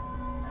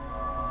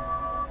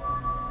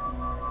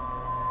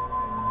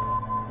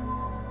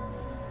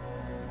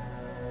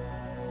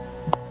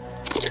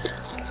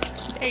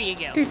 There you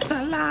go. It's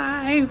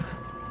alive!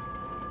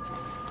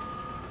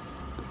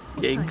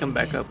 Yeah, you can come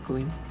back up,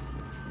 Queen.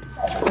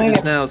 It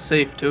is now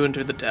safe to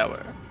enter the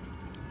tower.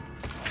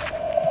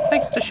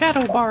 Thanks to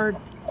Shadowbard.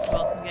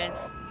 Welcome,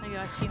 guys. I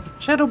got you.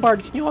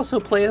 Shadowbard, can you also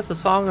play us a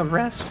song of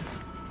rest?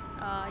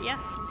 Yeah.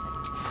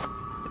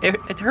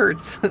 It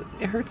hurts.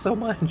 It hurts so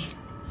much.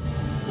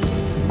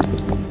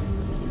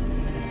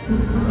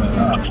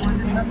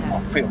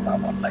 I'll feel that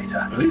one later.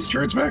 Are these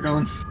turrets back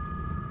on?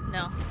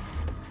 No.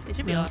 They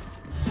should be off.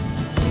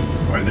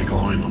 Why are they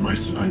glowing on my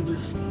side?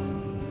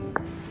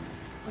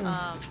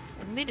 I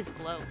think they just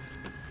glow.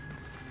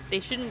 They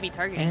shouldn't be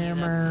targeting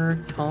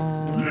Hammer,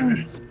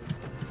 taunts,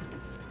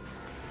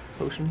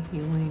 potion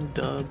healing,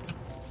 dub.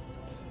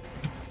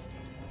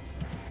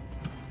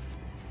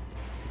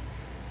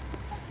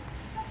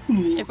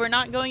 you. If we're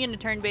not going into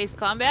turn-based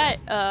combat,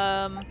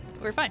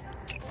 we're fine.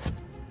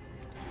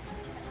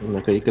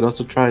 Okay, you could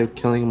also try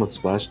killing him with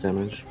splash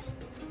damage.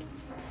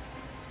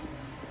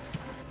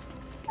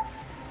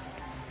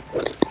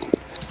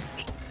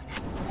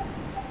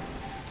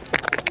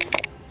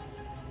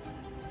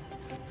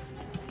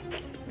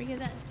 Where you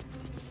guys at?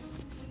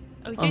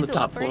 Oh, you On guys the are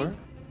top up already? floor.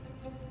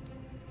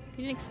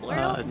 You didn't explore it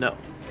all? No.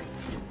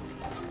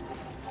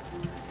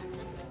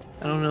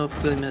 I don't know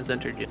if Glim has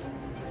entered yet.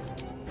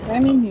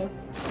 I'm in here.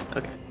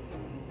 Okay.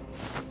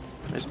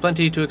 There's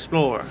plenty to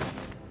explore.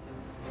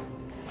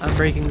 I'm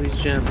breaking these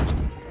gems.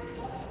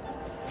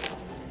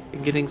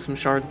 And getting some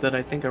shards that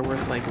I think are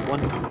worth like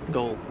 1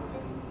 gold.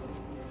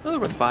 Oh, they're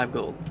worth 5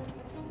 gold.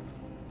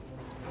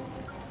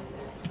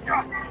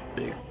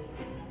 Big.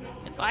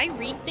 If I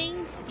read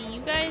things, do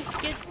you guys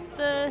get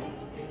the...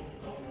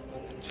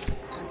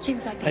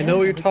 Seems like I know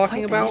what you're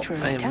talking about.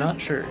 I am not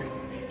sure.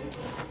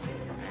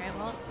 Alright,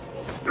 well...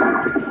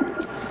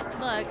 Good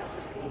luck.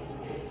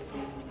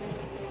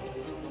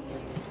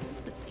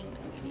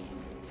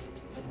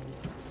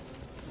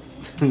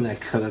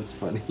 Neko, that's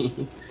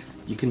funny.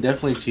 You can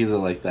definitely choose it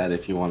like that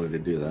if you wanted to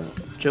do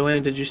that.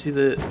 Joanne, did you see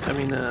the...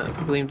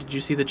 Gleam, did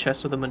you see the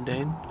chest of the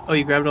mundane? Oh,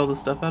 you grabbed all the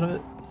stuff out of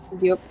it?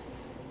 Yep.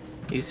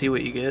 You see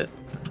what you get?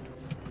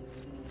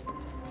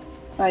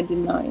 I did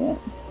not yet.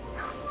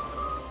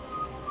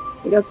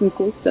 We got some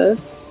cool stuff.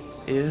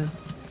 Yeah.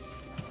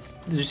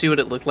 Did you see what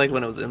it looked like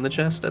when it was in the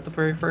chest at the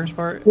very first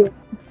part? Yeah. It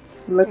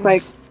looked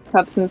like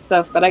cups and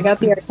stuff, but I got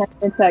the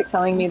Arcana tech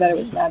telling me that it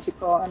was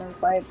magical, and I was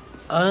like...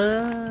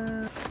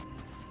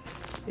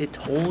 It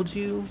told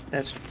you?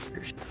 That's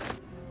cheater shit.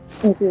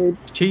 Okay.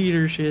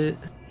 Cheater shit.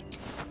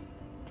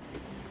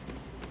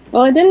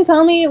 Well, it didn't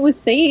tell me it was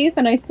safe,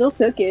 and I still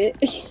took it.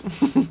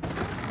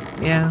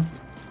 Yeah.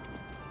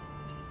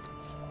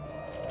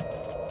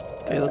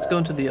 Okay, let's go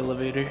into the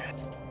elevator.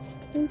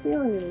 Where's the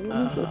elevator?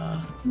 What is it? An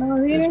This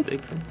elevator?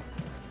 big thing.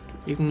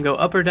 You can go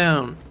up or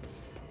down.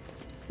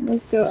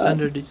 Let's go It's up.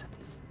 under these.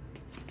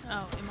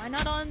 Oh, am I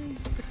not on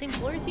the same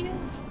floor as you guys?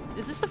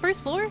 Is this the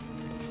first floor?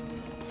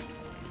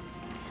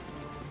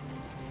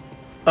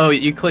 Oh,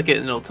 you click it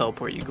and it'll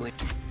teleport you, Gleam.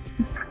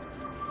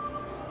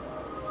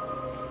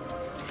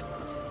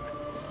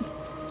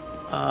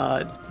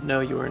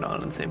 No, you were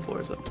not on the same floor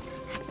as us.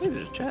 Hey,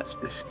 there's a chest.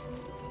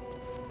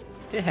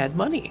 It had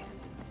money.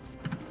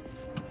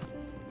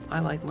 I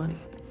like money.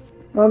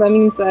 Well, that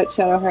means that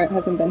Shadowheart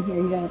hasn't been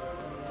here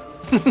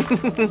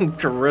yet.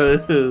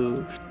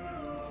 True.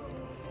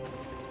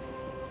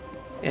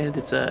 And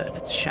it's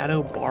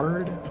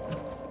Shadowbard.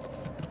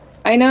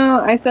 I know,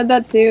 I said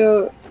that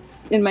too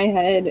in my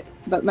head,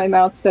 but my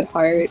mouth said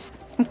heart.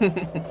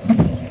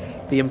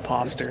 The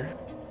imposter.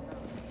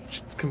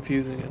 It's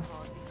confusing it.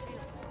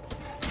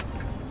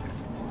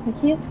 I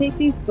can't take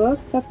these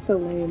books? That's so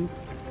lame.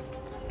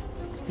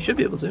 You should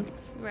be able to.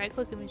 Right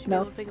click them and you should No.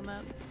 be able to pick them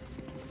up.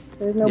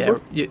 There's no Yeah,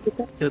 book.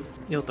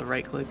 you'll have to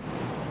right click.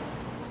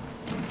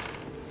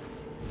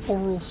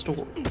 Oral store.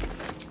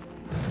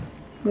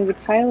 There's a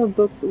pile of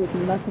books with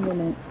nothing in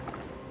it.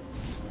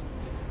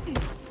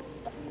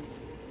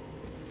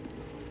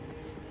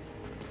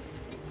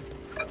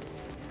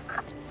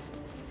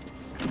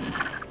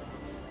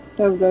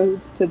 The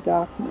roads to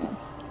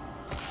darkness.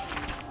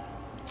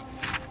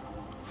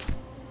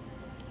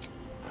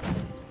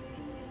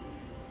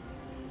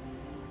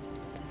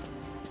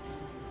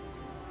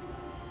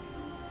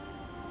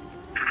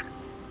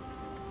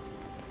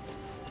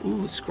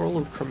 Ooh, scroll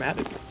of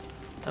chromatic.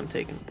 I'm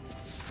taking.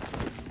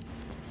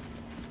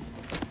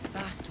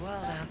 Vast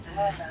world out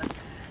there.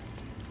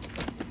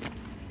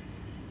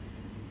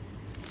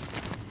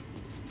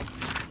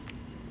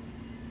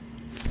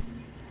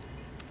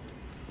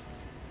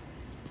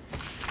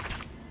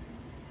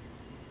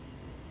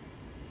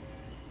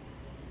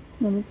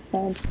 Oh, it's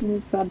sad. It's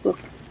a sad book.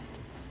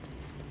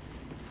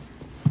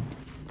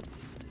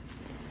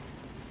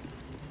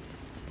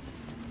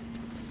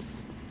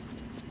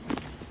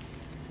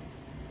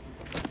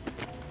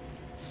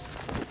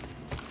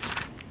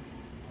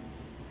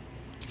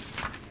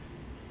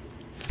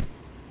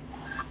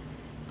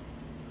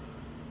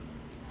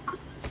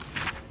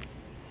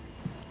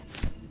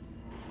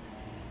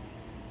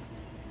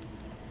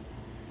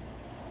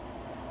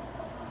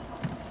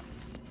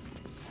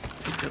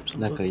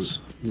 Like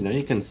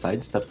you can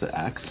sidestep the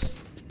axe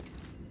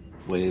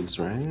waves,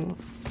 right?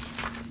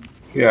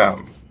 Yeah,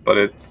 but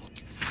it's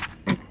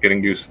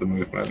getting used to the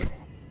movement.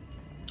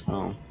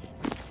 Oh.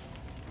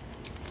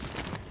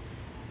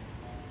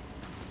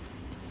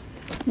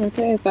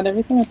 Okay, is that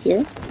everything up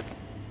here?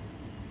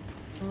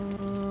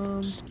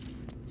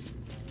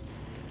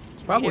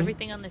 Read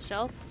everything on the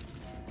shelf?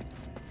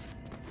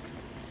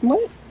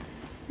 What?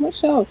 What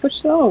shelf?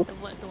 Which shelf?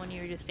 The one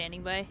you were just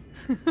standing by?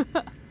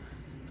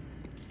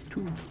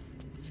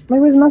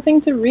 There was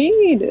nothing to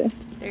read.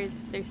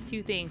 There's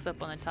 2 things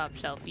up on the top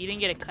shelf. You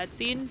didn't get a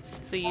cutscene,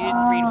 so you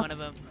didn't read one of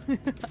them.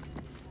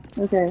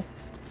 Okay.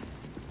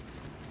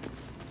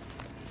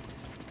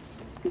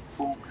 Disk is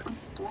formed from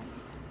slate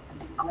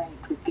and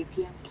engraved with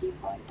Gipyanki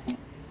writing.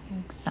 You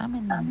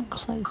examine them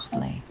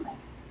closely,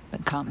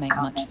 but can't make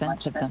much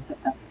sense of them.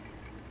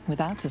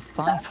 Without a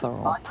cipher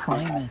or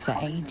primer to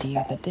aid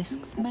you, the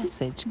disk's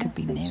message could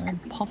be near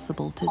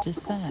impossible to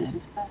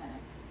discern.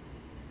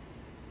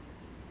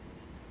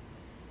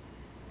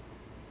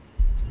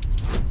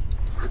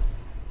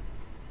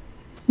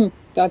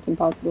 That's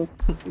impossible.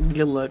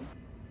 Good luck.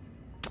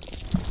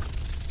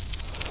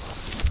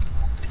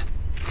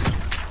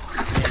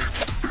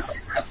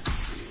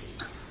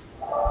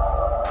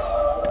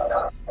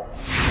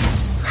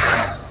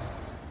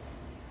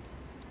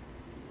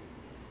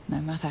 No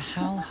matter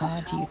how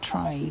hard you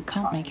try, you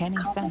can't make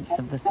any sense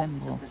of the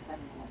symbols.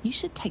 You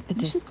should take the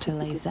disc to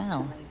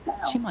Lae'zel.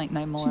 She might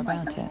know more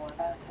about it.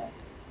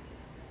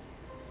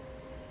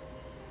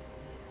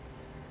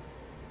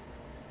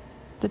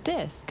 The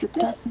disc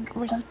doesn't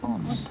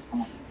respond.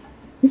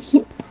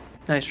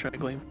 Nice try,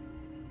 Gleam.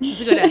 It's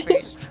a good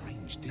effort.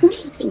 Strange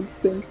disc.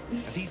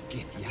 Are these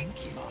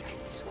Githyanki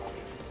markings?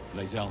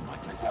 Lae'zel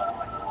might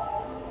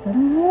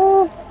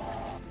know.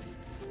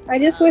 I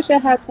just wish I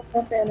had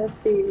Final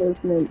Fantasy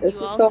movement. This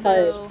You is so hard.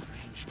 also...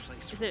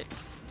 Is it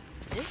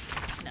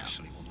this? No.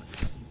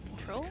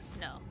 Control?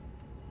 No.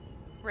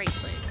 Right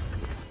click.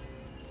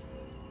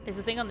 There's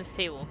a thing on this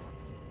table.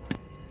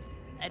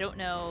 I don't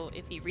know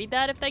if you read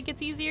that, if that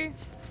gets easier.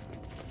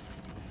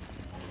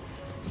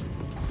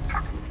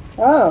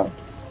 Oh.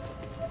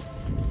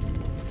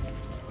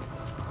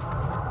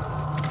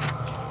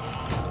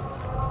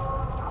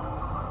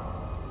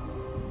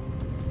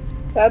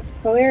 That's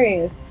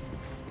hilarious.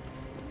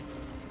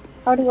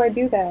 How do I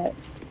do that?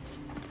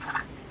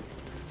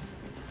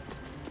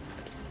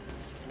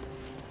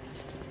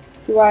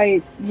 Do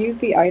I use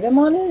the item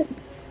on it?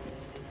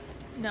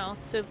 No,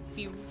 so if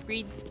you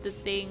read the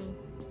thing,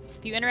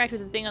 if you interact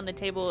with the thing on the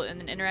table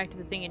and then interact with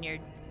the thing in your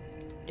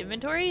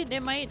inventory,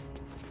 it might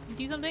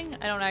do something?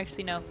 I don't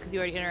actually know, because you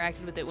already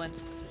interacted with it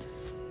once.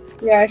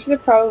 Yeah, I should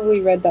have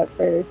probably read that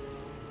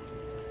first.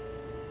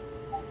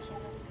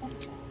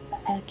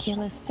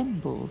 Circular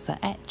symbols are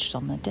etched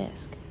on the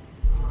disc.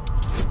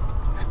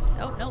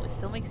 Oh, no, it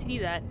still makes you do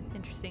that.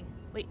 Interesting.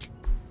 Wait.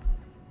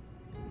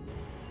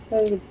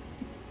 Oh.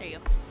 There you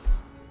go.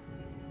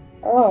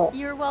 Oh.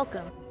 You're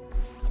welcome.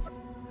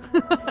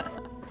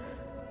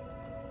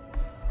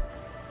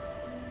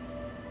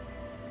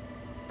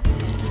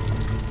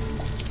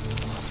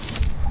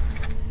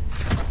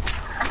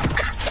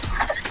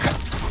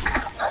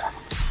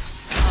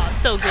 Oh,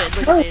 so good.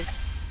 Look at this.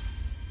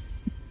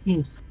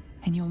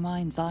 In your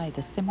mind's eye,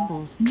 the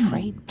symbols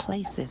trade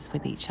places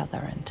with each other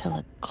until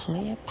a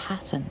clear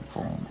pattern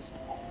forms.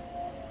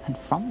 And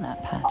from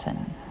that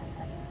pattern,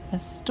 a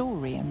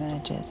story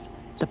emerges.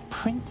 The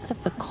Prince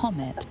of the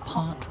Comet,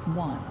 Part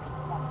 1.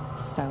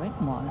 So it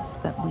was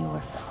that we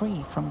were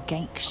free from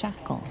Gake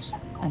shackles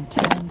and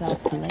turned our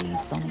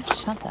blades on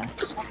each other.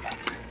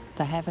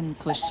 The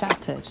heavens were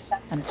shattered,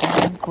 and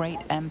one great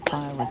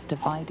empire was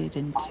divided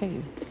in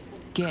 2.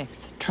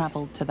 Gith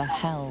traveled to the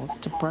Hells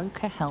to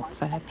broker help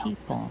for her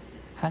people,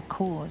 her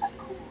cause.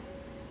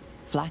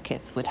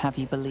 Vlaakith would have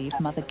you believe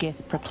Mother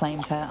Gith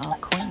proclaimed her our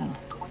queen.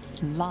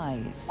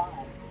 Lies.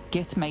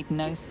 Gith made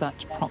no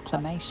such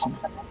proclamation.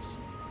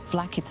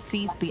 Vlaakith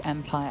seized the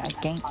empire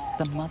against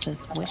the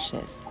mother's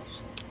wishes.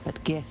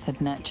 But Gith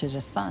had nurtured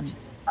a son,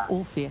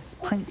 Orpheus,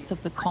 Prince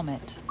of the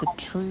Comet, the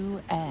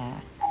true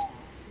heir.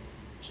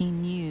 He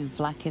knew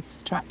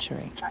Vlaakith's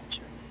treachery.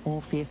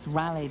 Orpheus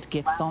rallied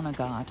Gith's honor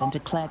guard and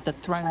declared the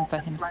throne for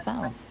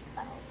himself.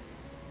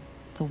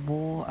 The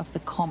War of the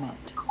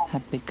Comet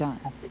had begun.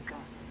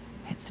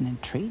 It's an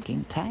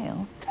intriguing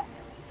tale,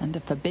 and a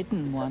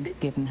forbidden one,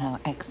 given how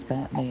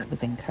expertly it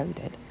was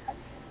encoded.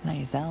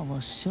 Lae'zel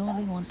will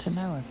surely want to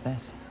know of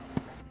this.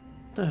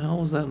 What the hell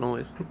was that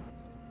noise?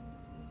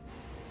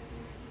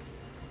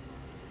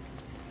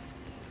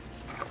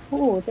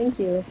 Oh, thank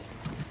you.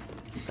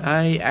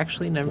 I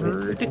actually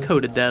never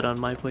decoded that on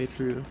my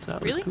playthrough, so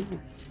that was Really? cool.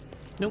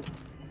 Nope.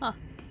 Huh.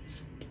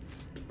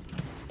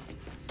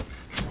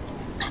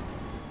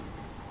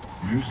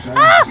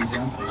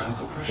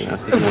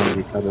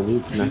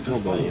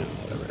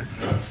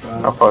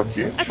 Oh, fuck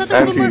you. I thought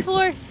there was one more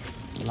floor.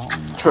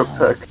 Long Trip hours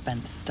tech.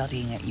 spent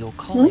studying at your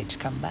college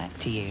come back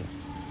to you.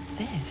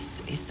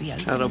 This is the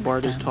opening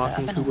Shadowbard is stanza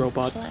talking of to an old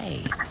robot.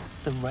 play,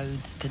 The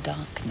Roads to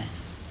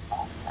Darkness.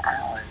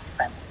 Hours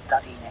spent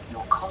studying at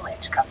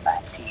knowledge come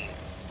back to you.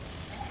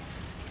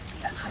 This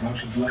is the How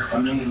much is left for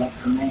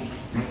me?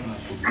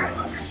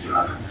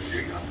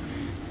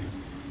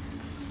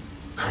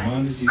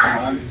 Command is easy,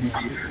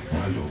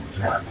 my lord.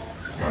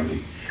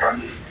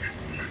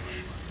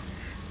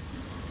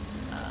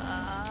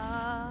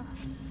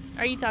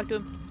 Are you talk to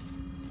him?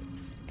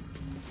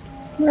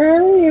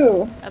 Where are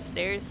you?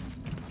 Upstairs.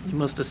 You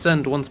must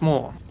ascend once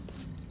more.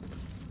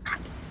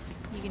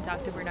 You can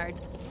talk to Bernard.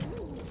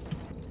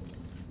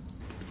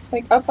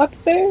 Like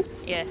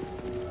upstairs? Yeah.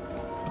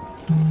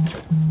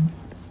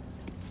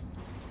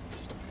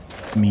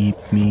 Meep,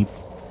 meep.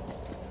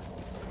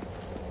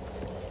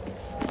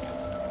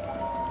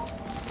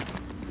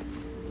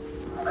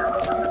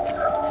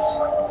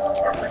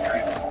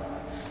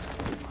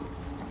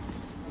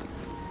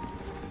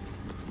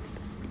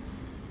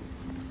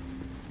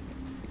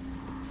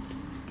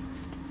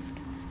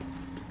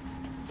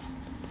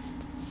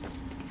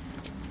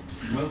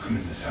 Welcome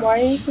in this house. Why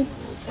are you?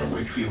 I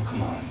wait for your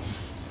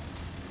commands.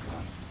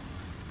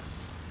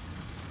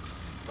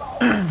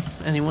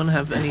 Anyone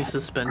have any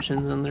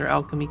suspensions in their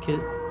alchemy kit?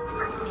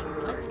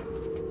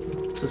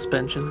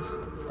 Suspensions.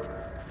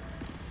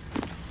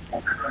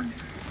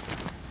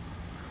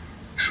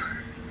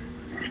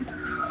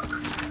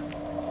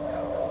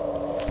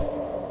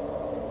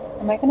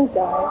 Am I gonna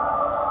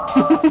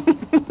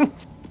die?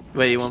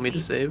 Wait, you want me to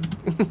save?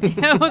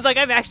 I was like,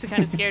 I'm actually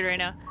kind of scared right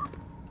now.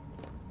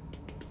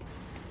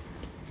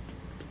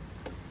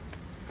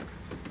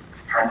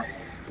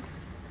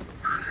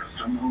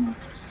 Just a moment.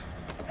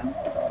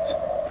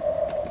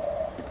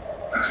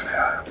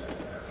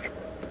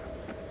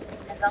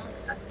 His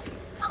arms are too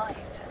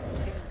tight and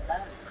too low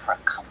for a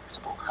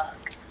comfortable hug.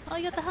 Oh,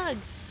 you got the hug.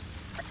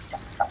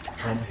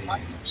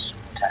 Slightly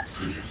shorter.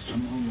 Just a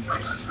moment.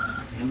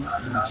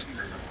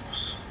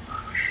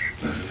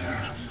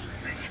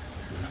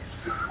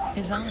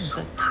 His arms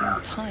are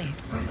too tight.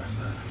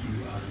 Remember,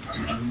 you are the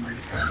person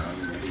I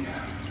already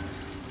am.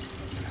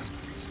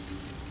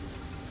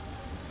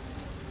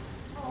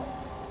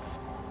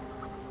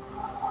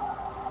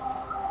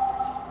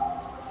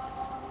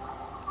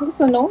 What's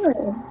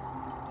annoying?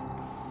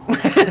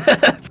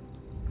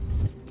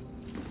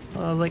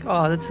 I was like,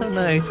 oh, that's so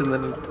nice, and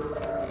then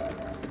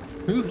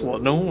who's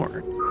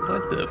Lenore?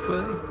 What the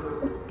fuck?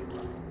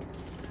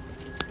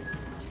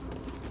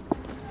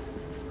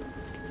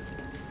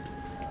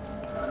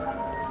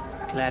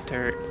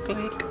 Clatter,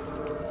 click,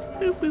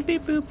 boop boop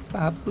beep boop,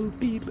 bop boop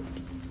beep.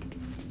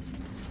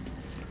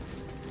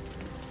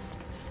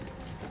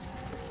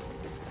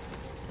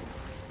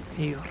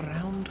 A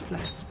round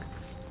flask.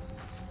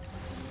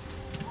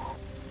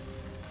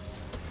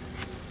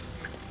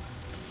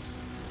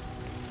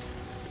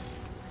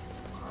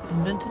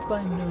 Invented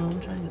by no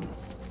China.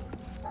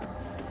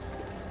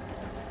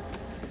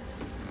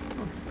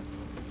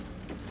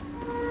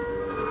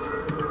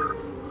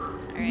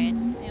 Alright,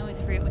 I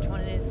always forget which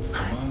one it is.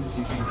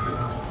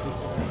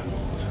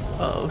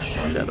 Oh,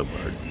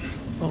 Shadowbard.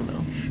 Oh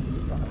no.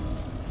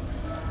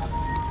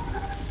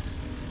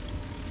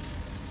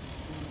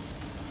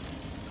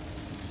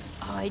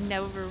 Oh, I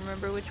never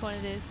remember which one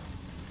it is.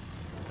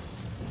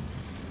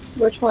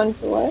 Which one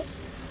for what?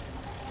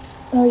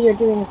 Oh, you're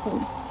doing a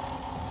thing.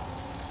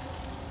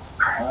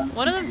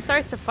 One of them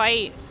starts a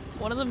fight.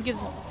 One of them gives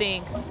us a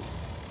thing.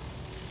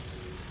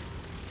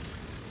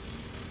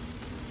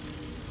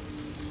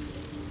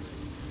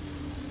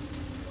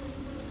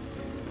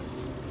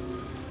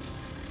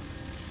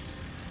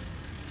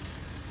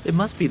 It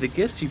must be the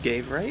gifts you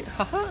gave, right?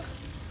 Haha.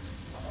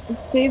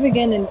 Save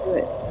again and do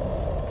it.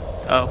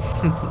 Oh,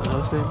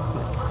 no save.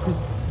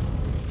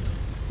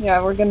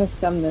 Yeah, we're gonna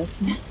stem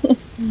this.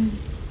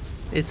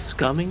 It's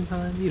scumming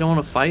time. You don't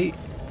want to fight.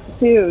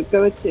 Two,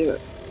 go two.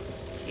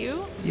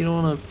 Two? You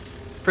don't want to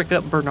frick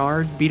up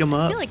Bernard, beat him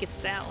I up. feel like it's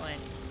that one.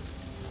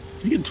 I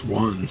think it's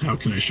one. How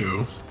can I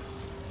show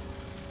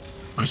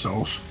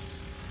myself?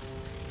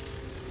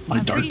 My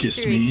I'm pretty darkest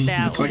sure me. it's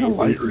that It's like a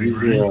one. light ring,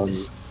 right?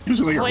 It was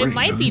like a Well, it ring,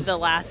 might be isn't it? the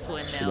last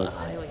one though.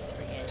 I always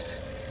forget.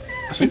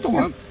 I think the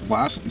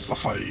last one's the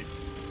fight.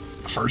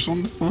 The first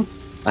one's the.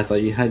 I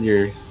thought you had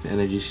your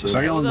energy The shield.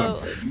 second one's Go.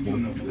 the. You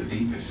don't know the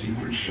deepest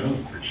secret show.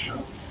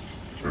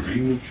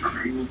 Reveal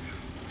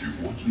do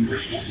what you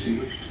wish to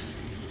see.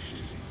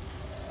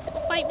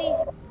 Fight me.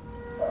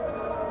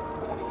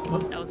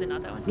 That was it,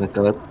 not that one. Like,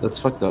 that's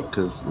fucked up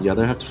because you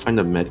either have to find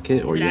a med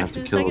kit or Is it you have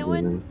to actually the kill a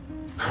second one?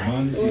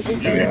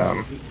 demon.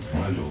 Yeah.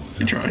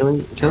 You try.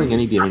 Killing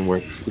any demon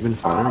works. Even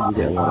fire, you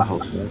get a lot of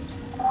health back.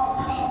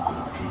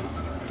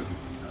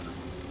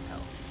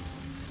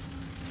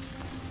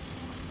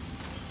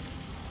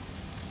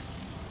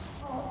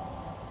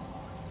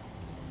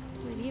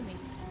 What did he hit me?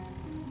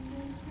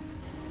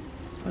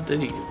 What did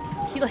he?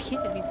 He like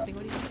hit me something.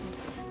 What did he hit me?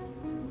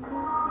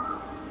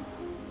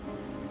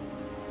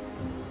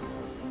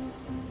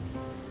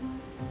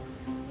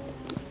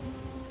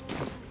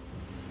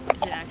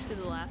 Is it actually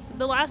the last one?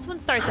 The last one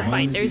starts a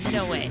fight. There's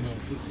no way.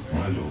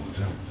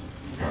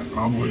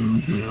 Probably,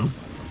 yeah.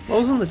 What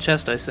was in the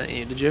chest I sent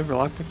you? Did you ever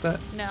lockpick that?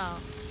 No.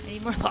 I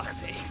need more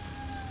lockpicks.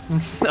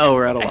 Oh,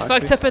 we're out of I lock.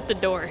 fucked up at the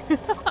door.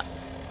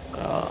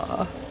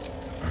 A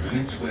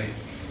minute's wait,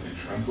 it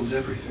tramples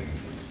everything.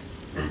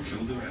 Or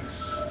kill the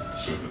rest,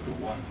 so that the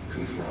one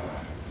can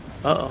thrive.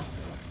 Uh-oh.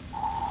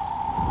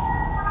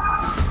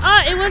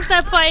 Ah, it was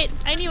that fight.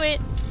 I knew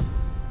it.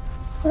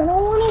 I don't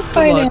want to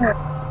fight it.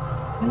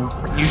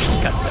 You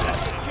should cut that.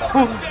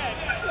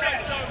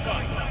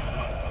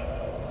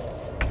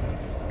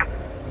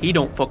 He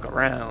don't fuck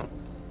around.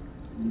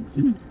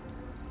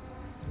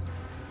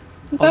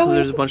 Also,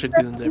 there's a bunch of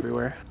goons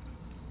everywhere.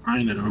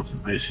 I know.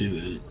 I see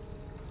that.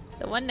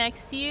 The one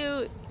next to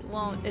you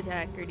won't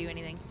attack or do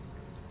anything.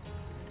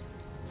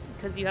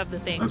 Because you have the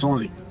thing. That's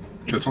only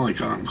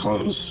gotten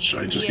close.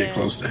 Should I just get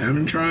close to him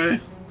and try?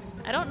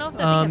 I don't know if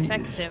that thing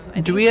affects him.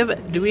 I Do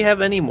think we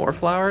have any more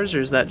flowers, or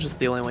is that just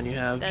the only one you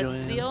have, That's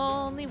Joanne? the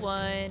only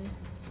one.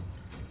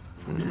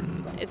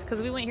 It's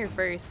because we went here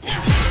first.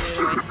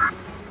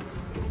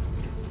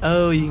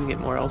 Oh, you can get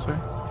more elsewhere.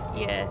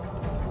 Yeah.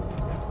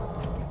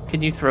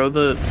 Can you throw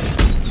the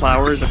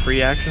flower as a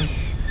free action?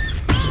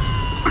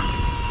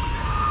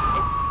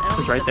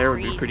 Because right there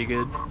would be pretty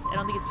good. I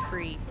don't think it's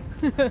free.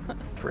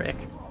 Frick.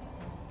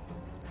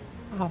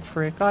 Oh,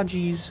 frick. Oh,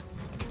 jeez.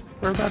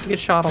 We're about to get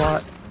shot a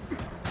lot.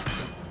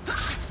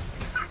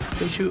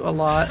 They shoot a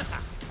lot.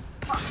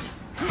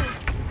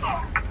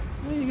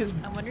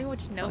 I'm wondering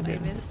which note I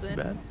missed then.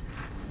 Bad.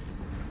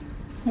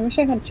 I wish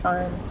I had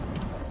charm.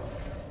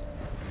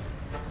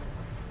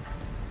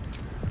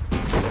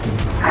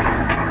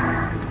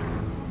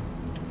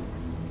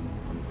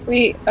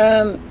 Wait,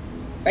 are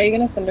you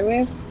gonna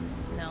Thunderwave?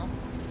 No.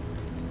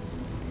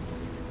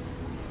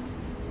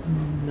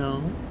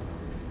 No.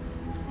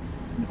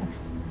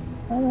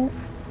 Alright.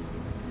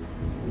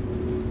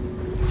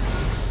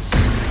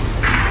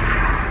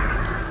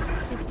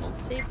 Don't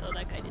save. Oh,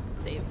 that guy didn't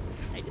save.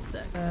 I just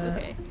suck.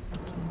 Okay.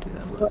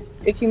 Well,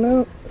 if you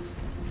move...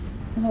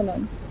 Hold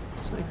on.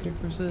 Psychic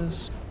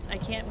resist. I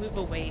can't move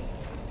away.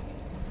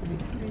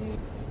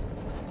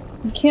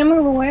 You can't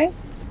move away?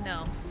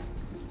 No.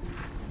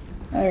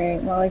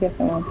 Alright, well I guess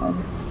I won't then.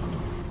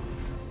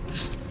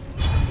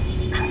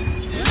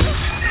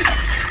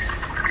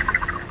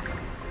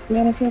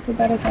 Man, it feels so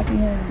bad attacking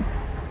him.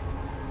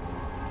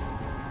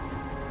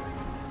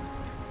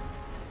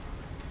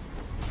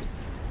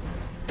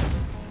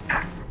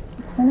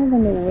 Kind of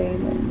in the way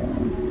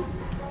though.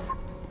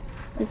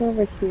 Like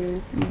over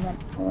here, from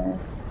that floor.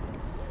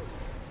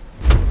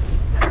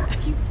 Are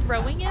you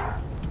throwing him?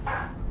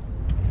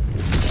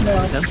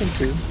 No. Attempting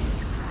to.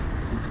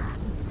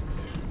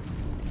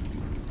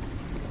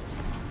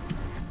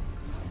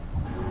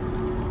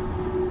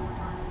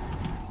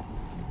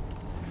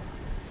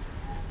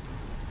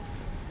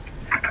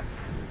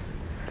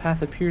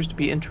 Path appears to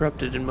be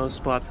interrupted in most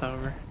spots,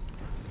 however.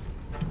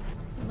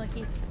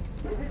 Lucky.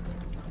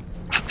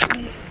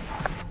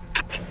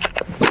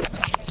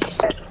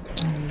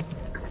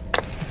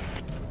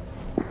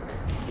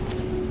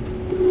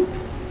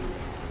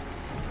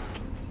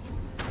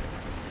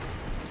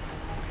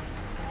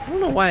 I don't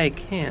know why I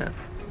can't,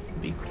 to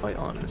be quite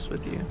honest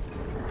with you.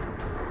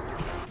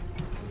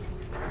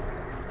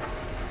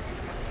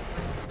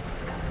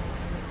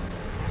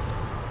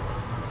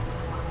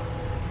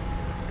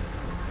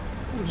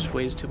 It just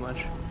weighs too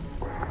much.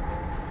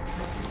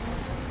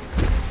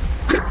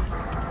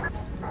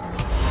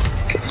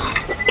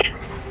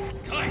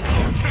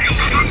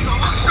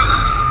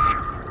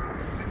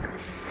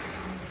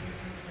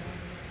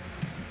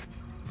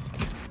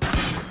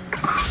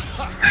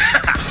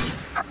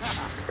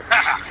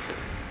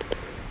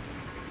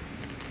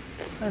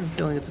 I have a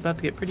feeling it's about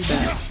to get pretty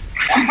bad.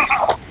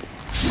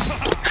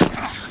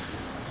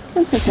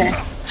 It's okay.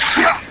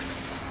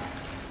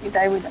 You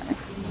die, we die.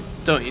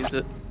 Don't use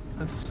it.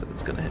 It's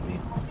gonna hit me.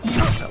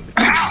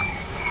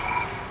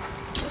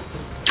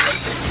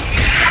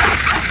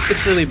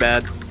 It's really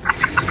bad.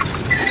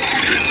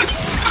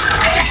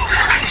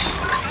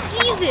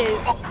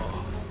 Jesus!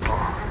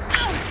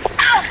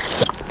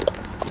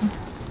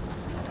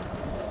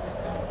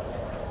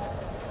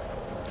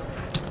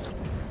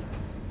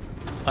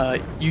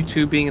 You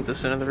two being at the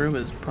center of the room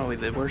is probably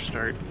the worst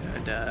start.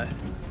 And,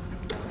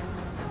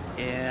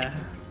 yeah.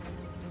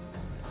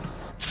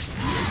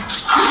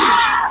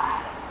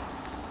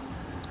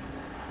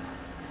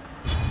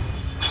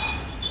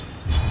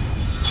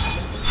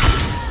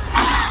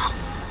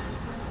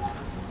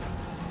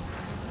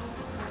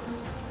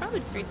 Probably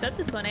just reset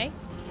this one, eh?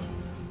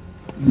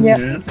 Yep.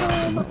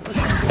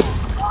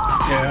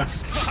 Yeah.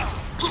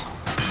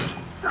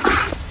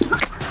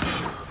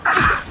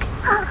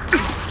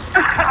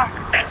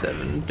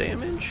 7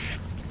 damage.